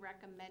purchase be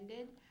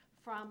recommended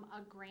from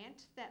a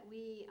grant that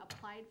we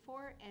applied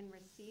for and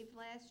received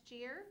last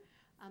year.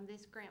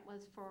 This grant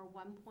was for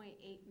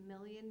 $1.8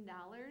 million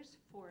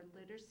for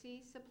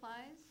literacy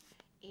supplies.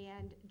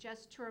 And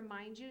just to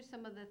remind you,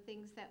 some of the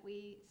things that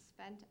we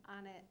spent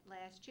on it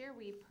last year,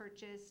 we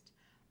purchased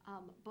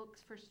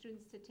books for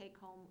students to take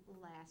home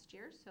last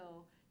year.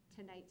 So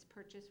tonight's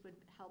purchase would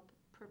help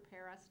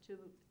prepare us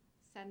to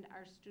send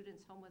our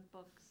students home with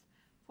books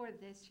for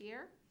this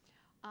year.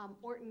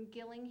 Orton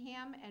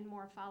Gillingham and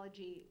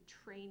morphology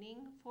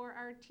training for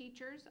our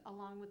teachers,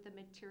 along with the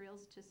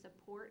materials to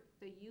support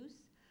the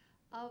use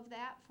of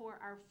that for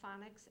our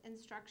phonics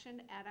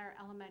instruction at our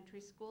elementary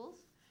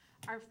schools.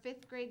 Our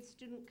 5th grade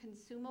student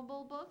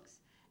consumable books,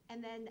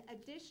 and then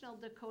additional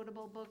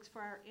decodable books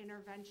for our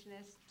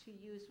interventionists to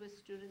use with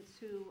students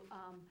who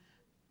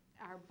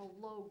are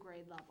below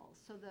grade level.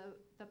 So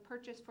the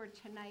purchase for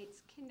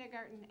tonight's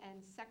kindergarten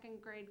and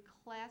 2nd grade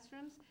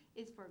classrooms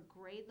is for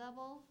grade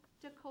level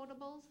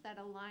decodables that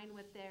align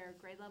with their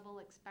grade level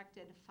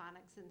expected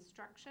phonics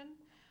instruction.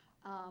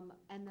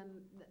 And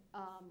then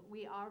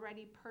we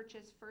already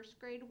purchased 1st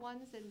grade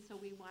ones, and so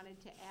we wanted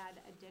to add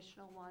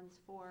additional ones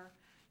for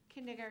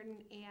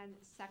kindergarten and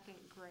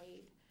 2nd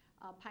grade.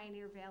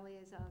 Pioneer Valley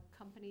is a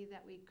company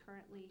that we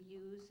currently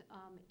use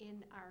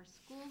in our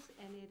schools,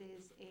 and it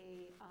is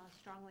a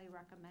strongly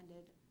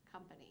recommended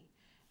company.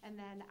 And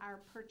then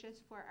our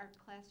purchase for our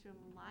classroom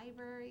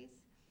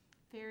libraries,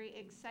 very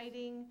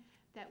exciting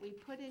that we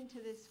put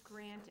into this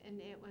grant,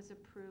 and it was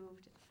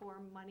approved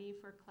for money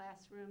for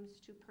classrooms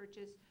to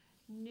purchase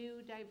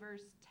new,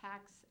 diverse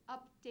text,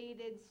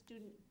 updated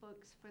student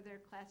books for their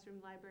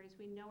classroom libraries.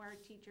 We know our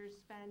teachers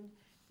spend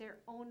their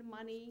own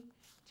money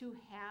to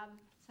have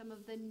some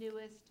of the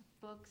newest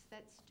books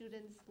that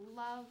students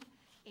love,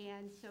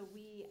 and so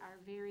we are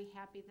very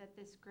happy that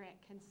this grant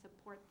can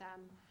support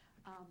them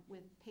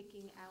with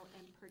picking out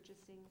and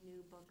purchasing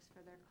new books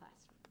for their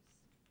classrooms.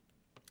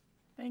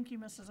 Thank you,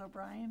 Mrs.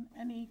 O'Brien.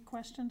 Any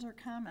questions or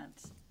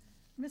comments?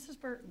 Mrs.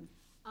 Burton.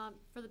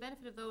 For the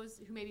benefit of those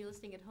who may be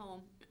listening at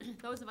home,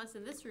 those of us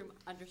in this room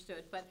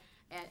understood, but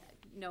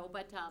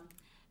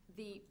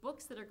the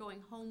books that are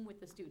going home with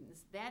the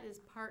students, that is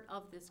part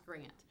of this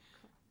grant.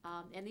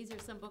 And these are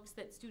some books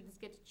that students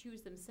get to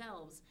choose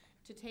themselves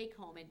to take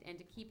home and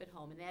to keep at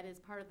home, and that is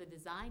part of the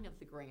design of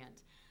the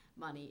grant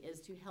money, is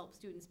to help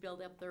students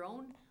build up their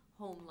own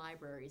home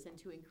libraries and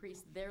to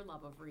increase their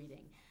love of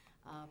reading.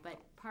 But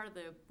part of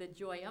the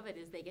joy of it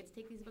is they get to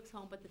take these books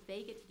home, but that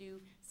they get to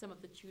do some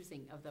of the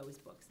choosing of those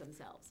books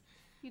themselves.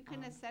 You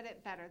couldn't have said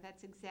it better.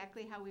 That's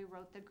exactly how we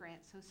wrote the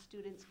grant, so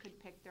students could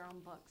pick their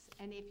own books.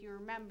 And if you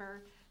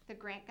remember, the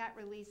grant got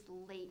released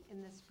late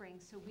in the spring,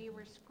 so we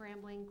were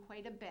scrambling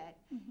quite a bit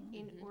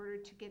in order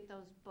to get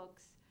those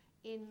books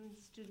in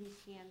students'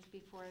 hands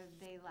before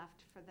they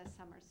left for the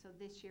summer. So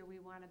this year we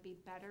want to be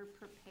better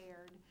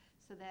prepared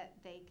so that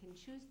they can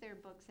choose their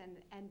books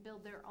and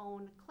build their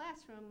own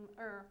classroom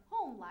or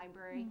home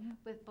library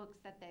with books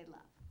that they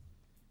love.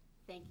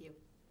 Thank you.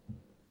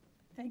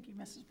 Thank you,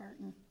 Mrs.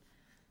 Burton.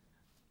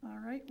 All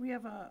right, we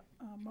have a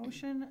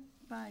motion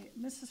by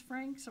Mrs.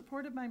 Frank,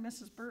 supported by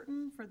Mrs.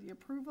 Burton, for the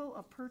approval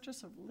of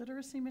purchase of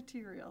literacy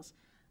materials.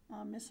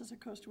 Mrs.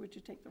 Acosta, would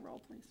you take the roll,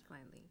 please?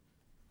 Gladly.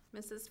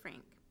 Mrs.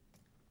 Frank.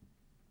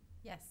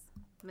 Yes.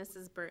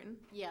 Mrs. Burton.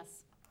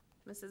 Yes.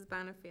 Mrs.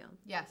 Bonnefield.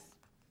 Yes.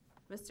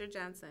 Mr.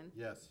 Johnson.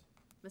 Yes.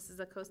 Mrs.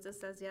 Acosta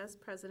says yes.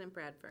 President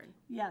Bradford.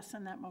 Yes,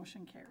 and that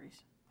motion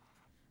carries.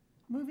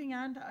 Moving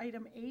on to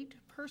item 8,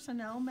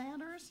 personnel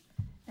matters,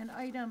 and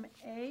item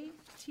A,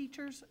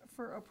 teachers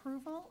for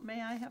approval.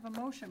 May I have a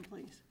motion,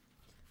 please?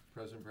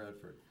 President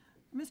Bradford.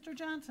 Mr.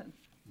 Johnson.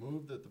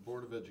 Move that the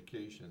Board of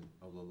Education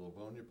of the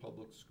Livonia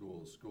Public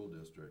Schools School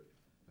District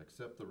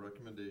accept the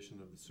recommendation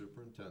of the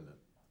superintendent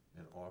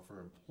and offer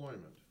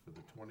employment for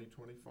the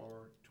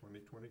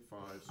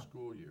 2024-2025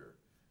 school year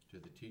to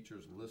the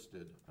teachers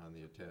listed on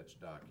the attached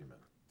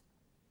document.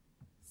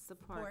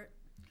 Support.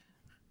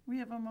 We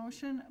have a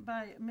motion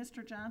by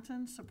Mr.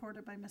 Johnson,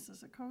 supported by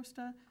Mrs.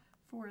 Acosta,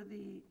 for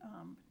the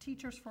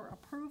teachers for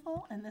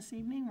approval. And this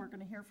evening, we're going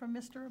to hear from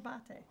Mr.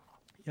 Abate.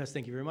 Yes,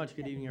 thank you very much.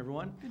 Good evening,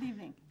 everyone. Good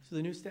evening. So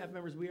the new staff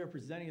members we are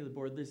presenting to the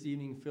board this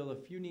evening fill a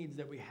few needs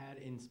that we had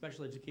in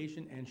special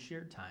education and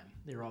shared time.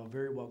 They are all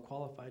very well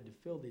qualified to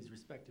fill these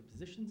respective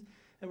positions,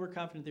 and we're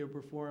confident they will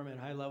perform at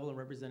a high level and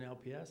represent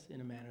LPS in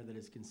a manner that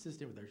is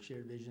consistent with our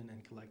shared vision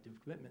and collective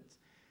commitments.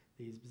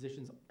 These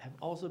positions have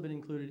also been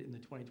included in the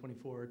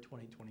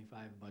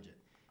 2024-2025 budget.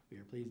 We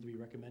are pleased to be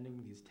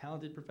recommending these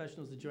talented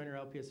professionals to join our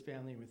LPS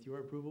family, and with your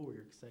approval, we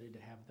are excited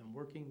to have them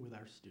working with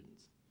our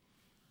students.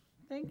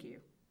 Thank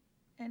you.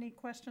 Any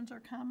questions or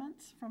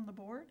comments from the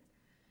board?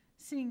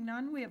 Seeing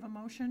none, we have a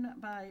motion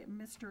by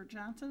Mr.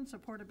 Johnson,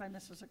 supported by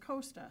Mrs.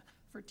 Acosta,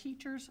 for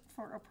teachers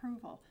for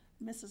approval.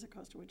 Mrs.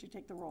 Acosta, would you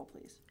take the roll,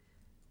 please?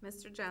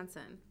 Mr.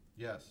 Johnson.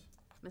 Yes.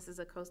 Mrs.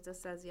 Acosta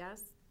says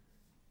yes.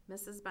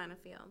 Mrs.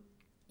 Bonnefield.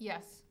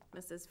 Yes.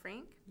 Mrs.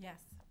 Frank.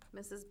 Yes.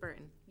 Mrs.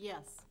 Burton.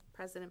 Yes.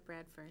 President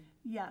Bradford.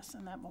 Yes,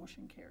 and that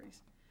motion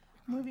carries.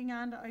 Moving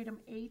on to item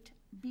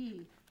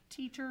 8B,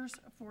 teachers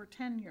for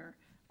tenure.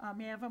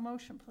 May I have a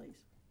motion,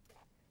 please?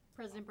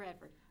 President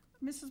Bradford.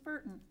 Mrs.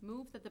 Burton.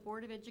 Move that the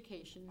Board of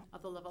Education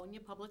of the Livonia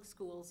Public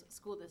Schools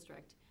School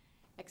District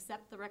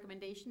accept the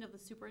recommendation of the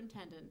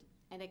superintendent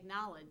and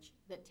acknowledge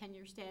that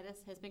tenure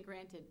status has been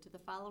granted to the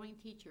following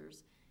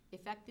teachers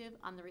effective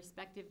on the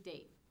respective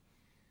date.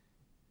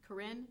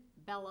 Corinne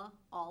Bella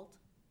Alt,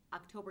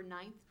 October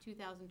 9th,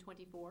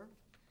 2024.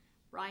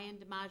 Brian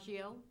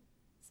DiMaggio,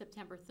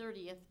 September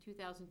 30th,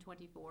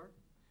 2024.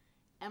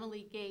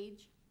 Emily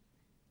Gage,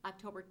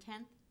 October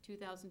 10th,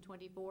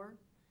 2024.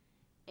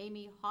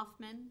 Amy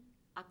Hoffman,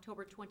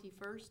 October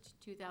 21st,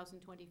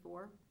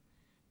 2024.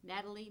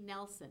 Natalie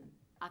Nelson,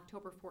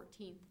 October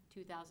 14th,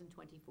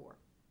 2024.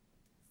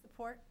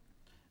 Support.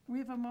 We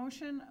have a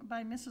motion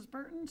by Mrs.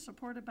 Burton,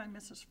 supported by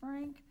Mrs.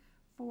 Frank,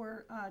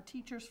 for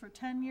teachers for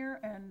tenure,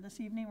 and this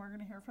evening we're going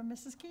to hear from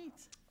Mrs.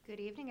 Keats. Good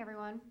evening,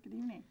 everyone. Good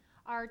evening.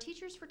 Our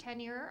teachers for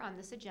tenure on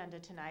this agenda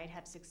tonight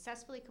have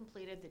successfully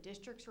completed the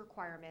district's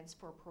requirements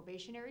for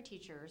probationary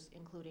teachers,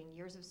 including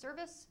years of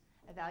service,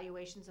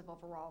 evaluations of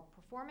overall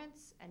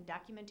performance, and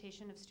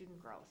documentation of student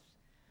growth.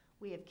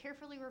 We have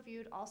carefully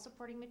reviewed all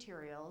supporting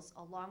materials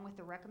along with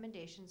the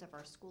recommendations of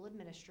our school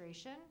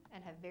administration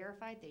and have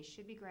verified they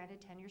should be granted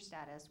tenure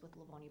status with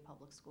Livonia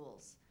Public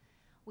Schools.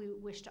 We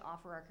wish to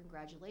offer our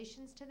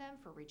congratulations to them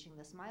for reaching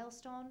this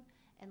milestone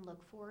and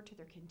look forward to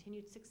their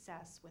continued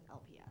success with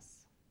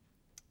LPS.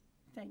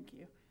 Thank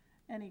you.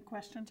 Any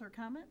questions or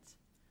comments?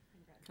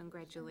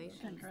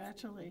 Congratulations.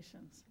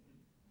 Congratulations.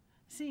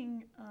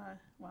 Seeing,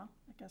 well,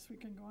 I guess we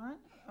can go on.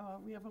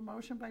 We have a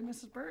motion by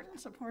Mrs. Burton,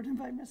 supported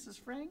by Mrs.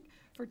 Frank,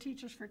 for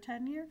Teachers for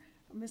Tenure.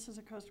 Mrs.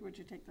 Acosta, would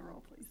you take the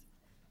roll, please?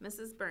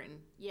 Mrs. Burton?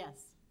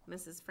 Yes.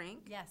 Mrs. Frank?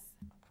 Yes.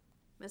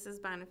 Mrs.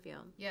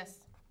 Bonifield? Yes.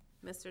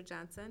 Mr.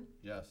 Johnson?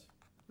 Yes.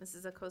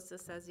 Mrs. Acosta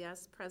says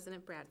yes.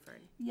 President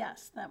Bradford?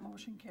 Yes, that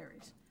motion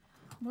carries.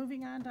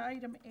 Moving on to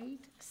item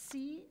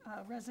 8C,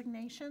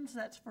 resignations.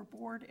 That's for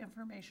board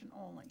information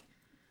only.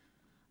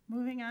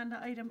 Moving on to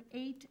item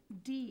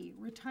 8D,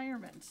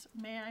 retirements.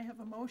 May I have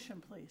a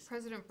motion, please?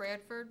 President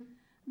Bradford,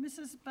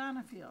 Mrs.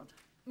 Bonifield.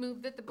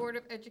 move that the Board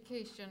of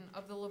Education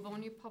of the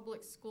Livonia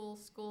Public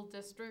Schools School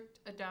District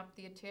adopt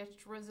the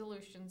attached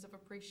resolutions of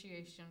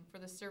appreciation for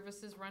the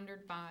services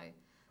rendered by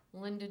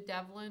Linda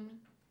Devlin,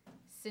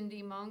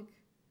 Cindy Monk,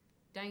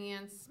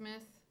 Diane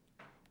Smith,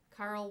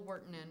 Carl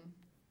Wertenen.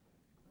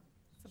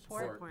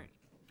 Support.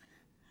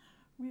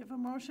 We have a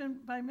motion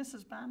by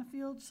Mrs.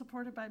 Bonifield,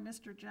 supported by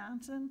Mr.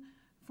 Johnson,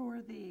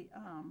 for the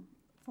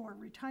for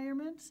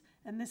retirements.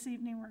 And this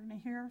evening, we're going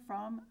to hear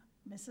from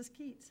Mrs.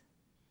 Keats.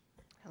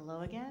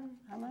 Hello again.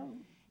 Hello.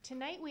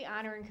 Tonight, we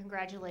honor and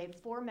congratulate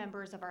 4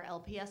 members of our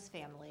LPS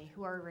family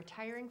who are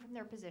retiring from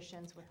their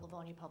positions with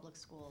Livonia Public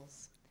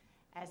Schools.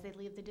 As they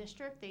leave the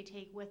district, they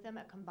take with them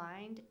a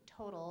combined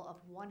total of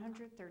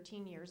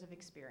 113 years of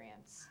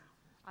experience.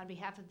 On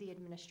behalf of the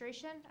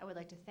administration, I would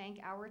like to thank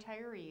our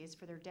retirees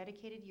for their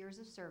dedicated years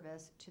of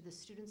service to the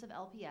students of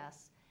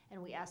LPS,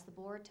 and we ask the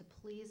board to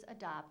please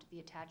adopt the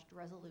attached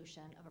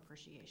resolution of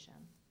appreciation.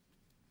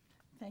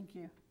 Thank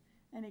you.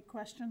 Any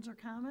questions or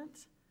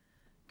comments?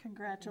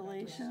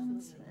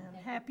 Congratulations and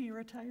happy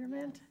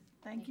retirement.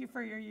 Thank you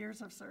for your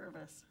years of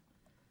service.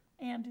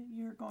 And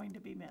you're going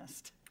to be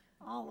missed.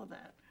 All of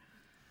that.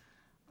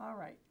 All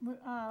right.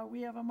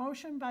 We have a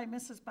motion by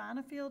Mrs.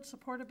 Bonifield,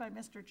 supported by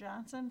Mr.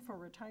 Johnson, for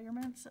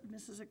retirements.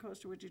 Mrs.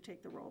 Acosta, would you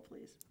take the roll,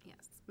 please?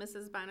 Yes.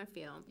 Mrs.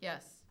 Bonifield?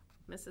 Yes.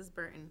 Mrs.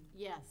 Burton?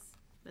 Yes.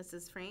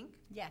 Mrs. Frank?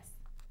 Yes.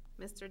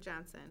 Mr.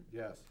 Johnson?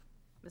 Yes.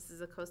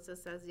 Mrs. Acosta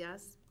says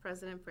yes.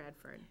 President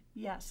Bradford?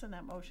 Yes, and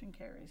that motion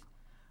carries.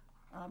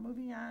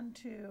 Moving on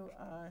to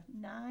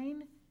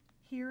 9,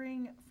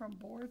 hearing from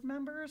board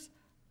members.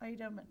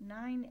 Item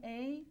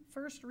 9A,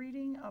 first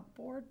reading of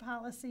Board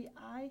Policy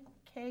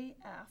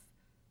IKF,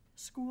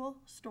 School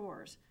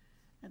Stores.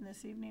 And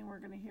this evening, we're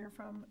going to hear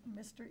from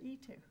Mr.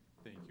 Etu.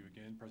 Thank you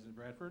again, President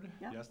Bradford.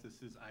 Yep. Yes,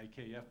 this is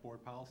IKF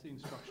Board Policy,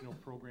 Instructional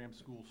Program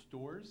School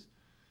Stores,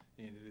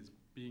 and it is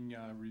being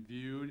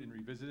reviewed and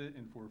revisited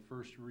and for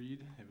first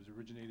read. It was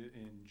originated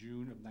in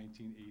June of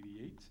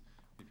 1988.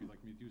 If you'd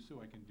like me to do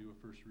so, I can do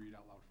a first read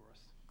out loud for us.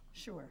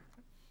 Sure.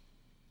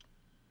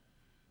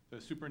 The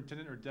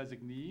superintendent or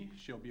designee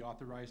shall be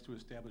authorized to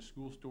establish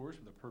school stores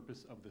for the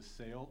purpose of the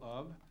sale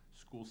of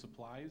school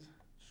supplies,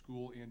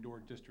 school and/or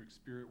district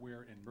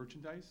spiritware and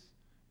merchandise,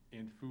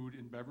 and food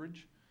and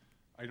beverage.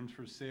 Items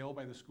for sale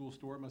by the school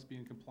store must be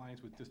in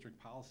compliance with district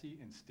policy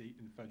and state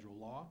and federal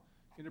law,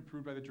 and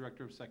approved by the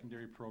Director of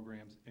Secondary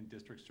Programs and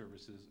District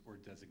Services or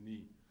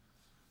designee.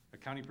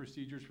 Accounting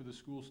procedures for the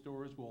school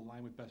stores will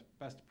align with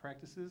best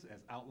practices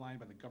as outlined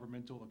by the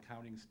Governmental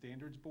Accounting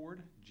Standards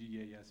Board,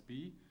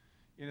 GASB,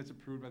 and it's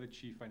approved by the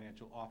Chief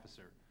Financial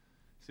Officer.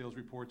 Sales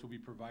reports will be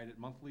provided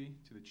monthly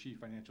to the Chief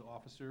Financial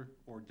Officer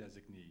or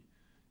designee.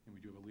 And we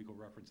do have a legal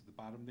reference at the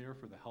bottom there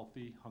for the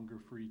Healthy,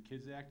 Hunger-Free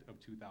Kids Act of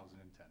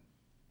 2010.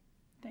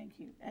 Thank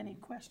you. Any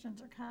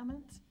questions or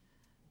comments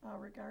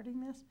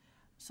regarding this?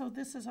 So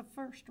this is a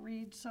first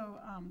read, so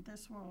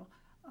this will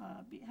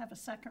have a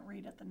second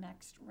read at the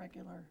next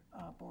regular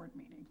board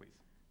meeting. Please.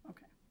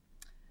 Okay.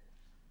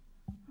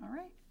 All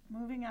right.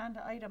 Moving on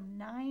to item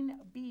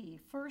 9B,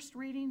 first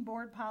reading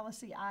Board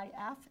Policy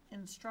IF,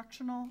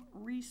 Instructional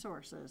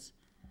Resources.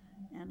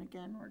 And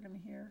again, we're going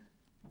to hear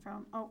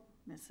from,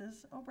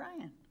 Mrs.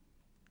 O'Brien.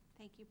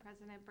 Thank you,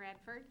 President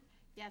Bradford.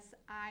 Yes,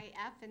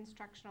 IF,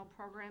 Instructional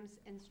Programs,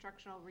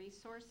 Instructional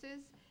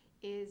Resources,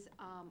 is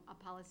a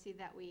policy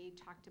that we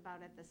talked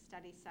about at the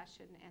study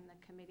session and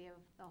the Committee of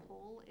the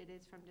Whole. It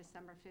is from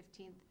December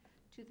 15th,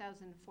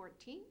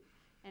 2014,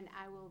 and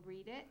I will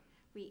read it.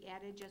 We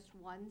added just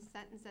one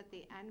sentence at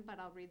the end, but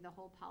I'll read the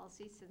whole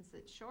policy since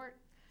it's short.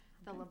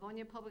 The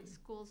Livonia Public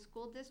Schools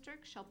School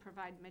District shall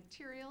provide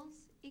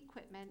materials,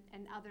 equipment,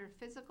 and other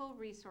physical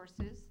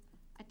resources,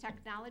 a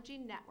technology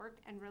network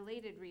and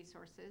related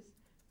resources,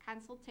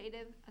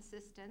 consultative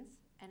assistance,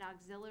 and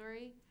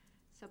auxiliary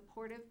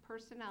supportive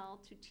personnel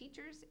to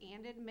teachers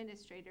and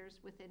administrators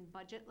within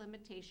budget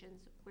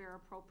limitations where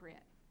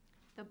appropriate.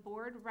 The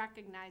board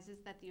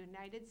recognizes that the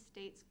United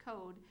States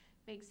Code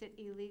makes it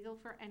illegal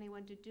for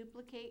anyone to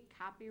duplicate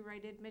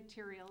copyrighted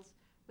materials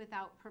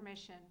without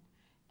permission,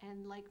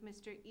 And like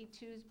Mr.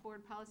 E2's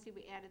board policy,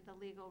 we added the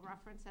legal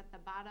reference at the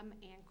bottom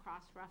and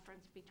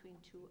cross-reference between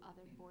two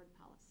other board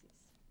policies.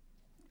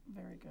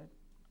 Very good.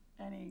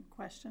 Any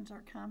questions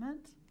or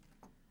comments?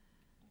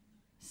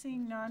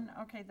 Seeing none,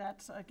 okay,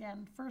 that's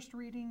again, first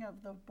reading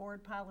of the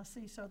board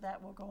policy, so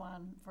that will go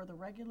on for the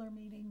regular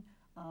meeting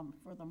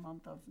for the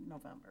month of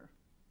November.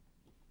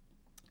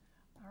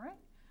 All right,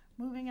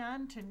 moving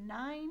on to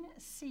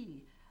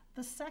 9C,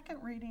 the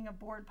second reading of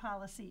board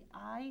policy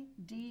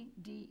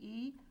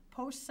IDDE,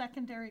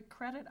 post-secondary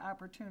credit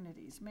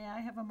opportunities. May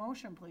I have a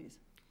motion, please?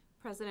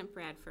 President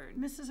Bradford.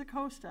 Mrs.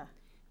 Acosta.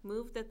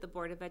 Move that the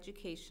Board of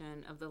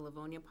Education of the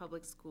Livonia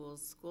Public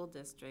Schools School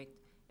District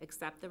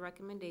accept the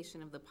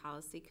recommendation of the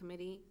Policy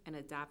Committee and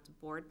adopt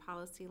board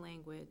policy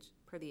language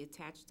per the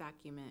attached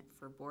document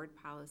for Board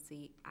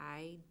Policy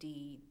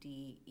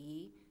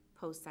IDDE,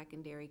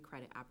 post-secondary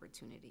credit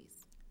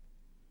opportunities.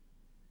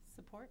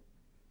 Support.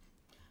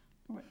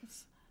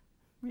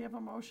 We have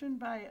a motion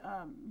by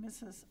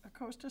Mrs.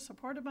 Acosta,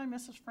 supported by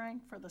Mrs.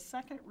 Frank, for the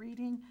second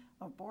reading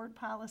of Board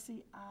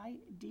Policy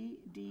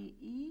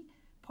IDDE,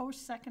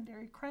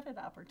 post-secondary credit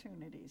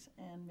opportunities.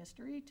 And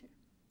Mr. Etu.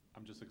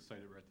 I'm just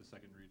excited we're at the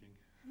second reading.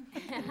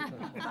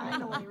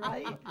 Finally,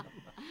 right?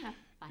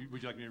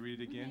 Would you like me to read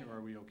it again, or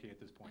are we okay at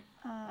this point?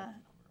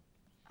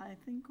 I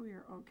think we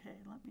are okay.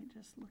 Let me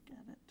just look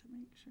at it to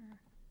make sure.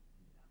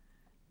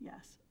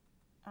 Yes.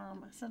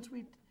 Since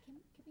we... Can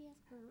we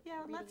ask for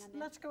Yeah,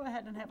 let's go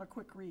ahead and have a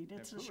quick read.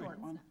 It's Absolutely. a short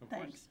one. Of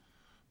Thanks. course.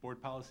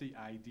 Board Policy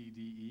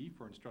IDDE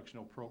for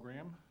Instructional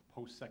Program,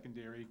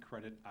 Post-Secondary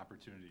Credit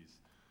Opportunities.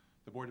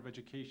 The Board of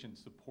Education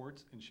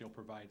supports and shall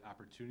provide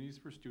opportunities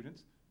for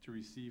students to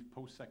receive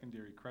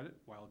post-secondary credit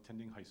while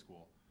attending high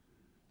school.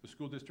 The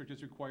school district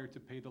is required to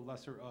pay the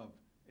lesser of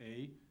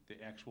A,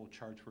 the actual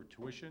charge for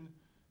tuition,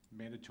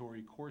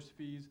 mandatory course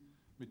fees,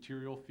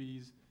 material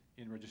fees,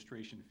 and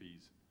registration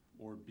fees,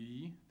 or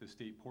B, the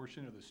state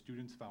portion of the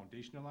student's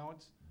foundation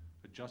allowance,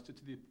 adjusted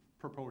to the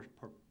proportion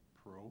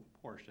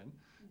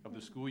of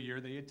the school year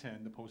they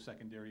attend the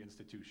post-secondary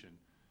institution.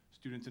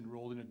 Students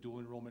enrolled in a dual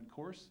enrollment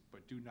course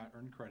but do not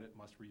earn credit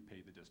must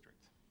repay the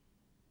district.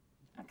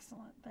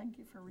 Excellent. Thank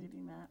you for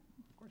reading that.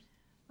 Of course.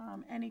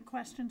 Any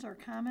questions or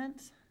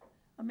comments?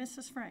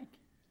 Mrs. Frank?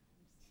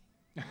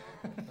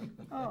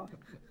 Oh,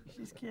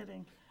 she's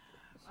kidding.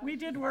 We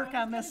did work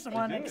on this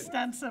one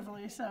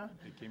extensively, so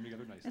It came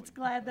together nicely. it's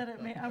glad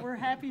that we're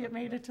happy it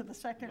made it to the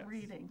second Yes,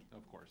 reading.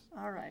 Of course.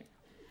 All right.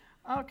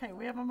 Okay,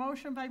 we have a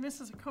motion by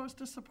Mrs.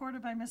 Acosta,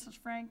 supported by Mrs.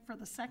 Frank, for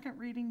the second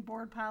reading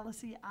Board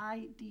Policy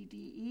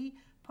IDDE,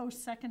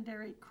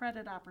 post-secondary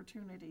credit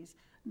opportunities.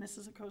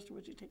 Mrs. Acosta,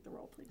 would you take the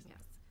roll, please? Yes.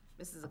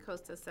 Mrs.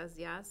 Acosta says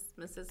yes.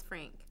 Mrs.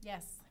 Frank.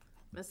 Yes.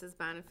 Mrs.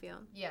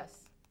 Bonnefield.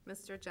 Yes.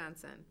 Mr.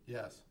 Johnson.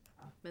 Yes.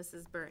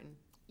 Mrs. Burton.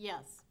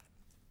 Yes.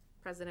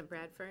 President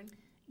Bradford.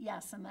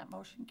 Yes, and that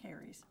motion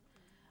carries.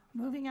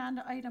 Moving on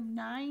to item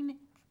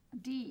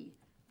 9D,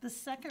 the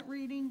second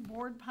reading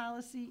Board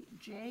Policy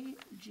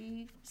JGCD,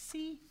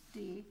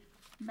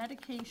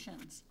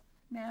 medications.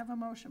 May I have a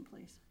motion,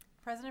 please?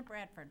 President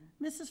Bradford.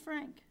 Mrs.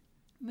 Frank.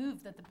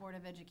 Move that the Board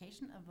of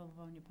Education of the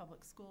Livonia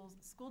Public Schools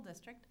School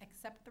District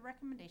accept the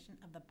recommendation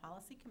of the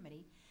Policy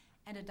Committee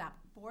and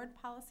adopt board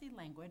policy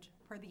language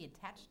per the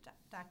attached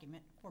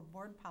document for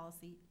Board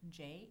Policy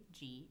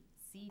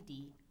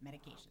JGCD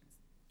medications.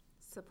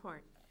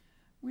 Support.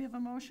 We have a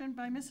motion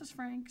by Mrs.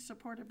 Frank,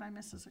 supported by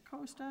Mrs.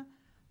 Acosta,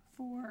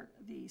 for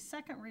the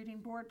second reading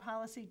Board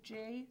Policy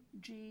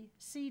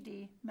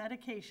JGCD,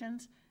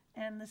 medications.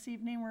 And this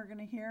evening, we're going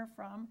to hear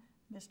from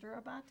Mr.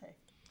 Abate.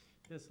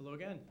 Yes, hello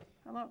again.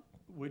 Hello.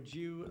 Would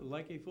you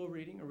like a full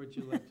reading, or would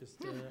you like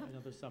just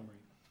another summary?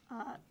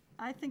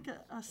 I think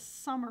a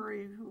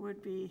summary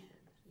would be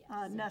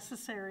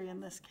necessary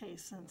in this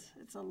case, since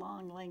it's a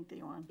long,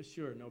 lengthy one.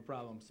 Sure, no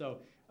problem.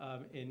 So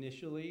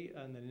initially,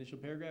 in the initial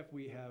paragraph,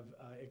 we have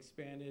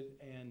expanded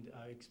and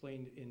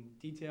explained in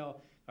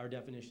detail our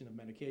definition of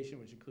medication,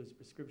 which includes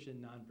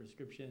prescription,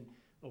 non-prescription,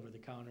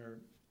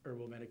 over-the-counter,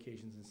 herbal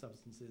medications and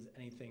substances,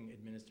 anything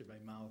administered by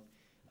mouth,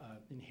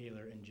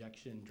 inhaler,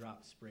 injection,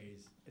 drop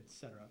sprays,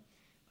 etc.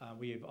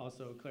 We have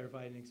also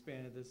clarified and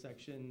expanded the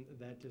section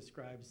that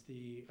describes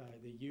the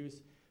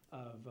use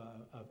of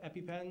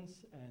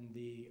EpiPens and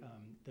the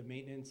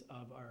maintenance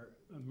of our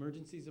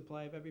emergency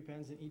supply of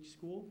EpiPens in each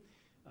school,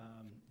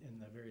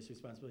 and the various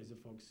responsibilities of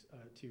folks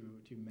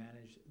to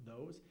manage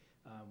those.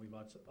 We've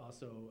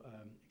also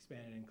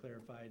expanded and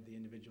clarified the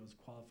individuals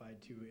qualified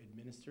to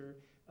administer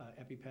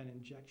EpiPen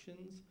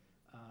injections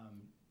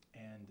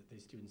and the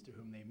students to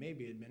whom they may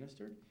be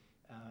administered,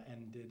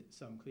 and did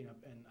some cleanup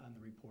on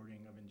the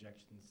reporting of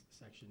injections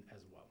section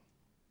as well.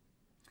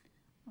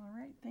 All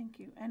right, thank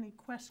you. Any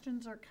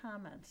questions or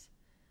comments?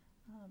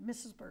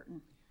 Mrs.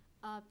 Burton.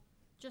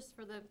 Just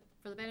for the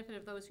benefit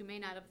of those who may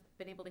not have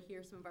been able to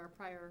hear some of our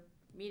prior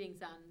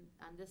meetings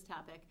on this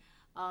topic,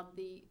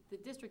 the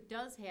district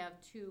does have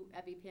 2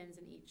 EpiPens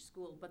in each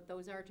school, but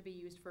those are to be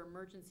used for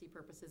emergency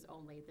purposes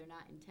only. They're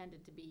not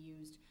intended to be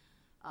used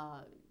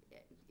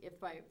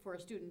for a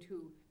student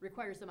who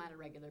requires them on a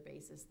regular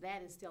basis.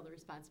 That is still the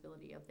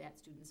responsibility of that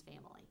student's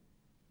family.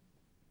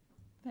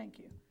 Thank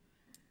you.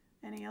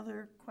 Any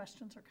other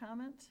questions or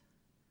comments?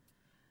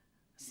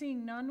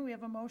 Seeing none, we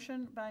have a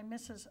motion by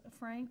Mrs.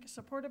 Frank,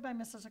 supported by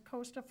Mrs.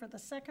 Acosta for the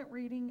second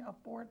reading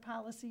of Board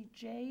Policy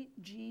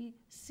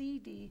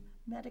JGCD,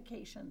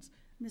 medications.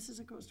 Mrs.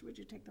 Acosta, would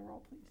you take the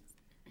roll, please?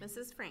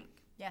 Mrs. Frank?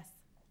 Yes.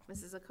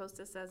 Mrs.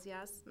 Acosta says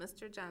yes.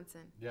 Mr.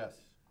 Johnson?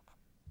 Yes.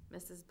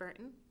 Mrs.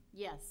 Burton?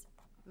 Yes.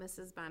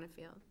 Mrs.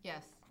 Bonnefield?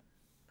 Yes.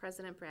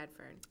 President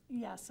Bradford?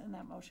 Yes, and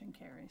that motion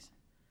carries.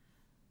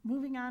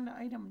 Moving on to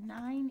item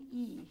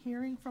 9E,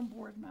 hearing from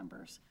board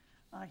members.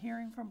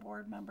 Hearing from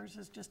board members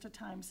is just a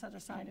time set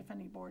aside if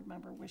any board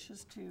member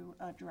wishes to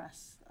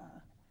address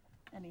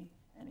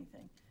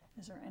anything.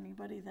 Is there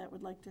anybody that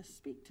would like to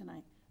speak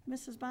tonight?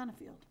 Mrs.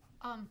 Bonnefield.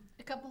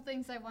 A couple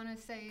things I want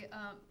to say.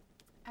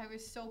 I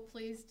was so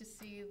pleased to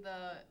see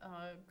the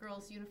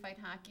girls unified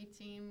hockey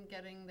team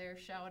getting their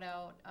shout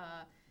out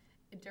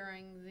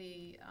during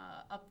the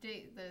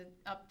update.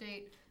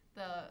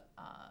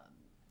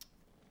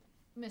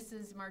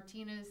 Mrs.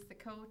 Martinez, the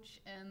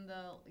coach, and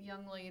the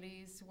young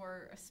ladies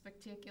were a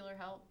spectacular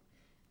help.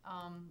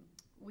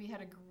 We had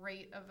a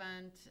great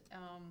event.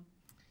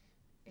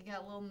 I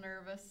got a little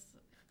nervous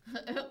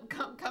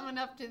coming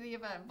up to the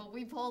event, but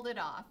we pulled it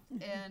off,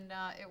 and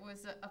it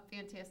was a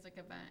fantastic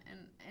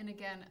event. And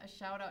again, a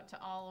shout out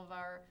to all of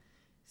our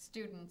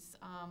students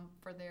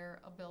for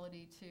their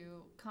ability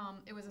to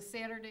come. It was a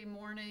Saturday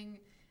morning,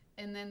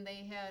 and then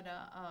they had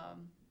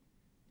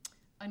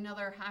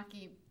another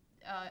hockey,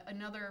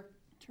 another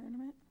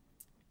tournament?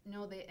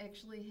 No, they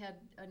actually had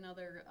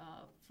another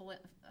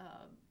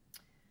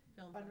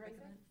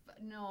fundraiser?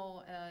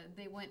 No,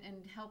 they went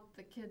and helped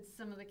the kids,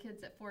 some of the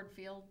kids at Ford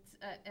Field,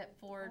 at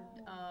Ford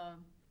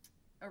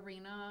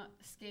Arena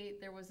skate.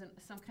 There was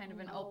some kind of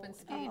an open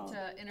skate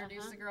to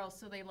introduce the girls.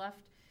 So they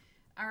left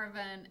our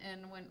event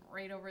and went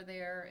right over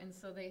there. And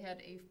so they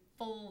had a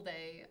full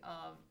day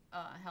of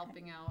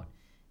helping out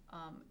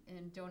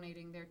and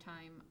donating their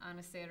time on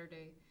a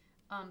Saturday.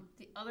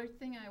 The other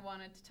thing I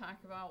wanted to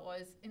talk about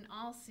was, in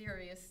all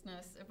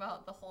seriousness,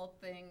 about the whole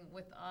thing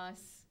with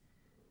us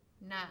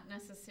not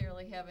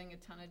necessarily having a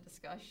ton of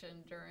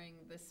discussion during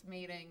this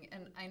meeting.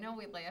 And I know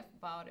we laugh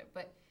about it,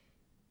 but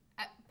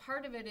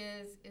part of it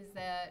is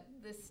that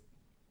the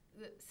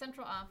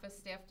central office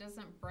staff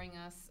doesn't bring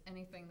us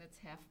anything that's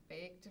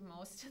half-baked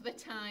most of the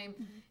time.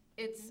 Mm-hmm.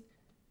 It's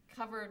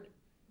covered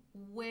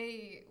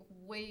way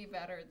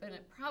better than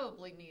it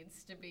probably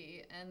needs to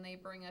be, and they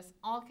bring us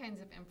all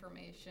kinds of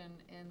information,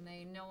 and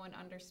they know and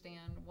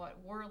understand what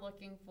we're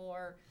looking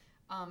for,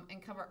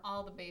 and cover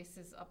all the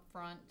bases up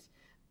front.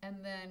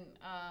 And then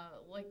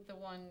like the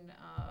one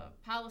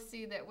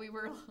policy that we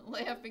were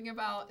laughing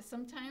about,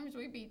 sometimes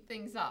we beat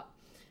things up,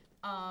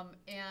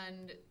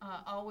 and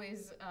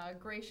always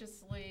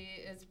graciously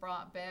is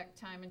brought back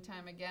time and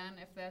time again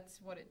if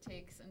that's what it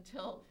takes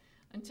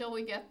until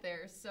we get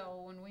there.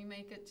 So when we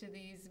make it to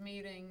these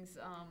meetings,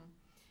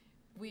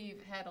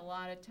 we've had a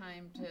lot of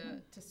time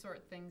to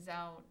sort things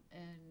out,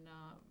 and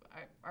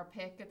our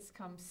packets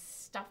come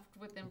stuffed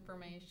with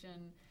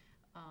information,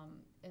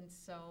 and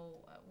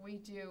so we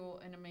do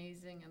an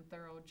amazing and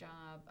thorough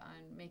job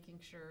on making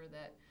sure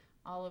that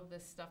all of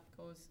this stuff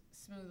goes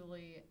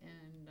smoothly,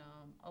 and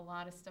a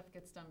lot of stuff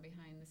gets done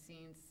behind the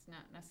scenes,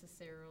 not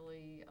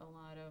necessarily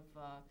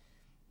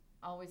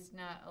always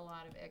not a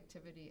lot of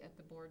activity at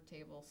the board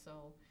table.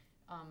 So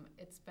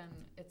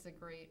it's a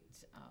great,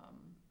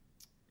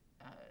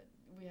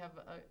 we have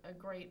a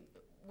great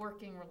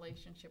working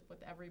relationship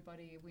with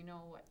everybody. We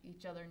know what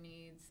each other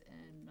needs,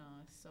 and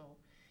so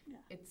yeah.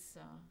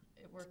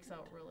 It works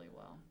out really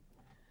well.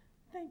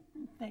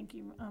 Thank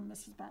you,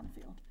 Mrs.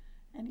 Bonnefield.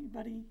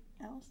 Anybody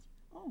else?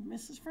 Oh,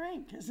 Mrs.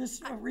 Frank, is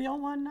this a real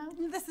one now?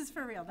 This is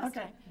for real.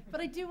 Okay.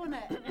 But I do want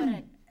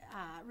to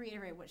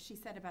reiterate what she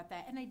said about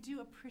that, and I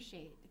do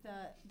appreciate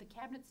the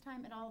cabinet's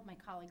time and all of my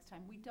colleagues'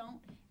 time. We don't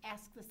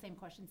ask the same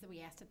questions that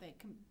we asked at the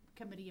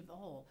committee of the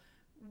whole.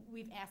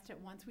 We've asked it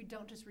once. We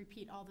don't just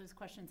repeat all those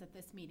questions at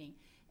this meeting,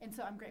 and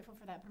so I'm grateful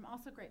for that. But I'm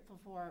also grateful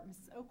for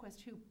Mrs.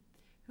 Oquist,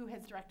 who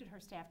has directed her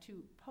staff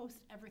to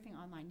post everything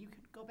online. You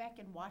could go back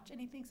and watch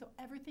anything, so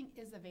everything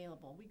is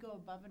available. We go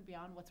above and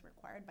beyond what's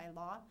required by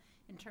law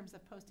in terms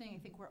of posting. I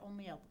think we're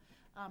only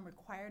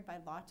required by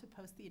law to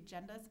post the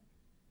agendas,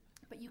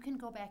 but you can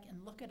go back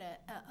and look at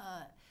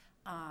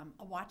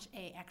watch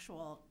a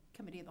actual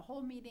committee of the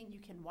whole meeting. You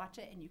can watch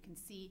it and you can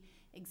see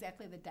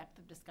exactly the depth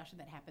of discussion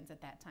that happens at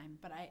that time.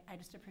 But I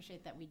just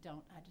appreciate that we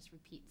don't just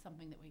repeat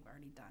something that we've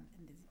already done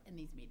in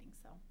these meetings.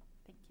 So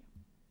thank you.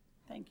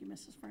 Thank you,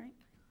 Mrs. Frank.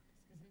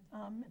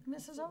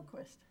 Mrs.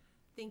 Oquist.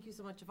 Thank you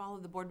so much. If all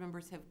of the board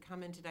members have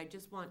commented, I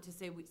just want to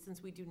say,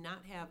 since we do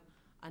not have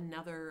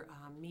another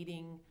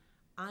meeting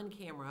on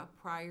camera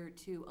prior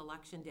to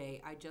Election Day,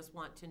 I just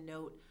want to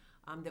note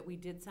that we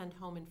did send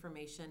home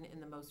information in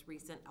the most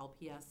recent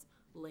LPS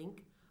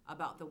link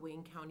about the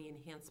Wayne County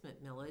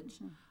Enhancement Millage.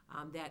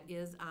 That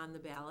is on the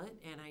ballot,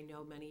 and I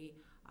know many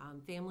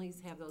families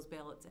have those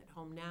ballots at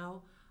home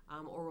now,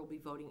 or will be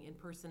voting in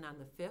person on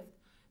the 5th.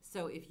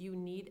 So if you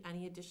need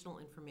any additional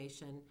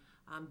information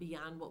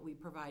beyond what we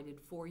provided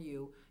for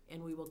you,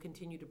 and we will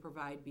continue to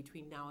provide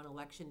between now and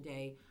Election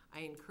Day,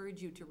 I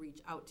encourage you to reach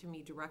out to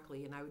me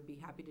directly, and I would be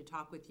happy to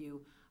talk with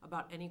you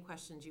about any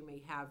questions you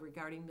may have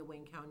regarding the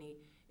Wayne County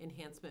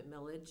Enhancement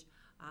Millage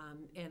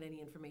and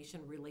any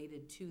information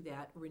related to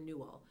that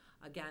renewal.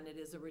 Again, it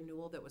is a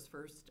renewal that was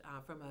first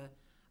from a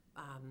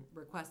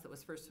request that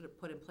was first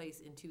put in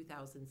place in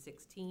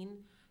 2016,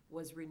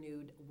 was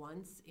renewed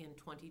once in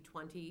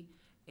 2020,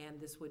 and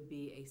this would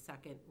be a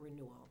second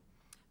renewal.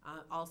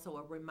 Also,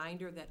 a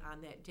reminder that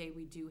on that day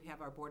we do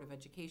have our Board of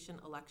Education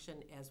election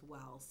as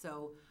well.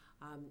 So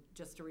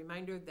just a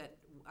reminder that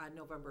on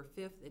November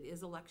 5th, it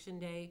is Election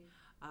Day,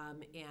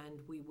 and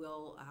we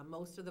will,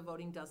 most of the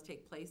voting does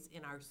take place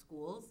in our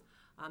schools.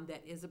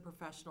 That is a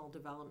professional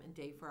development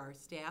day for our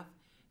staff,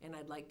 and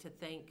I'd like to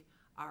thank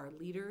our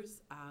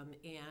leaders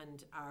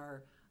and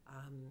our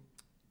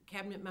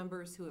cabinet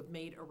members who have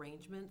made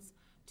arrangements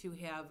to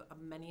have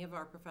many of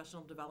our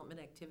professional development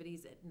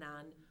activities at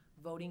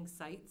non-voting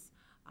sites.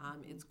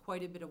 It's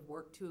quite a bit of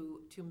work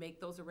to make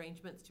those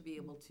arrangements to be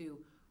able to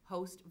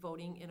host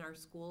voting in our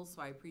schools,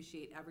 so I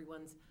appreciate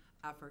everyone's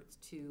efforts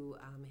to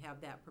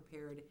have that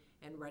prepared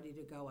and ready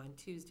to go on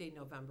Tuesday,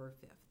 November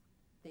 5th.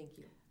 Thank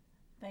you.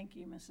 Thank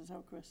you, Mrs.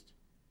 Oquist.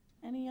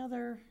 Any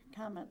other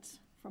comments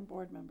from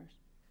board members?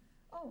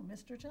 Oh,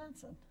 Mr.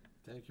 Johnson.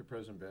 Thank you,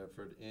 President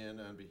Badford. And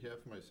on behalf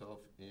of myself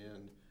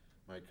and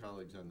my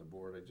colleagues on the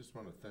board, I just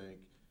want to thank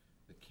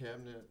the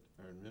cabinet,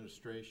 our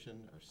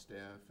administration, our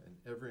staff, and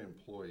every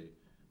employee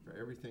for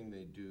everything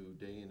they do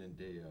day in and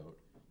day out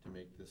to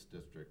make this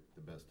district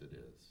the best it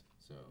is.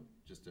 So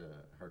just a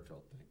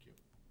heartfelt thank you.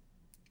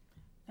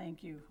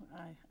 Thank you.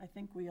 I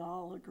think we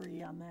all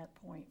agree on that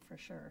point for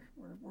sure.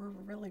 We're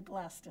really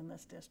blessed in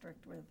this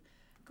district with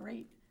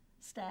great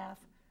staff,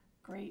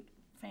 great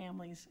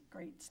families,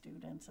 great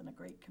students, and a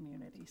great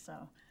community.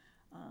 So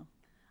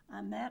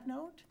on that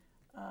note,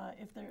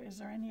 is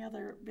there any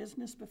other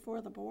business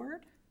before the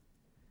board?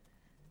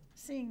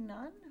 Seeing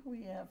none,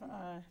 we have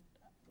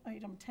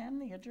item 10,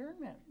 the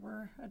adjournment.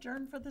 We're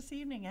adjourned for this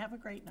evening. Have a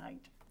great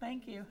night.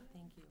 Thank you.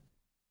 Thank you.